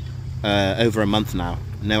for over a month now.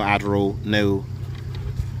 No Adderall,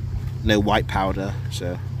 no white powder,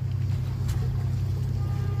 so.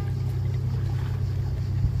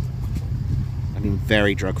 I've been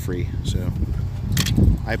very drug-free, so.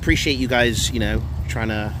 I appreciate you guys, you know, trying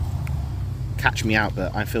to catch me out,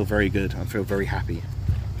 but I feel very good. I feel very happy.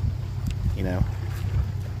 You know,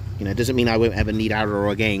 it doesn't mean I won't ever need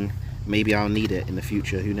Adderall again. Maybe I'll need it in the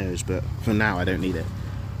future, who knows, but for now I don't need it.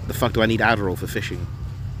 The fuck do I need Adderall for fishing?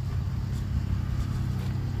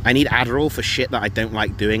 I need Adderall for shit that I don't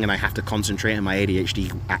like doing and I have to concentrate and my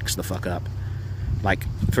ADHD acts the fuck up. Like,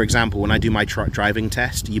 for example, when I do my driving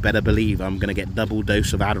test, you better believe I'm gonna get double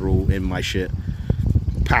dose of Adderall in my shit.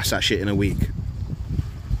 Pass that shit in a week.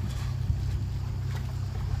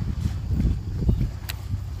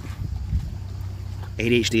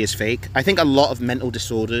 ADHD is fake. I think a lot of mental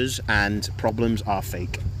disorders and problems are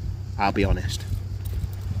fake. I'll be honest.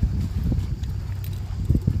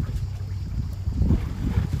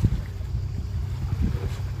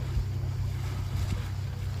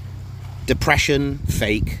 Depression,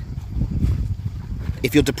 fake.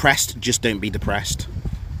 If you're depressed, just don't be depressed.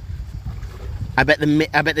 I bet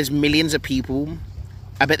there's millions of people.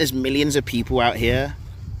 I bet there's millions of people out here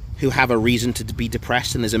who have a reason to be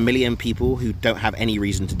depressed, and there's a million people who don't have any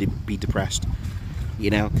reason to be depressed.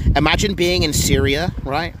 You know, imagine being in Syria,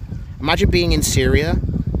 right? Imagine being in Syria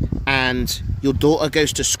and Your daughter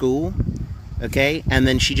goes to school, okay, and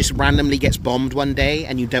then she just randomly gets bombed one day,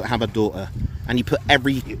 and you don't have a daughter, and you put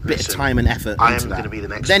every bit of time and effort I into am that. gonna be the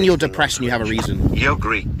next Then big you're thing depressed on and you have a reason. You're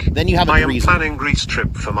Greek. Then you have a I am reason. planning Greece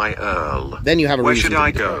trip for my Earl. Then you have a Where reason should to be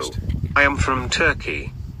I go? depressed. I am from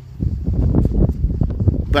Turkey.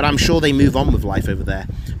 But I'm sure they move on with life over there,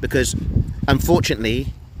 because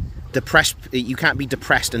unfortunately, you can't be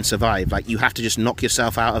depressed and survive. Like, you have to just knock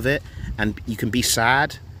yourself out of it, and you can be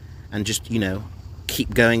sad and just, you know,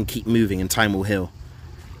 keep going, keep moving, and time will heal.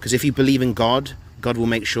 Because if you believe in God, God will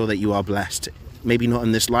make sure that you are blessed. Maybe not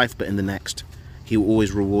in this life, but in the next. He will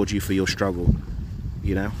always reward you for your struggle,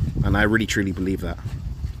 you know? And I really truly believe that.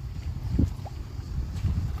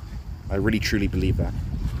 I really truly believe that.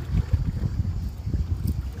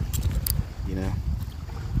 You know?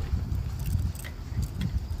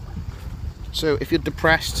 So if you're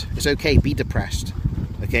depressed, it's okay, be depressed,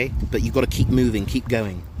 okay? But you've got to keep moving, keep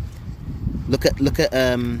going. Look at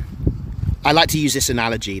I like to use this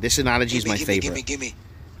analogy. This analogy is my favorite. Gimme.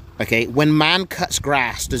 Okay, when man cuts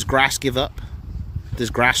grass, does grass give up? Does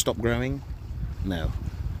grass stop growing? No.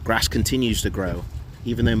 Grass continues to grow.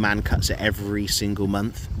 Even though man cuts it every single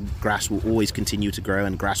month, grass will always continue to grow,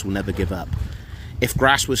 and grass will never give up. If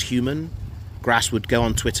grass was human, grass would go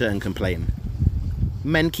on Twitter and complain.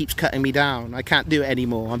 Men keeps cutting me down. I can't do it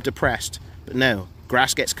anymore. I'm depressed. But no,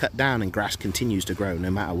 grass gets cut down and grass continues to grow no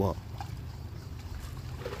matter what.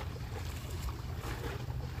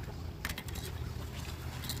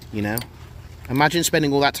 You know? Imagine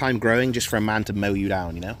spending all that time growing just for a man to mow you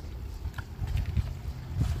down, you know?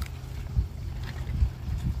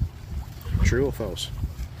 True or false?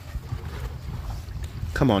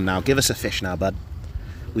 Come on now, give us a fish now, bud.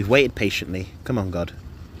 We've waited patiently. Come on, God.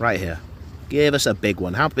 Right here. Give us a big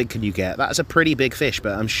one. How big can you get? That's a pretty big fish,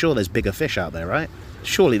 but I'm sure there's bigger fish out there, right?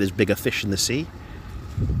 Surely there's bigger fish in the sea.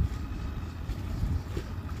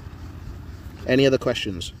 Any other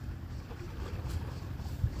questions?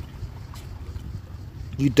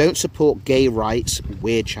 You don't support gay rights,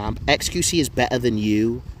 weird champ. XQC is better than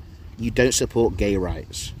you. You don't support gay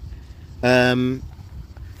rights.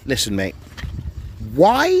 Listen, mate.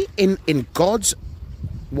 Why in God's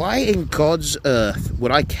earth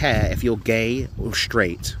would I care if you're gay or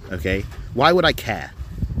straight? Okay, why would I care?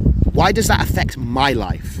 Why does that affect my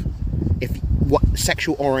life? If what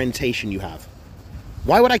sexual orientation you have?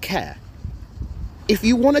 Why would I care? If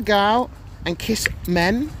you want to go out and kiss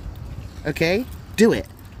men, okay, do it,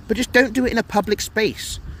 but just don't do it in a public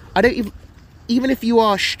space. I don't even if you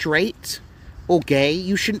are straight or gay,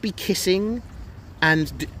 you shouldn't be kissing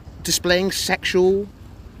and displaying sexual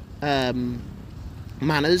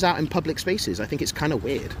manners out in public spaces. I think it's kind of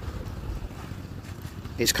weird.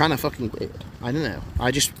 It's kind of fucking weird. I don't know.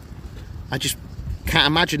 I just can't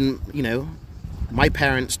imagine, you know, my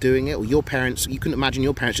parents doing it, or your parents. You couldn't imagine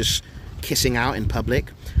your parents just kissing out in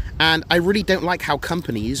public. And I really don't like how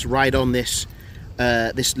companies ride on this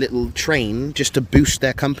this little train just to boost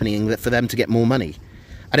their company and for them to get more money.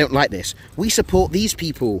 I don't like this. We support these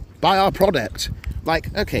people. Buy our product.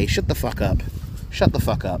 Like, okay, shut the fuck up. Shut the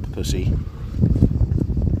fuck up, pussy.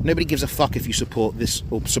 Nobody gives a fuck if you support this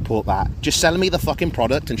or support that. Just sell me the fucking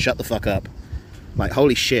product and shut the fuck up. Like,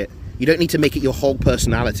 holy shit. You don't need to make it your whole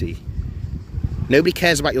personality. Nobody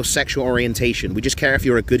cares about your sexual orientation. We just care if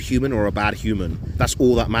you're a good human or a bad human. That's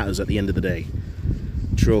all that matters at the end of the day.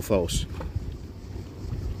 True or false?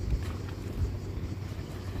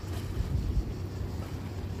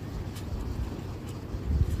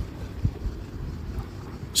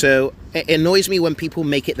 So, it annoys me when people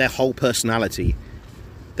make it their whole personality.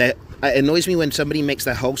 It annoys me when somebody makes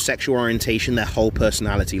their whole sexual orientation their whole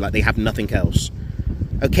personality, like they have nothing else.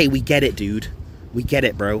 Okay, we get it, dude. We get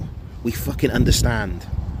it, bro. We fucking understand.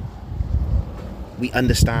 We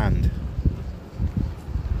understand.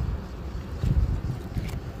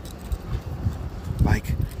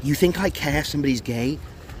 Like, you think I care if somebody's gay?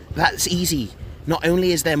 That's easy. Not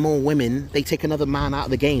only is there more women, they take another man out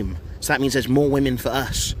of the game. So that means there's more women for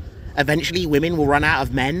us. Eventually, women will run out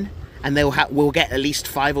of men, and we'll get at least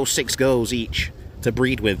 5 or 6 girls each to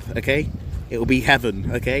breed with, okay? It will be heaven,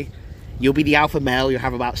 okay? You'll be the alpha male, you'll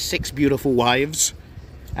have about 6 beautiful wives,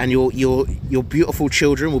 and your beautiful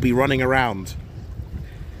children will be running around,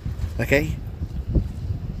 okay?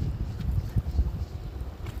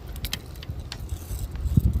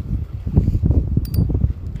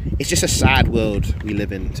 It's just a sad world we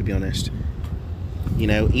live in, to be honest. You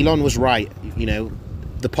know, Elon was right. You know,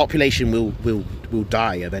 the population will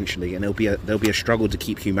die eventually, and there'll be a struggle to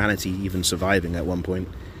keep humanity even surviving at one point.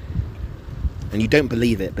 And you don't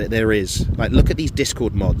believe it, but there is. Like, look at these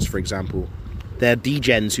Discord mods, for example. they're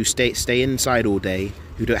degens who stay inside all day,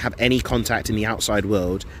 who don't have any contact in the outside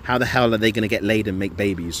world. How the hell are they going to get laid and make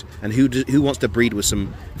babies? And who wants to breed with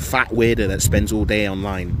some fat weirdo that spends all day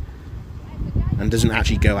online and doesn't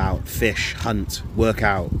actually go out, fish, hunt, work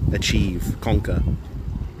out, achieve, conquer?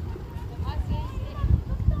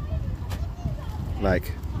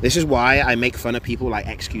 Like, this is why I make fun of people like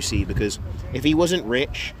XQC, because if he wasn't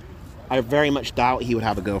rich, I very much doubt he would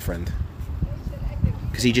have a girlfriend.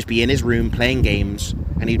 Because he'd just be in his room playing games,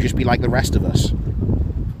 and he'd just be like the rest of us.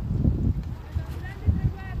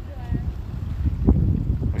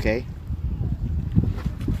 Okay?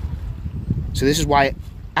 So this is why...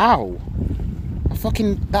 Ow!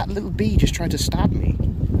 That little bee just tried to stab me.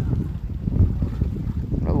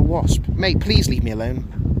 Little wasp. Mate, please leave me alone.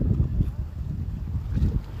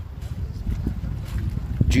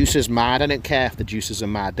 Juicers mad. I don't care if the juicers are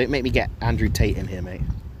mad. Don't make me get Andrew Tate in here, mate.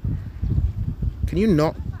 Can you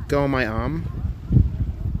not go on my arm?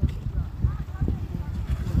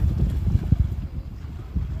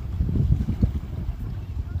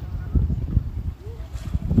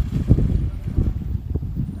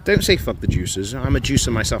 Don't say fuck the juicers. I'm a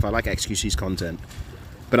juicer myself. I like XQC's content.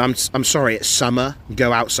 But I'm sorry, it's summer.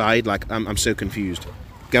 Go outside. Like, I'm so confused.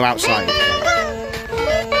 Go outside.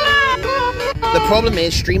 The problem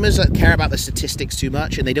is streamers care about the statistics too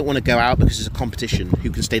much, and they don't want to go out because it's a competition who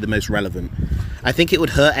can stay the most relevant. I think it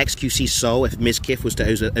would hurt XQC's soul if Mizkif was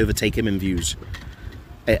to overtake him in views.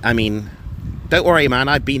 I mean, don't worry, man.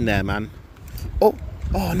 I've been there, man. Oh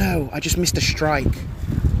no, I just missed a strike.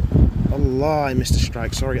 Allah, I missed a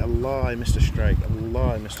strike. Sorry, Allah, I missed a strike.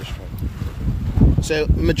 Allah, I missed a strike. So,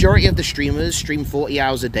 majority of the streamers stream 40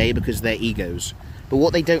 hours a day because they're egos. But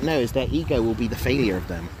what they don't know is their ego will be the failure of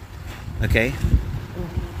them. Okay?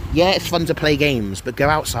 Yeah, it's fun to play games, but go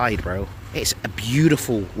outside, bro. It's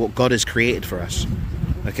beautiful what God has created for us.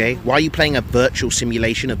 Okay? Why are you playing a virtual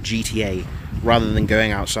simulation of GTA rather than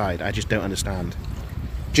going outside? I just don't understand.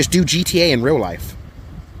 Just do GTA in real life.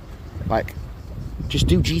 Like, just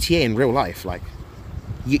do GTA in real life. Like,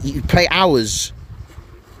 you play hours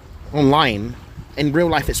online. In real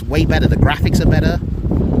life, it's way better. The graphics are better.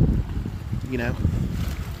 You know?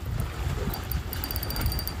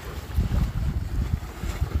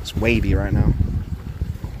 It's wavy right now.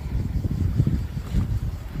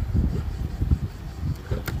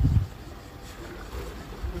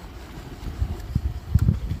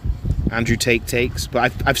 Andrew Tate takes,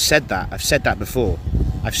 but I've said that. I've said that before.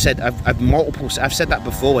 I've said that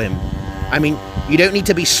before him. I mean, you don't need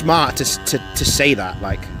to be smart to say that.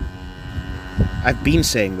 Like, I've been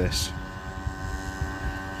saying this.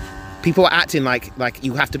 People are acting like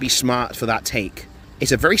you have to be smart for that take.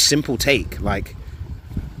 It's a very simple take. Like,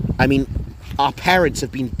 I mean, our parents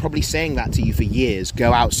have been probably saying that to you for years.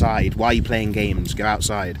 Go outside. Why are you playing games? Go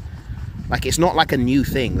outside. Like, it's not like a new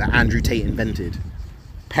thing that Andrew Tate invented.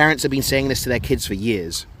 Parents have been saying this to their kids for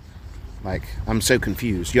years. Like, I'm so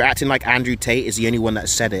confused. You're acting like Andrew Tate is the only one that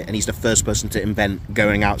said it, and he's the first person to invent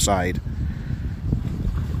going outside.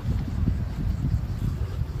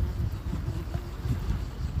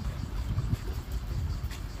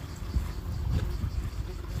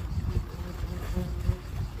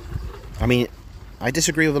 I mean, I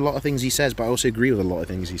disagree with a lot of things he says, but I also agree with a lot of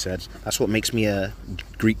things he says. That's what makes me a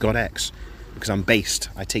Greek God X, because I'm based.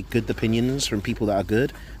 I take good opinions from people that are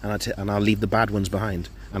good, and I'll leave the bad ones behind,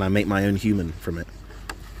 and I make my own human from it.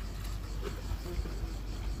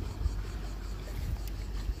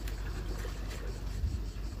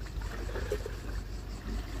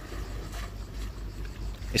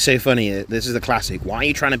 It's so funny. This is the classic. Why are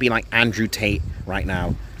you trying to be like Andrew Tate right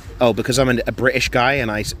now? Oh, because I'm a British guy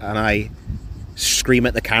and I scream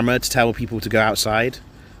at the camera to tell people to go outside.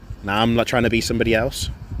 Now I'm not trying to be somebody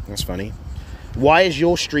else. That's funny. Why is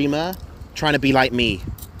your streamer trying to be like me?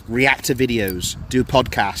 React to videos, do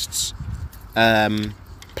podcasts,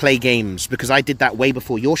 play games? Because I did that way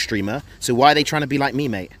before your streamer. So why are they trying to be like me,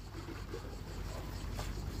 mate?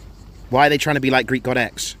 Why are they trying to be like Greek God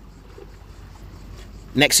X?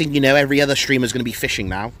 Next thing you know, every other streamer's going to be fishing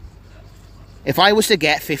now. If I was to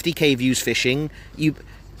get 50k views fishing, you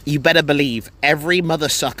better believe every mother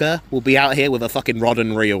sucker will be out here with a fucking rod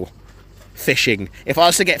and reel fishing. If I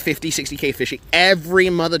was to get 50, 60k fishing,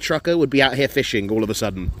 every mother trucker would be out here fishing all of a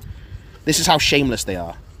sudden. This is how shameless they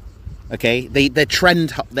are. Okay? They're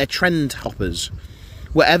trend hoppers.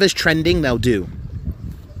 Whatever's trending, they'll do.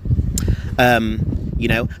 You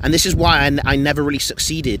know, and this is why I never really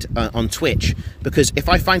succeeded on Twitch, because if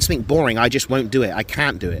I find something boring, I just won't do it. I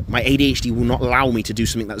can't do it. My ADHD will not allow me to do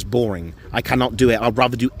something that's boring. I cannot do it. I'd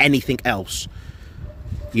rather do anything else.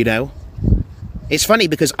 You know, It's funny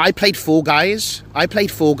because I played Fall Guys. I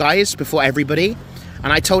played Fall Guys before everybody,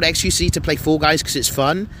 and I told XQC to play Fall Guys because it's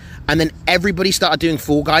fun. And then everybody started doing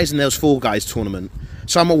Fall Guys, and there was Fall Guys tournament.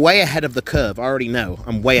 So I'm way ahead of the curve. I already know.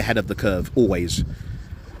 I'm way ahead of the curve, always.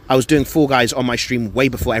 I was doing Fall Guys on my stream way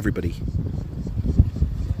before everybody.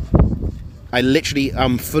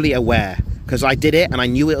 I'm fully aware because I did it and I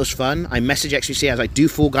knew it was fun. I messaged XQC, I was like, do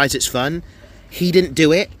Fall Guys, it's fun. He didn't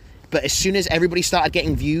do it, but as soon as everybody started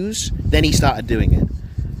getting views, then he started doing it.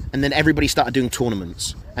 And then everybody started doing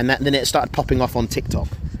tournaments. And then it started popping off on TikTok.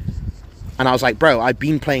 And I was like, bro, I've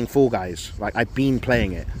been playing Fall Guys. Like, I've been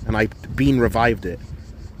playing it. And I've been revived it.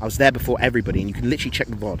 I was there before everybody, and you can literally check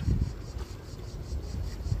the VOD.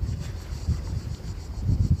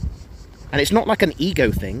 And it's not like an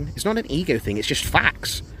ego thing. It's not an ego thing. It's just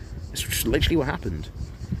facts. It's just literally what happened.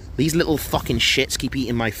 These little fucking shits keep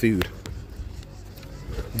eating my food.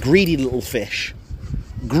 Greedy little fish.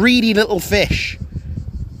 Greedy little fish.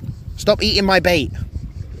 Stop eating my bait.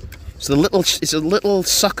 It's a little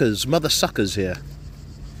suckers, mother suckers here.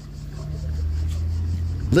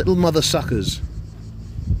 Little mother suckers.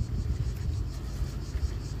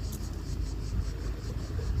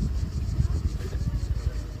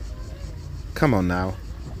 Come on now.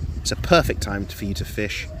 It's a perfect time for you to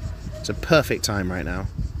fish. It's a perfect time right now.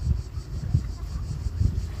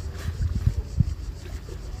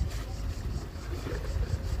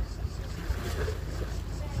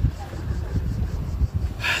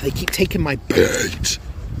 They keep taking my bait.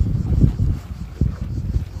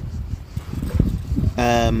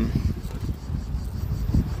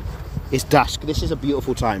 It's dusk. This is a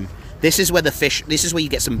beautiful time. This is where you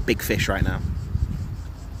get some big fish right now.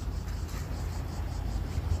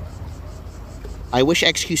 I wish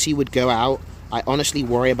XQC would go out. I honestly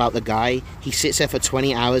worry about the guy. He sits there for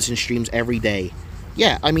 20 hours and streams every day.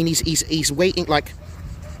 Yeah, I mean, he's waiting, like...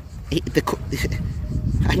 I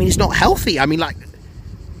mean, it's not healthy. I mean, like...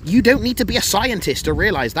 You don't need to be a scientist to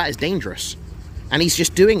realize that is dangerous. And he's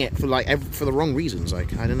just doing it for, like, for the wrong reasons.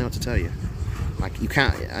 Like, I don't know what to tell you. Like, you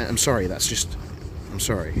can't... I'm sorry, that's just... I'm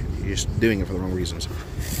sorry. You're just doing it for the wrong reasons.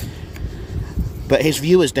 But his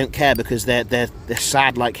viewers don't care because they're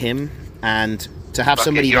sad like him, and... To have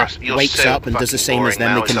somebody that wakes up and does the same as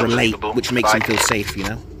them, they can relate, which makes them feel safe, you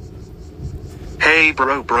know? Hey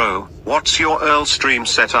bro, what's your Earl stream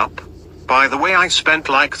setup? By the way, I spent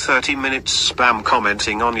like 30 minutes spam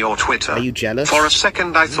commenting on your Twitter. Are you jealous? For a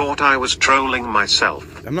second I thought I was trolling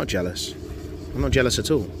myself. I'm not jealous. I'm not jealous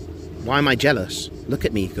at all. Why am I jealous? Look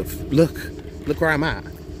at me. Look where I'm at.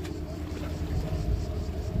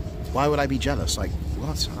 Why would I be jealous? Like,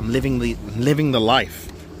 what? I'm living the life.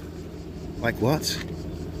 Like what?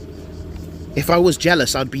 If I was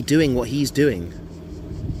jealous, I'd be doing what he's doing.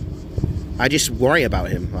 I just worry about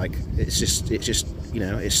him. Like, it's just, you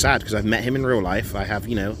know, it's sad because I've met him in real life. I have,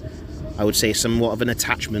 you know, I would say somewhat of an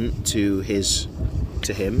attachment to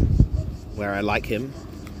him, where I like him,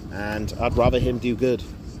 and I'd rather him do good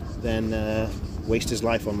than waste his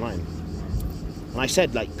life online. And I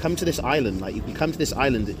said, like, come to this island. Like, you can come to this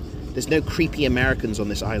island. There's no creepy Americans on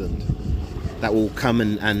this island that will come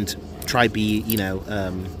and try be, you know,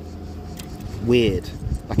 weird.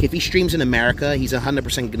 Like, if he streams in America, he's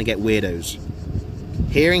 100% going to get weirdos.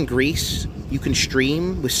 Here in Greece, you can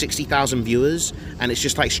stream with 60,000 viewers, and it's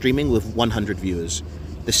just like streaming with 100 viewers.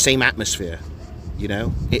 The same atmosphere, you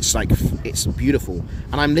know? It's like, it's beautiful.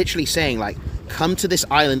 And I'm literally saying, like, come to this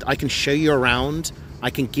island, I can show you around, I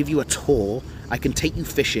can give you a tour, I can take you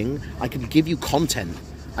fishing, I can give you content,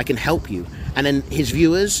 I can help you. And then his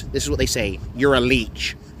viewers, this is what they say, you're a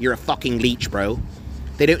leech. You're a fucking leech, bro.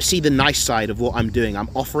 They don't see the nice side of what I'm doing. I'm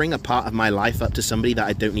offering a part of my life up to somebody that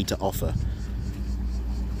I don't need to offer.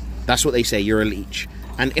 That's what they say, you're a leech.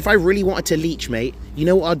 And if I really wanted to leech, mate, you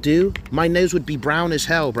know what I'd do? My nose would be brown as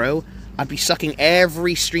hell, bro. I'd be sucking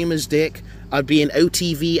every streamer's dick. I'd be in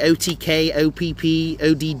OTV, OTK, OPP,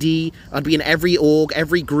 ODD. I'd be in every org,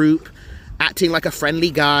 every group, acting like a friendly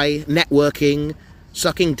guy, networking,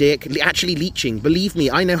 sucking dick, actually leeching. Believe me,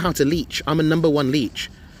 I know how to leech. I'm a #1 leech.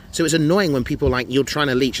 So it's annoying when people are like, you're trying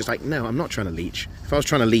to leech. It's like, no, I'm not trying to leech. If I was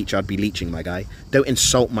trying to leech, I'd be leeching, my guy. Don't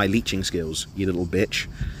insult my leeching skills, you little bitch.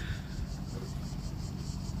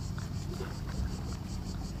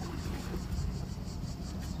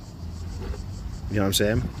 You know what I'm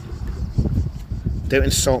saying? Don't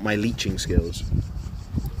insult my leeching skills.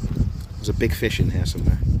 There's a big fish in here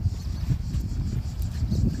somewhere.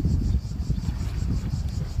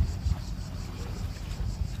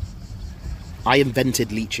 I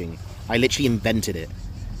invented leeching. I literally invented it.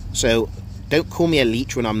 So don't call me a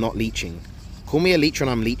leech when I'm not leeching. Call me a leech when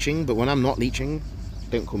I'm leeching, but when I'm not leeching,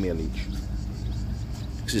 don't call me a leech.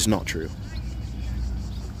 Because it's not true.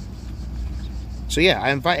 So yeah,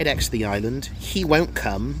 I invited X to the island. He won't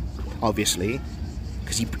come, obviously,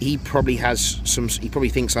 because he probably has some. He probably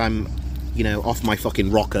thinks I'm, you know, off my fucking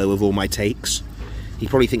rocko with all my takes. He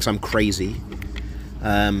probably thinks I'm crazy.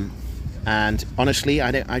 And honestly,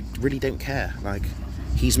 I really don't care. Like,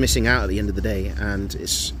 he's missing out at the end of the day, and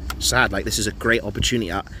it's sad. Like, this is a great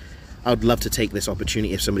opportunity. I would love to take this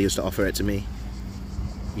opportunity if somebody was to offer it to me.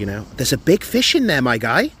 You know, there's a big fish in there, my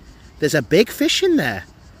guy. There's a big fish in there.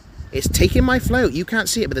 It's taking my float. You can't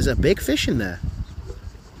see it, but there's a big fish in there.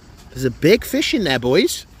 There's a big fish in there,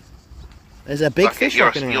 boys. There's a big Fuck fish.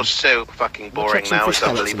 You're so fucking boring now. It's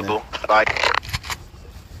unbelievable. Like,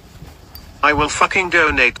 I will fucking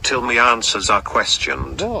donate till me answers are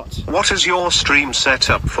questioned. What is your stream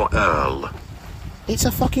setup for Earl? It's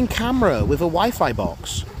a fucking camera with a Wi-Fi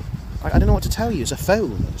box. I don't know what to tell you. It's a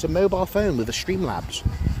phone. It's a mobile phone with a Streamlabs.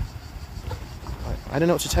 I don't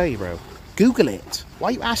know what to tell you, bro. Google it. Why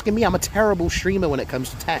are you asking me? I'm a terrible streamer when it comes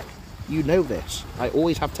to tech. You know this. I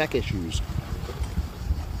always have tech issues.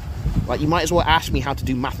 Like, you might as well ask me how to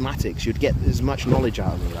do mathematics. You'd get as much knowledge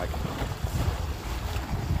out of me. Like,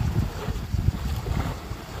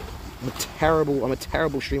 I'm a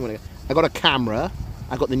terrible streamer. I got a camera.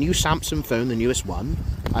 I got the new Samsung phone, the newest one.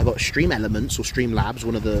 I got Stream Elements or Streamlabs,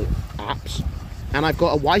 one of the apps. And I've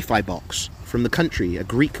got a Wi-Fi box from the country, a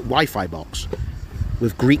Greek Wi-Fi box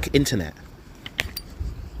with Greek internet.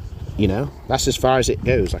 You know, that's as far as it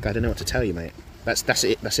goes. Like, I don't know what to tell you, mate. That's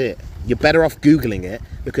it. You're better off Googling it,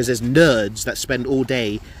 because there's nerds that spend all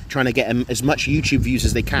day trying to get as much YouTube views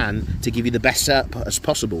as they can to give you the best setup as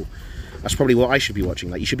possible. That's probably what I should be watching.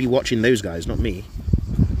 Like, you should be watching those guys, not me.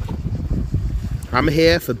 I'm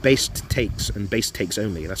here for based takes and based takes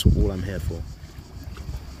only. That's all I'm here for.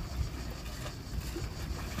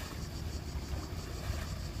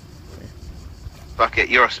 fuck it.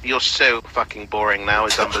 You're so fucking boring now.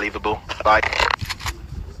 It's unbelievable. Like.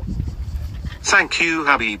 Thank you,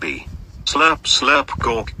 Habibi. Slurp, slurp,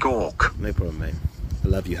 gawk, gawk. No problem, mate. I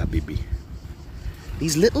love you, Habibi.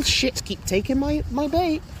 These little shits keep taking my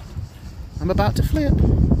bait. I'm about to flip.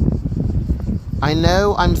 I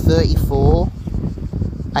know I'm 34.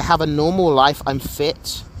 I have a normal life. I'm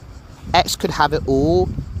fit. X could have it all,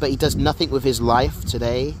 but he does nothing with his life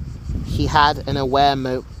today. He had an aware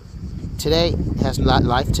moment. Today, he has that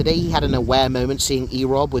life. Today, he had an aware moment seeing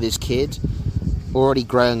E-Rob with his kid, already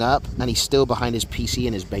growing up, and he's still behind his PC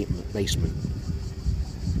in his basement.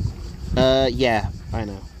 Yeah, I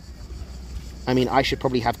know. I mean, I should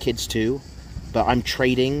probably have kids too, but I'm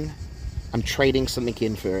trading something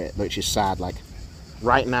in for it, which is sad. Like,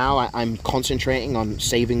 right now, I'm concentrating on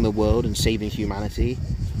saving the world and saving humanity,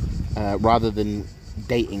 rather than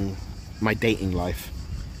my dating life.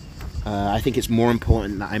 I think it's more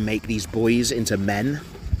important that I make these boys into men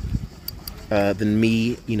than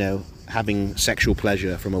me, you know, having sexual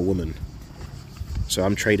pleasure from a woman. So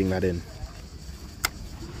I'm trading that in.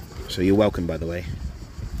 So you're welcome, by the way.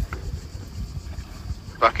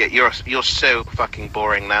 Fuck it, you're so fucking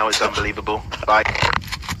boring now. It's unbelievable. Like.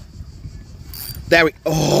 There we.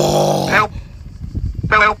 Oh. Help!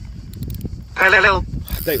 Help! Help!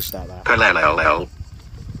 Don't start that. Help! Help! Help!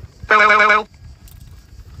 Help!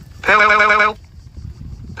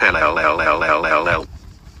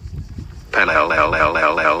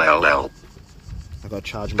 I gotta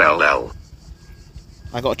charge my.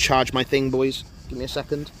 I gotta charge my thing, boys. Give me a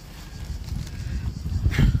second.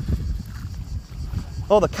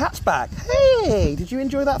 Oh, the cat's back. Hey, did you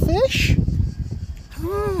enjoy that fish?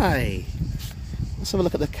 Hi. Let's have a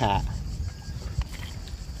look at the cat.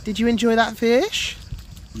 Did you enjoy that fish?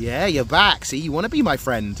 Yeah, you're back. See, you want to be my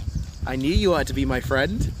friend. I knew you wanted to be my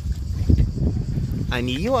friend. I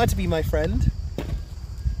knew you wanted to be my friend.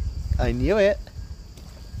 I knew it.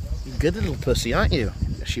 You're a good little pussy, aren't you?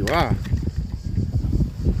 Yes, you are.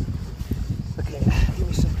 Okay, give me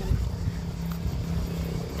a second.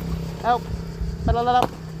 Help. Help.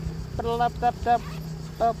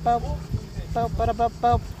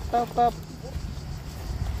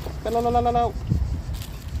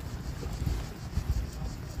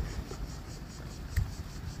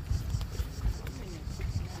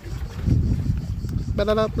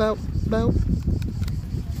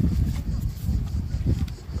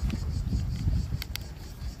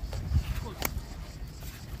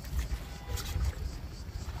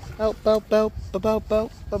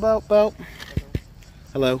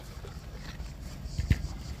 Hello.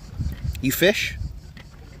 You fish?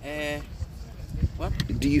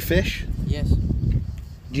 What? Do you fish? Yes. Do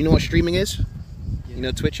you know what streaming is? Yes. You know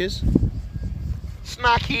what Twitch is?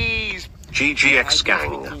 Snackies! GGX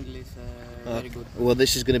gang. English, very good. Well,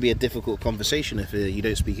 this is going to be a difficult conversation if you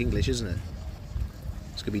don't speak English, isn't it?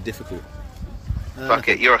 It's going to be difficult.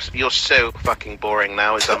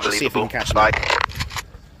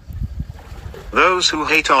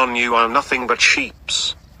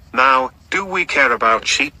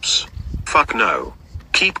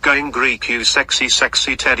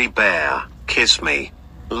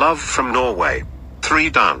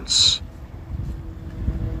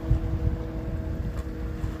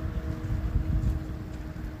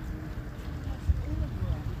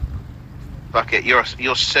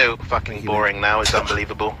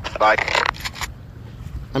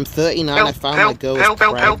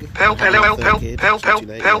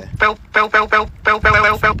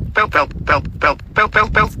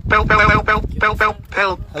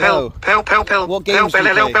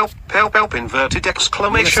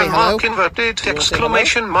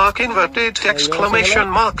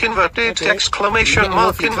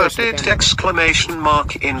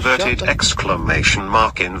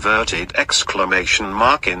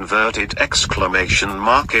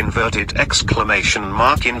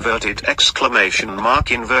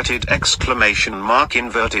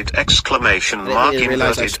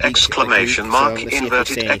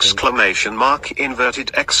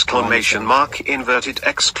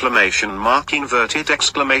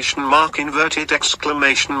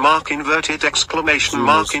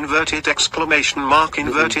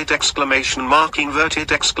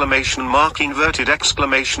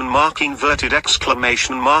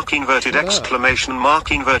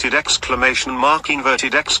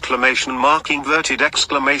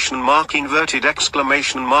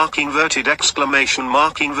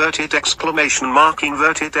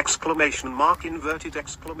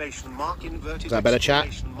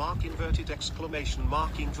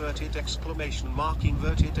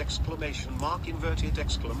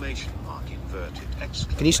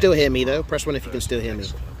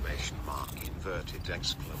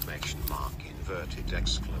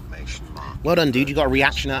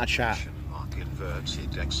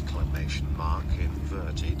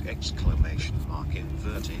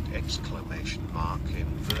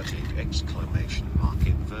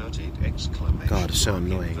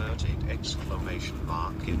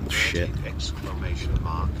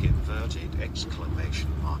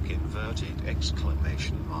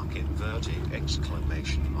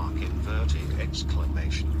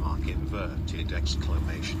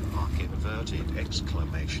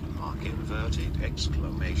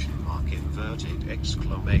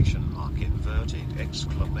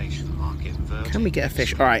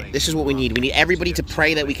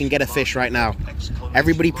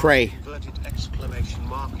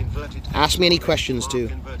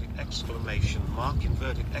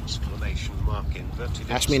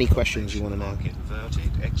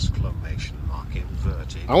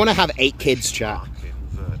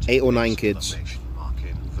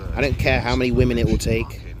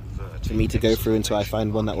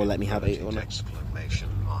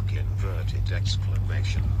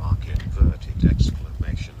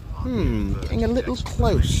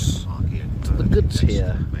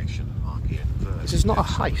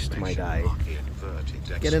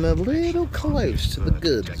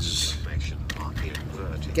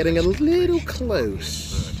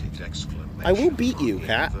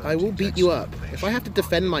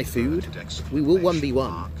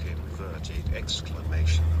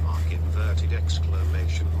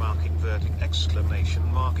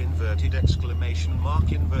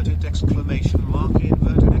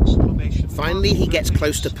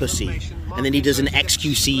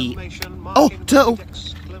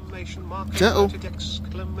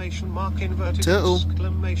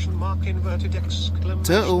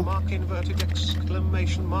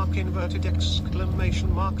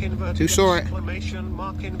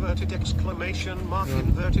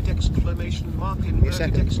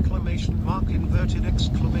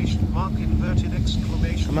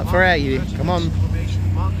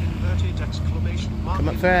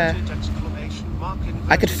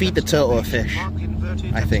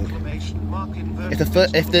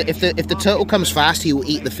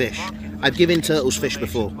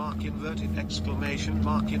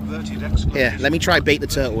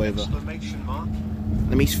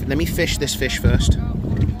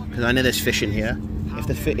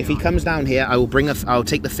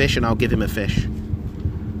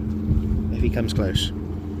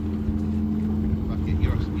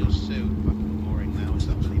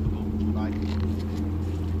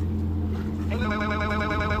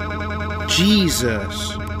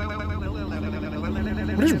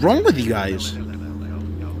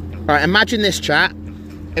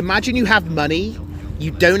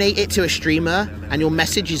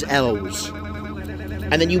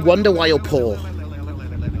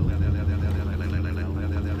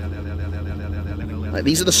 Like,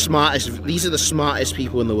 these are the smartest. These are the smartest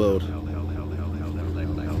people in the world.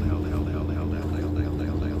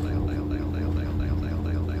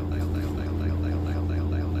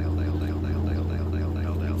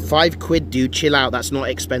 £5, dude. Chill out. That's not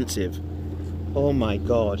expensive. Oh my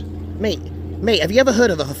god, mate. Have you ever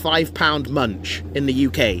heard of a £5 munch in the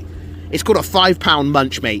UK? It's called a £5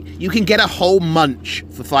 munch, mate. You can get a whole munch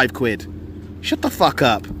for £5. Shut the fuck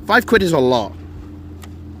up. £5 is a lot.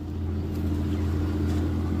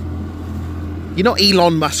 You're not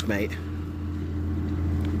Elon Musk, mate.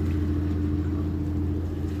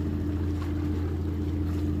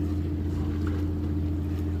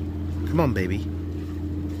 Come on, baby.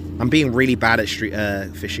 I'm being really bad at street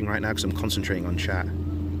fishing right now because I'm concentrating on chat.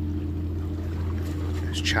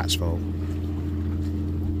 It's chat's fault.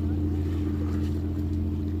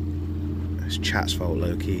 It's chat's fault,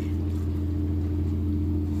 low-key.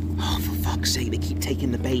 Oh, for fuck's sake, they keep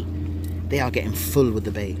taking the bait. They are getting full with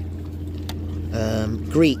the bait.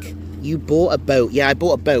 Greek, you bought a boat. Yeah, I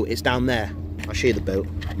bought a boat. It's down there. I'll show you the boat.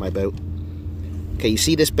 My boat. Okay, you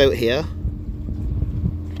see this boat here?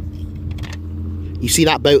 You see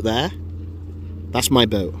that boat there? That's my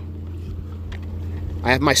boat.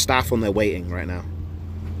 I have my staff on there waiting right now.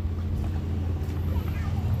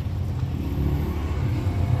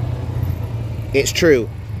 It's true.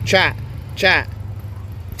 Chat.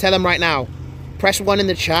 Tell them right now. Press 1 in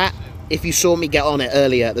the chat if you saw me get on it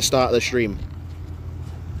earlier at the start of the stream.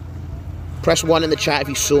 Press 1 in the chat if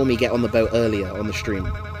you saw me get on the boat earlier on the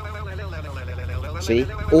stream. See?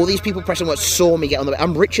 All these people pressing what saw me get on the boat.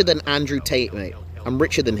 I'm richer than Andrew Tate, mate. I'm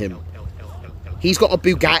richer than him. He's got a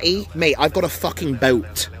Bugatti. Mate, I've got a fucking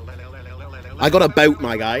boat. I got a boat,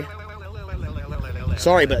 my guy.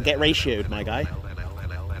 Sorry, but get ratioed, my guy.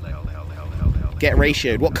 Get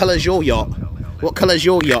ratioed. What colour's your yacht? What colour's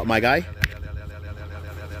your yacht, my guy?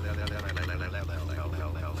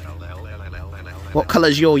 What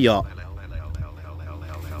colour's your yacht?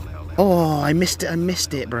 Oh, I missed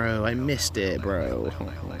it, bro. I missed it, bro.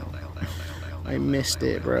 I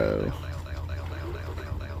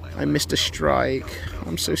missed a strike.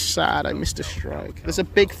 I'm so sad I missed a strike. There's a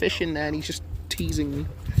big fish in there and he's just teasing me.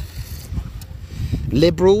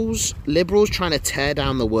 Liberals trying to tear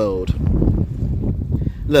down the world.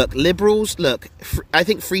 Look, liberals, I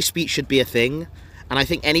think free speech should be a thing. And I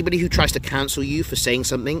think anybody who tries to cancel you for saying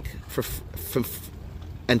something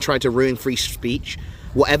and try to ruin free speech,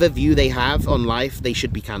 whatever view they have on life, they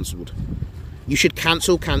should be cancelled. You should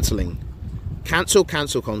cancel cancelling. Cancel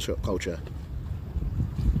culture.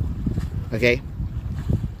 Okay?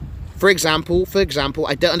 For example,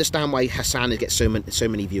 I don't understand why Hassan gets so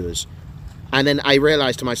many viewers. And then I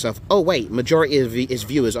realised to myself, oh wait, majority of his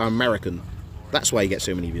viewers are American. That's why he gets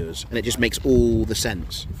so many viewers. And it just makes all the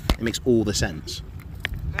sense. It makes all the sense.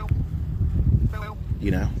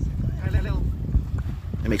 You know?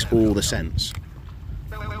 It makes all the sense.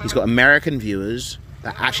 He's got American viewers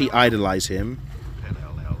that actually idolise him.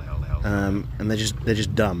 And they're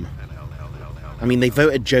just dumb. I mean, they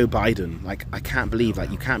voted Joe Biden. Like, I can't believe, like,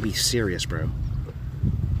 you can't be serious, bro.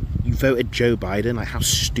 You voted Joe Biden? Like, how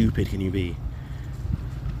stupid can you be?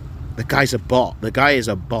 The guy's a bot. The guy is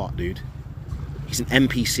a bot, dude. He's an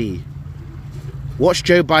NPC. Watch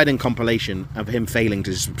Joe Biden compilation of him failing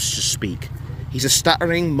to speak. He's a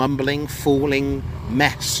stuttering, mumbling, falling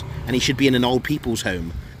mess. And he should be in an old people's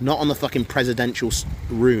home, not on the fucking presidential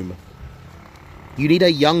room. You need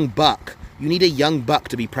a young buck. You need a young buck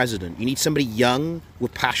to be president. You need somebody young,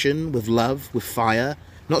 with passion, with love, with fire.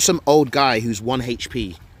 Not some old guy who's 1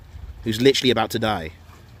 HP, who's literally about to die.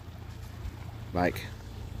 Like,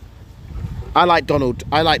 I like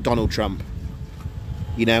Donald Trump.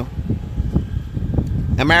 You know?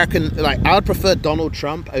 American, like, I would prefer Donald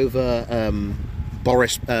Trump over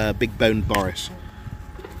Boris, Big Bone Boris,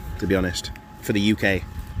 to be honest, for the UK.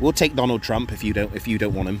 We'll take Donald Trump if you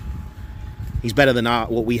don't want him. He's better than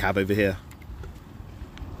what we have over here.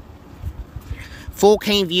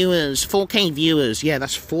 4K viewers. Yeah,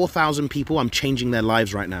 that's 4,000 people. I'm changing their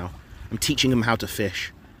lives right now. I'm teaching them how to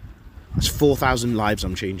fish. That's 4,000 lives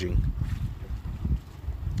I'm changing.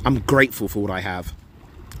 I'm grateful for what I have.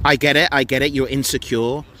 I get it. You're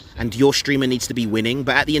insecure and your streamer needs to be winning.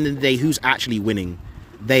 But at the end of the day, who's actually winning?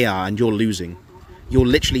 They are, and you're losing. You're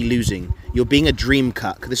literally losing. You're being a dream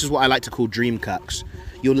cuck. This is what I like to call dream cucks.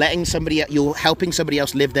 You're helping somebody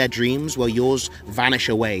else live their dreams while yours vanish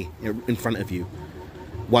away in front of you.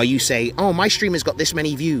 While you say, oh, my stream has got this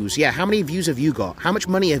many views. Yeah, how many views have you got? How much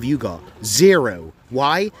money have you got? 0.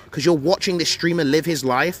 Why? Because you're watching this streamer live his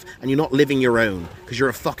life and you're not living your own. Because you're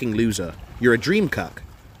a fucking loser. You're a dream cuck.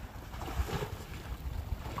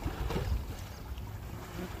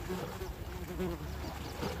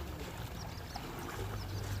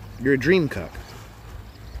 You're a dream cuck.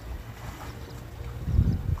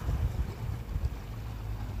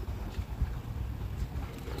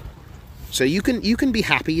 So you can be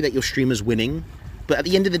happy that your streamer's winning, but at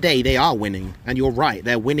the end of the day, they are winning, and you're right.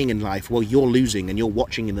 They're winning in life while you're losing, and you're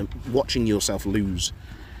watching yourself lose.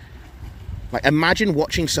 Like, imagine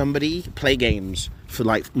watching somebody play games for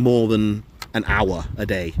like more than an hour a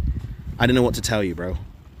day. I don't know what to tell you, bro.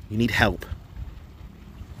 You need help.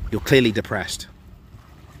 You're clearly depressed.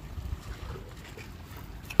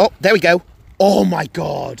 Oh, there we go. Oh my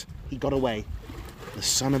God. He got away. The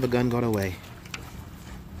son of a gun got away.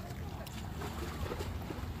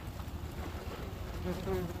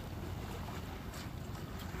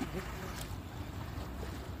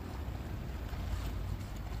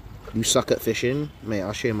 You suck at fishing? Mate,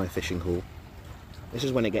 I'll show you my fishing haul. This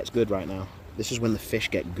is when it gets good right now. This is when the fish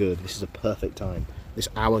get good. This is a perfect time. This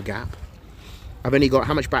hour gap. I've only got,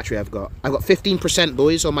 how much battery I've got? I've got 15%,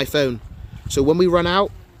 boys, on my phone. So when we run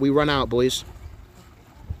out, boys.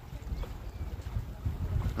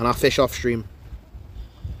 And I'll fish off stream.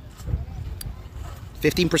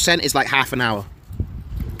 15% is like half an hour.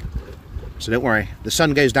 So don't worry. The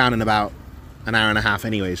sun goes down in about an hour and a half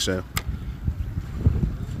anyway, so.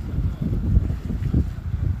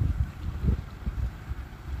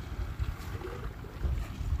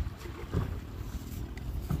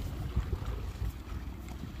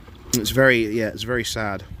 It's very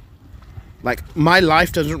sad. Like, my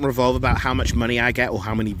life doesn't revolve about how much money I get or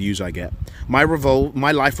how many views I get. My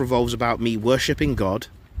life revolves about me worshipping God,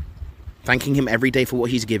 thanking him every day for what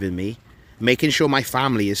he's given me, making sure my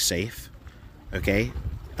family is safe, okay?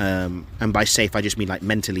 And by safe, I just mean like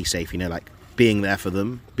mentally safe, you know, like being there for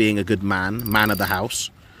them, being a good man of the house,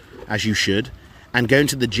 as you should, and going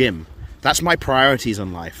to the gym. That's my priorities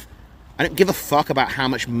in life. I don't give a fuck about how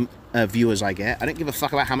much viewers I get. I don't give a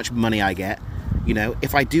fuck about how much money I get. You know,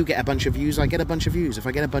 if I do get a bunch of views, I get a bunch of views. If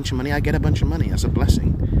I get a bunch of money, I get a bunch of money. That's a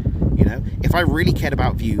blessing. You know, if I really cared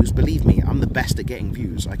about views, believe me, I'm the best at getting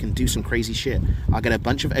views. I can do some crazy shit. I'll get a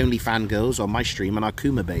bunch of OnlyFans girls on my stream and I'll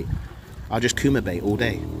Kuma bait. I'll just Kuma bait all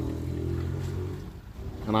day.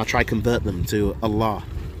 And I'll try convert them to Allah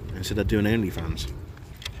instead of doing OnlyFans.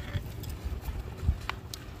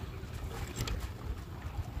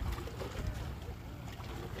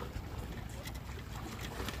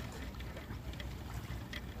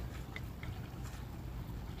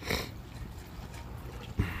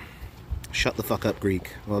 Shut the fuck up,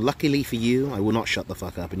 Greek. Well, luckily for you, I will not shut the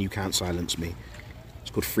fuck up and you can't silence me. It's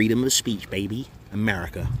called freedom of speech, baby.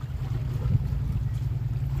 America.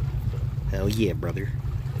 Hell yeah, brother.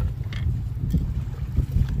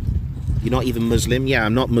 You're not even Muslim? Yeah,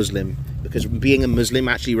 I'm not Muslim. Because being a Muslim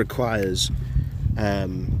actually requires a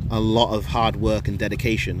lot of hard work and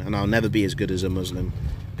dedication. And I'll never be as good as a Muslim.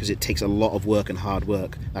 Because it takes a lot of work and hard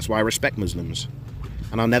work. That's why I respect Muslims.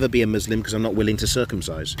 And I'll never be a Muslim because I'm not willing to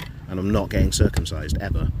circumcise. And I'm not getting circumcised,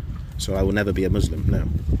 ever. So I will never be a Muslim, no.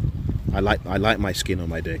 I like my skin on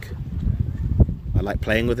my dick. I like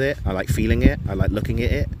playing with it, I like feeling it, I like looking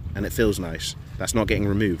at it, and it feels nice. That's not getting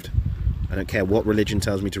removed. I don't care what religion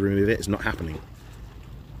tells me to remove it, it's not happening.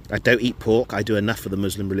 I don't eat pork, I do enough for the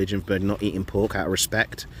Muslim religion, but not eating pork out of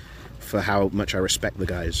respect for how much I respect the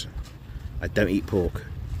guys. I don't eat pork.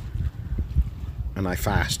 And I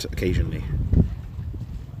fast occasionally.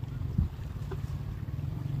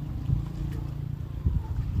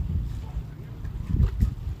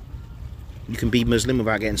 You can be Muslim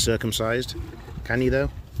without getting circumcised. Can you, though?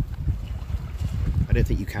 I don't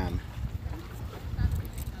think you can.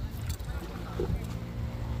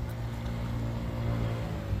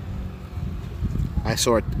 I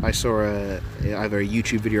saw either a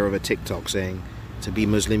YouTube video or a TikTok saying to be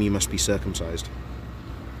Muslim you must be circumcised.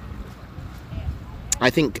 I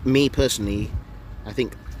think, me personally, I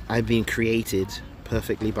think I've been created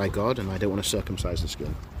perfectly by God and I don't want to circumcise the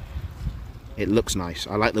skin. It looks nice.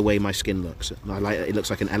 I like the way my skin looks. I like it looks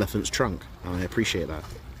like an elephant's trunk, and I appreciate that.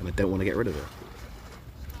 And I don't want to get rid of it.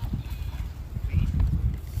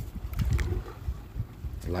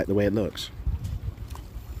 I like the way it looks.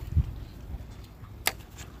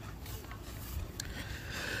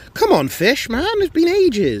 Come on, fish, man. It's been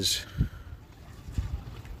ages.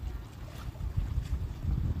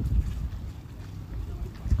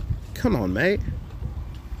 Come on, mate.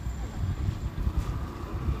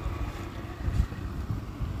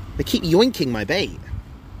 They keep yoinking my bait.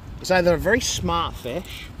 It's either a very smart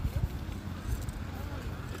fish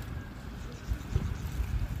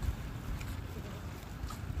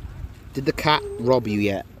Did the cat rob you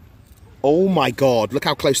yet? Oh my god, look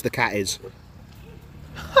how close the cat is.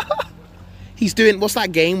 He's doing, what's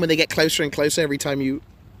that game when they get closer and closer every time you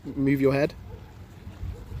move your head?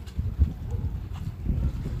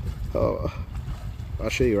 Oh, I'll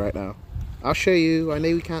show you right now. I'll show you. I know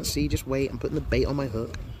you can't see. Just wait. I'm putting the bait on my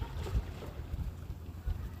hook.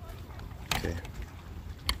 Okay.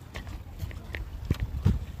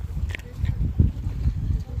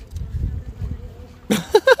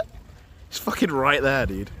 It's fucking right there,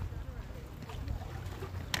 dude.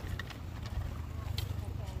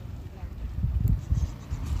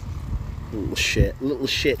 Little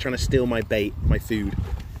shit trying to steal my bait, my food.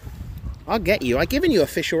 I'll get you. I've given you a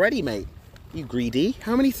fish already, mate. You greedy.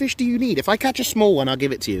 How many fish do you need? If I catch a small one, I'll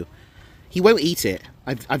give it to you. He won't eat it.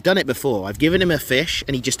 I've done it before. I've given him a fish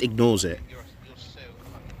and he just ignores it. You're so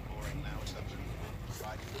fucking boring now. It's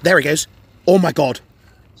unbelievable. There he goes. Oh my god.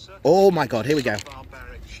 Oh my god, here we go.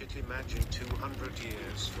 Barbaric shit. Imagine 200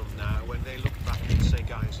 years from now when they look back and say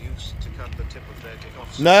guys used to cut the tip of their dick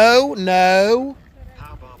off. No, no.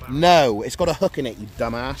 How barbaric. No, it's got a hook in it, you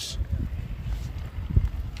dumbass.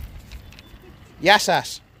 Yes,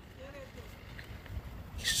 ass.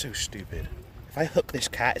 He's so stupid. If I hook this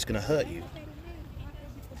cat, it's gonna hurt you.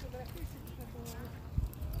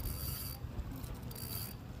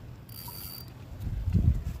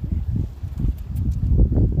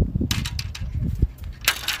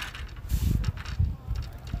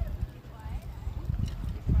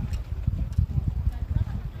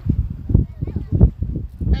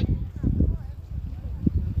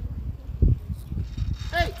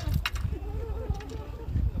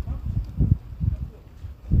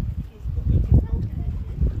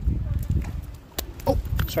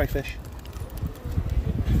 Sorry, fish.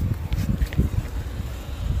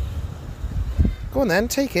 Go on then,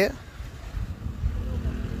 take it.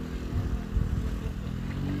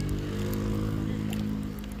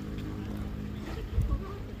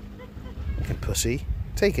 Fucking pussy.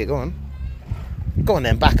 Take it, go on. Go on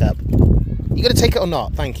then, back up. You gonna take it or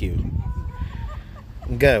not? Thank you.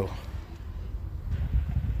 And go.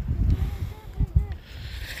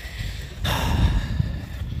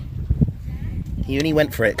 He only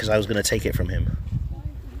went for it because I was going to take it from him.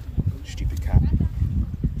 Stupid cat.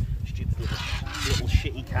 Stupid little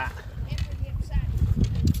shitty cat.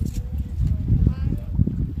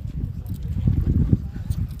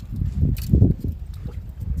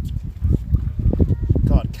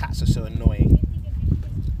 God, cats are so annoying.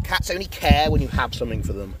 Cats only care when you have something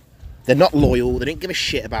for them. They're not loyal, they don't give a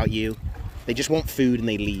shit about you. They just want food and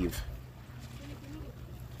they leave.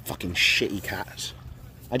 Fucking shitty cats.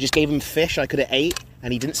 I just gave him fish I could have ate,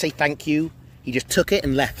 and he didn't say thank you. He just took it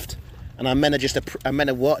and left. And I'm meant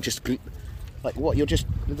to what? Just like what? You're just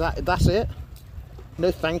that's it? No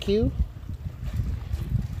thank you.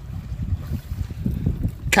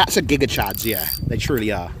 Cats are giga chads, yeah, they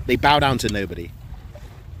truly are. They bow down to nobody.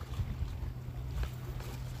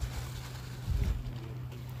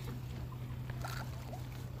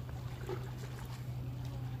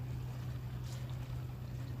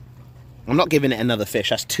 I'm not giving it another fish.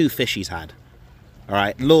 That's 2 fish he's had. All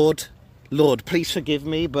right, Lord, please forgive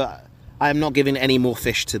me, but I am not giving any more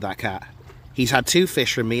fish to that cat. He's had 2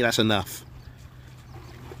 fish from me. That's enough.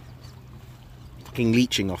 Fucking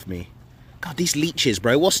leeching off me. God, these leeches,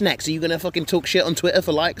 bro. What's next? Are you gonna fucking talk shit on Twitter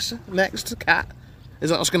for likes next, cat?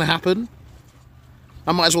 Is that what's gonna happen?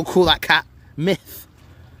 I might as well call that cat Myth.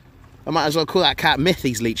 I might as well call that cat Myth.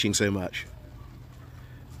 He's leeching so much.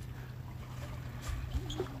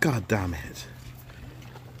 God damn it.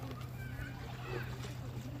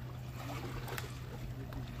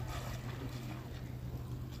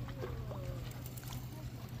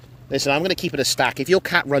 Listen, I'm going to keep it a stack. If your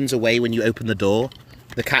cat runs away when you open the door,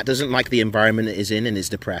 the cat doesn't like the environment it is in and is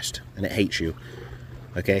depressed and it hates you.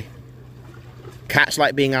 Okay? Cats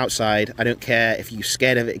like being outside. I don't care if you're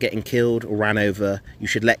scared of it getting killed or ran over. You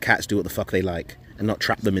should let cats do what the fuck they like and not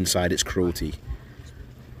trap them inside. It's cruelty.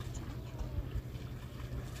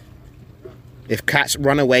 If cats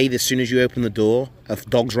run away as soon as you open the door, if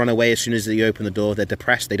dogs run away as soon as you open the door, they're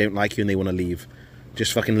depressed, they don't like you and they want to leave.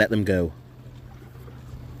 Just fucking let them go.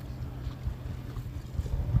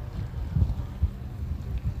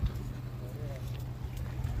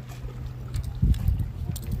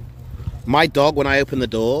 My dog, when I open the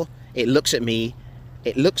door, it looks at me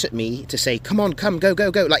to say, come on, come, go, go,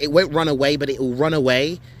 go. Like, it won't run away, but it will run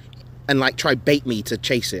away and like try bait me to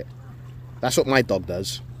chase it. That's what my dog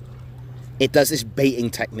does. It does this baiting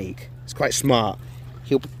technique. It's quite smart.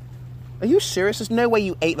 Are you serious? There's no way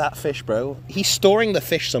you ate that fish, bro. He's storing the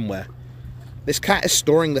fish somewhere. This cat is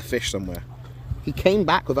storing the fish somewhere. He came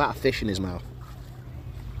back without a fish in his mouth.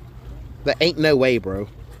 There ain't no way, bro.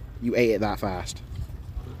 You ate it that fast.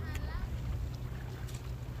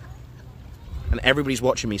 And everybody's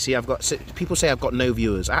watching me. See, people say I've got no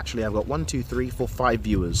viewers. Actually, I've got 1, 2, 3, 4, 5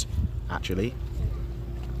 viewers. Actually.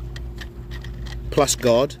 plus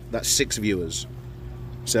God, that's 6 viewers.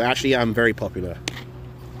 So actually I'm very popular.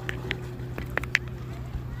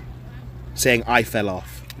 Saying I fell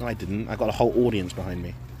off. No, I didn't. I got a whole audience behind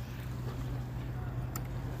me.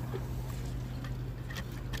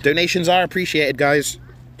 Donations are appreciated, guys.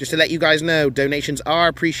 Just to let you guys know, donations are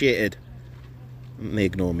appreciated. And they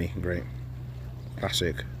ignore me. Great.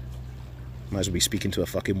 Classic. Might as well be speaking to a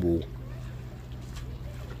fucking wall.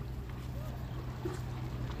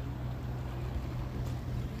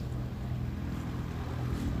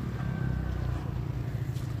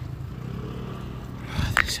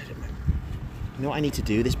 You know what I need to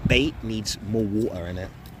do? This bait needs more water in it.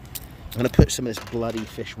 I'm going to put some of this bloody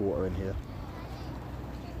fish water in here.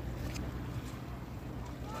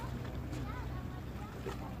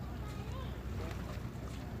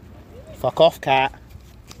 Fuck off, cat.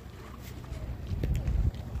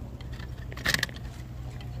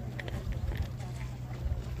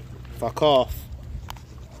 Fuck off.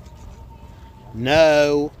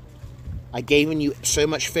 No. I've given you so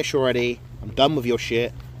much fish already. I'm done with your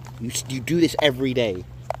shit. You do this every day.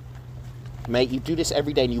 Mate, you do this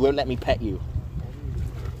every day and you won't let me pet you.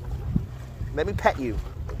 Let me pet you.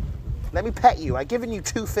 Let me pet you. I've given you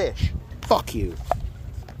 2 fish. Fuck you.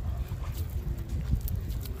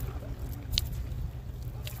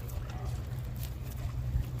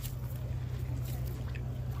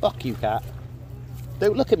 Fuck you, cat.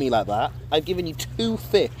 Don't look at me like that. I've given you 2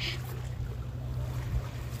 fish.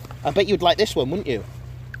 I bet you'd like this one, wouldn't you?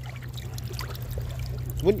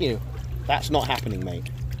 Wouldn't you? That's not happening,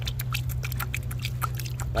 mate.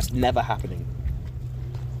 That's never happening.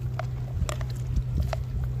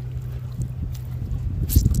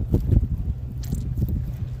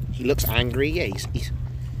 He looks angry. Yeah, he's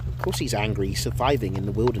of course he's angry. He's surviving in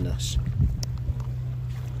the wilderness.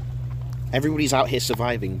 Everybody's out here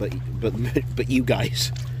surviving, but you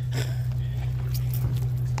guys.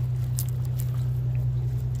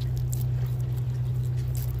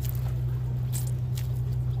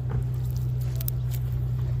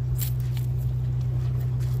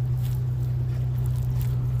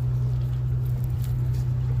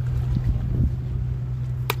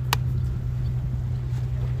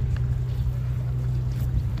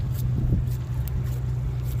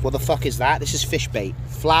 What the fuck is that? This is fish bait.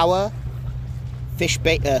 Flour, fish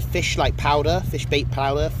bait, fish like powder, fish bait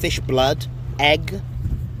powder, fish blood, egg,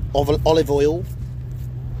 olive oil.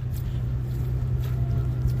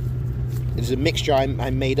 It's a mixture I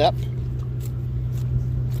made up.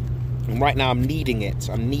 And right now I'm kneading it.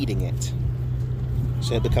 I'm kneading it.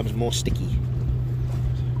 So it becomes more sticky.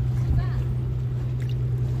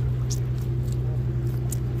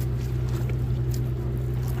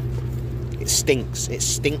 It stinks. It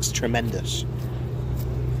stinks tremendous.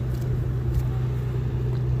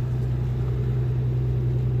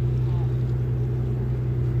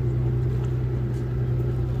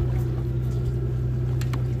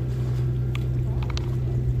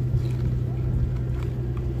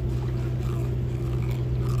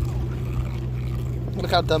 Look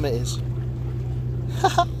how dumb it is.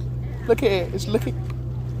 Look at it. It's looking.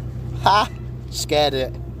 Ha! Scared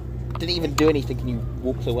it. Didn't even do anything and you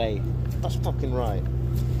walked away. That's fucking right.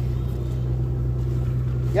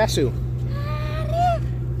 Yasu.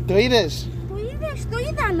 Το είδες? Το είδες, το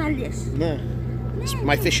είδα ανάλυες. Ναι. It's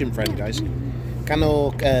my fishing friend, guys.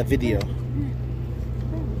 Κάνω βίντεο.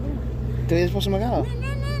 Το είδες πόσο μεγάλο?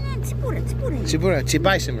 Ναι, τσιπούρα. Τσιπούρα,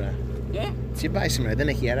 τσιμπάει σήμερα. Τσιμπάει σήμερα, δεν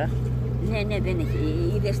έχει αέρα. Ναι, δεν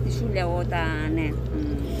έχει. Είδες τι σου λέω όταν, ναι.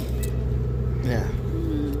 Ναι.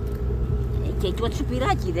 Και το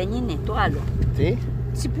τσιπυράκι δεν είναι το άλλο. Τι?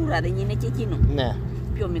 Τσιπούρα δεν είναι και εκείνο. Ναι.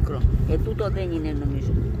 Πιο μικρό. Τούτο δεν είναι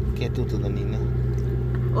νομίζω. Και τούτο δεν είναι.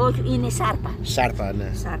 Όχι, είναι σάρπα. Σάρπα,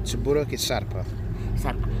 ναι. Σάρπα. Τσιμπούρο και σάρπα.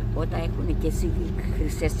 Σάρπα. Όταν έχουν και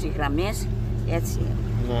χρυσές γραμμές, έτσι.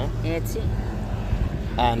 Ναι. Έτσι.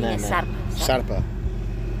 Α, ναι, είναι ναι. σάρπα. Σάρπα.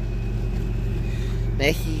 Ναι,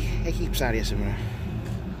 έχει ψάρια σήμερα.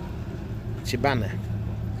 Τσιμπάνε.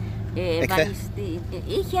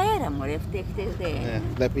 Είχε αέρα μωρέ, Ναι,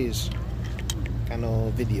 βλέπεις.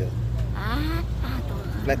 Κάνω βίντεο. Το...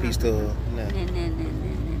 Βλέπεις το... Ναι. Ναι.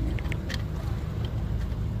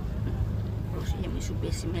 Πρόσεχε μη σου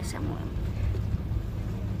πέσει μέσα μου.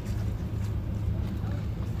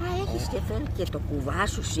 Έχεις και φέρει και το κουβά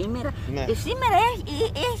σου σήμερα. Ναι. Σήμερα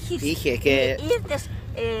έχεις... Είχε και... Ήρθες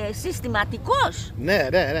συστηματικός. Ναι.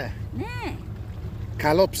 Ναι.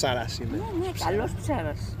 Καλό ψάρας είμαι. Ναι, καλός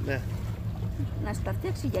ψάρας. Ναι. Να στα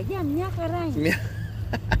φτιάξει η γιαγιά μια χαρά είναι.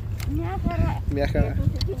 Μια χαρά. Μια χαρά.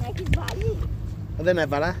 Την έχεις βάλει. Δεν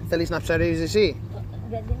έβαλα. Θέλεις να ψαρίζεις εσύ?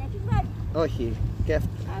 Δεν την έχεις βάλει. Όχι. Και...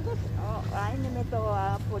 Είναι με το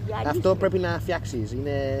απολιάκι. Αυτό πρέπει να φτιάξεις.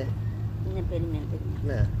 Είναι... Ναι, περίμενε.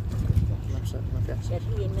 Ναι. Να φτιάξεις.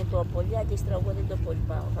 Γιατί με το απολιάκι στραγώ δεν το πολύ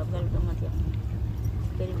πάω. Θα βγάλω τα μάτια μου.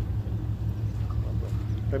 Περίμενε.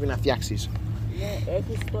 Πρέπει να φτιάξεις. Ναι,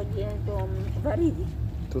 έχεις το βαρύδι.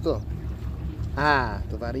 Τούτο. Α,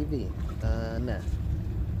 το βαρύδι. Ναι.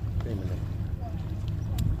 Περίμενε.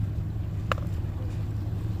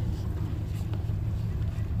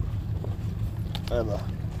 Εδώ.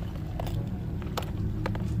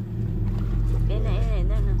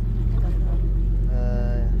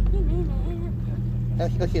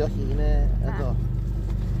 Όχι, είναι εδώ.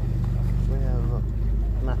 Είναι εδώ.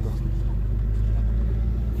 Να το.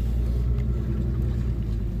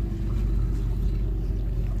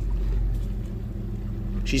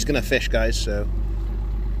 She's gonna fish, guys, so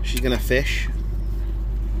she's gonna fish.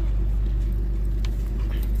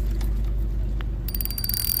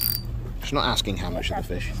 She's not asking how much of the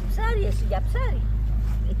fish. Ψάρι εσύ για ψάρι.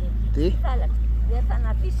 Τι? Δεν θα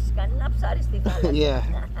αναπτύσσεις κανένα ψάρι στη θάλασσα. Yeah.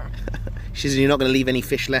 She says you're not going to leave any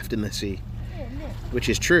fish left in the sea. Which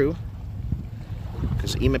is true.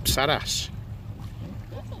 Because είμαι ψαράς.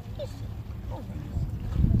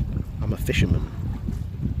 I'm a fisherman.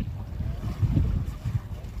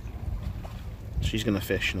 She's going to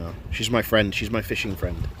fish now. She's my friend. She's my fishing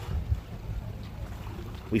friend.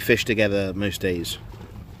 We fish together most days.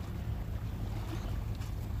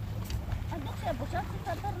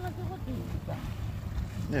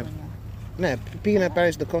 Ναι, πήγαινε να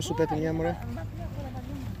πάρεις το κόστο πέτρινιά μωρέ.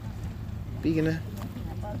 Πήγαινε.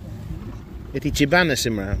 Γιατί τσιμπάνε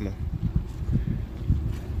σήμερα.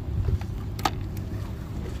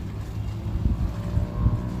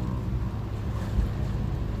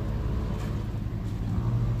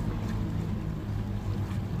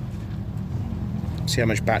 See how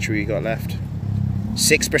much battery you got left.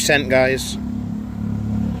 6%, guys.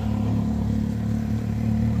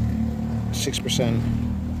 6%.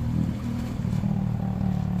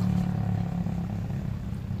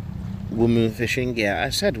 Women fishing, yeah, I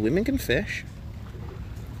said women can fish.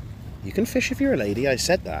 You can fish if you're a lady, I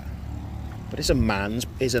said that. But it's a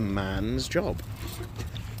man's job.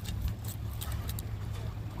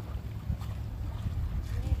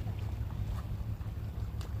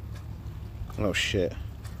 Oh shit.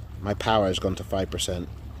 My power has gone to 5%.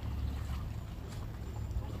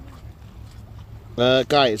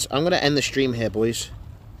 Guys, I'm gonna end the stream here, boys.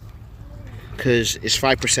 Because it's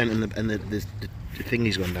 5% and the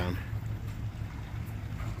thingy's gone down.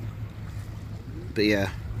 But yeah,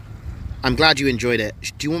 I'm glad you enjoyed it.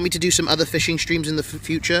 Do you want me to do some other fishing streams in the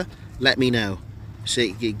future? Let me know. So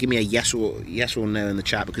give me a yes or no in the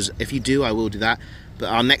chat, because if you do, I will do that. But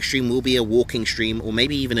our next stream will be a walking stream, or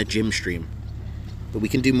maybe even a gym stream. But we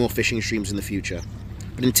can do more fishing streams in the future.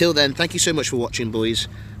 But until then, thank you so much for watching, boys.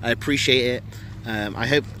 I appreciate it. I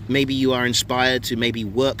hope maybe you are inspired to maybe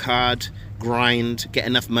work hard, grind, get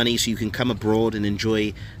enough money so you can come abroad and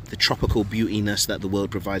enjoy the tropical beautiness that the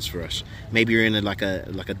world provides for us. Maybe you're in like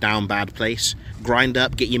a down bad place. Grind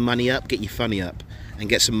up, get your money up, get your funny up, and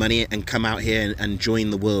get some money and come out here and join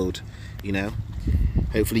the world, you know.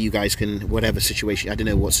 Hopefully you guys can, whatever situation, I don't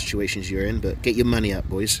know what situations you're in, but get your money up,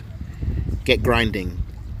 boys. Get grinding,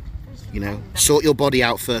 you know. Sort your body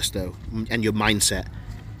out first though, and your mindset.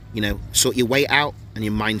 You know, sort your weight out and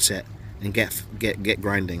your mindset, and get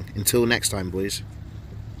grinding. Until next time, boys.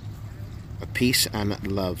 Peace and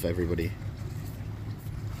love, everybody.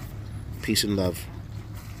 Peace and love.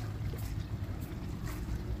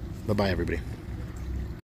 Bye-bye, everybody.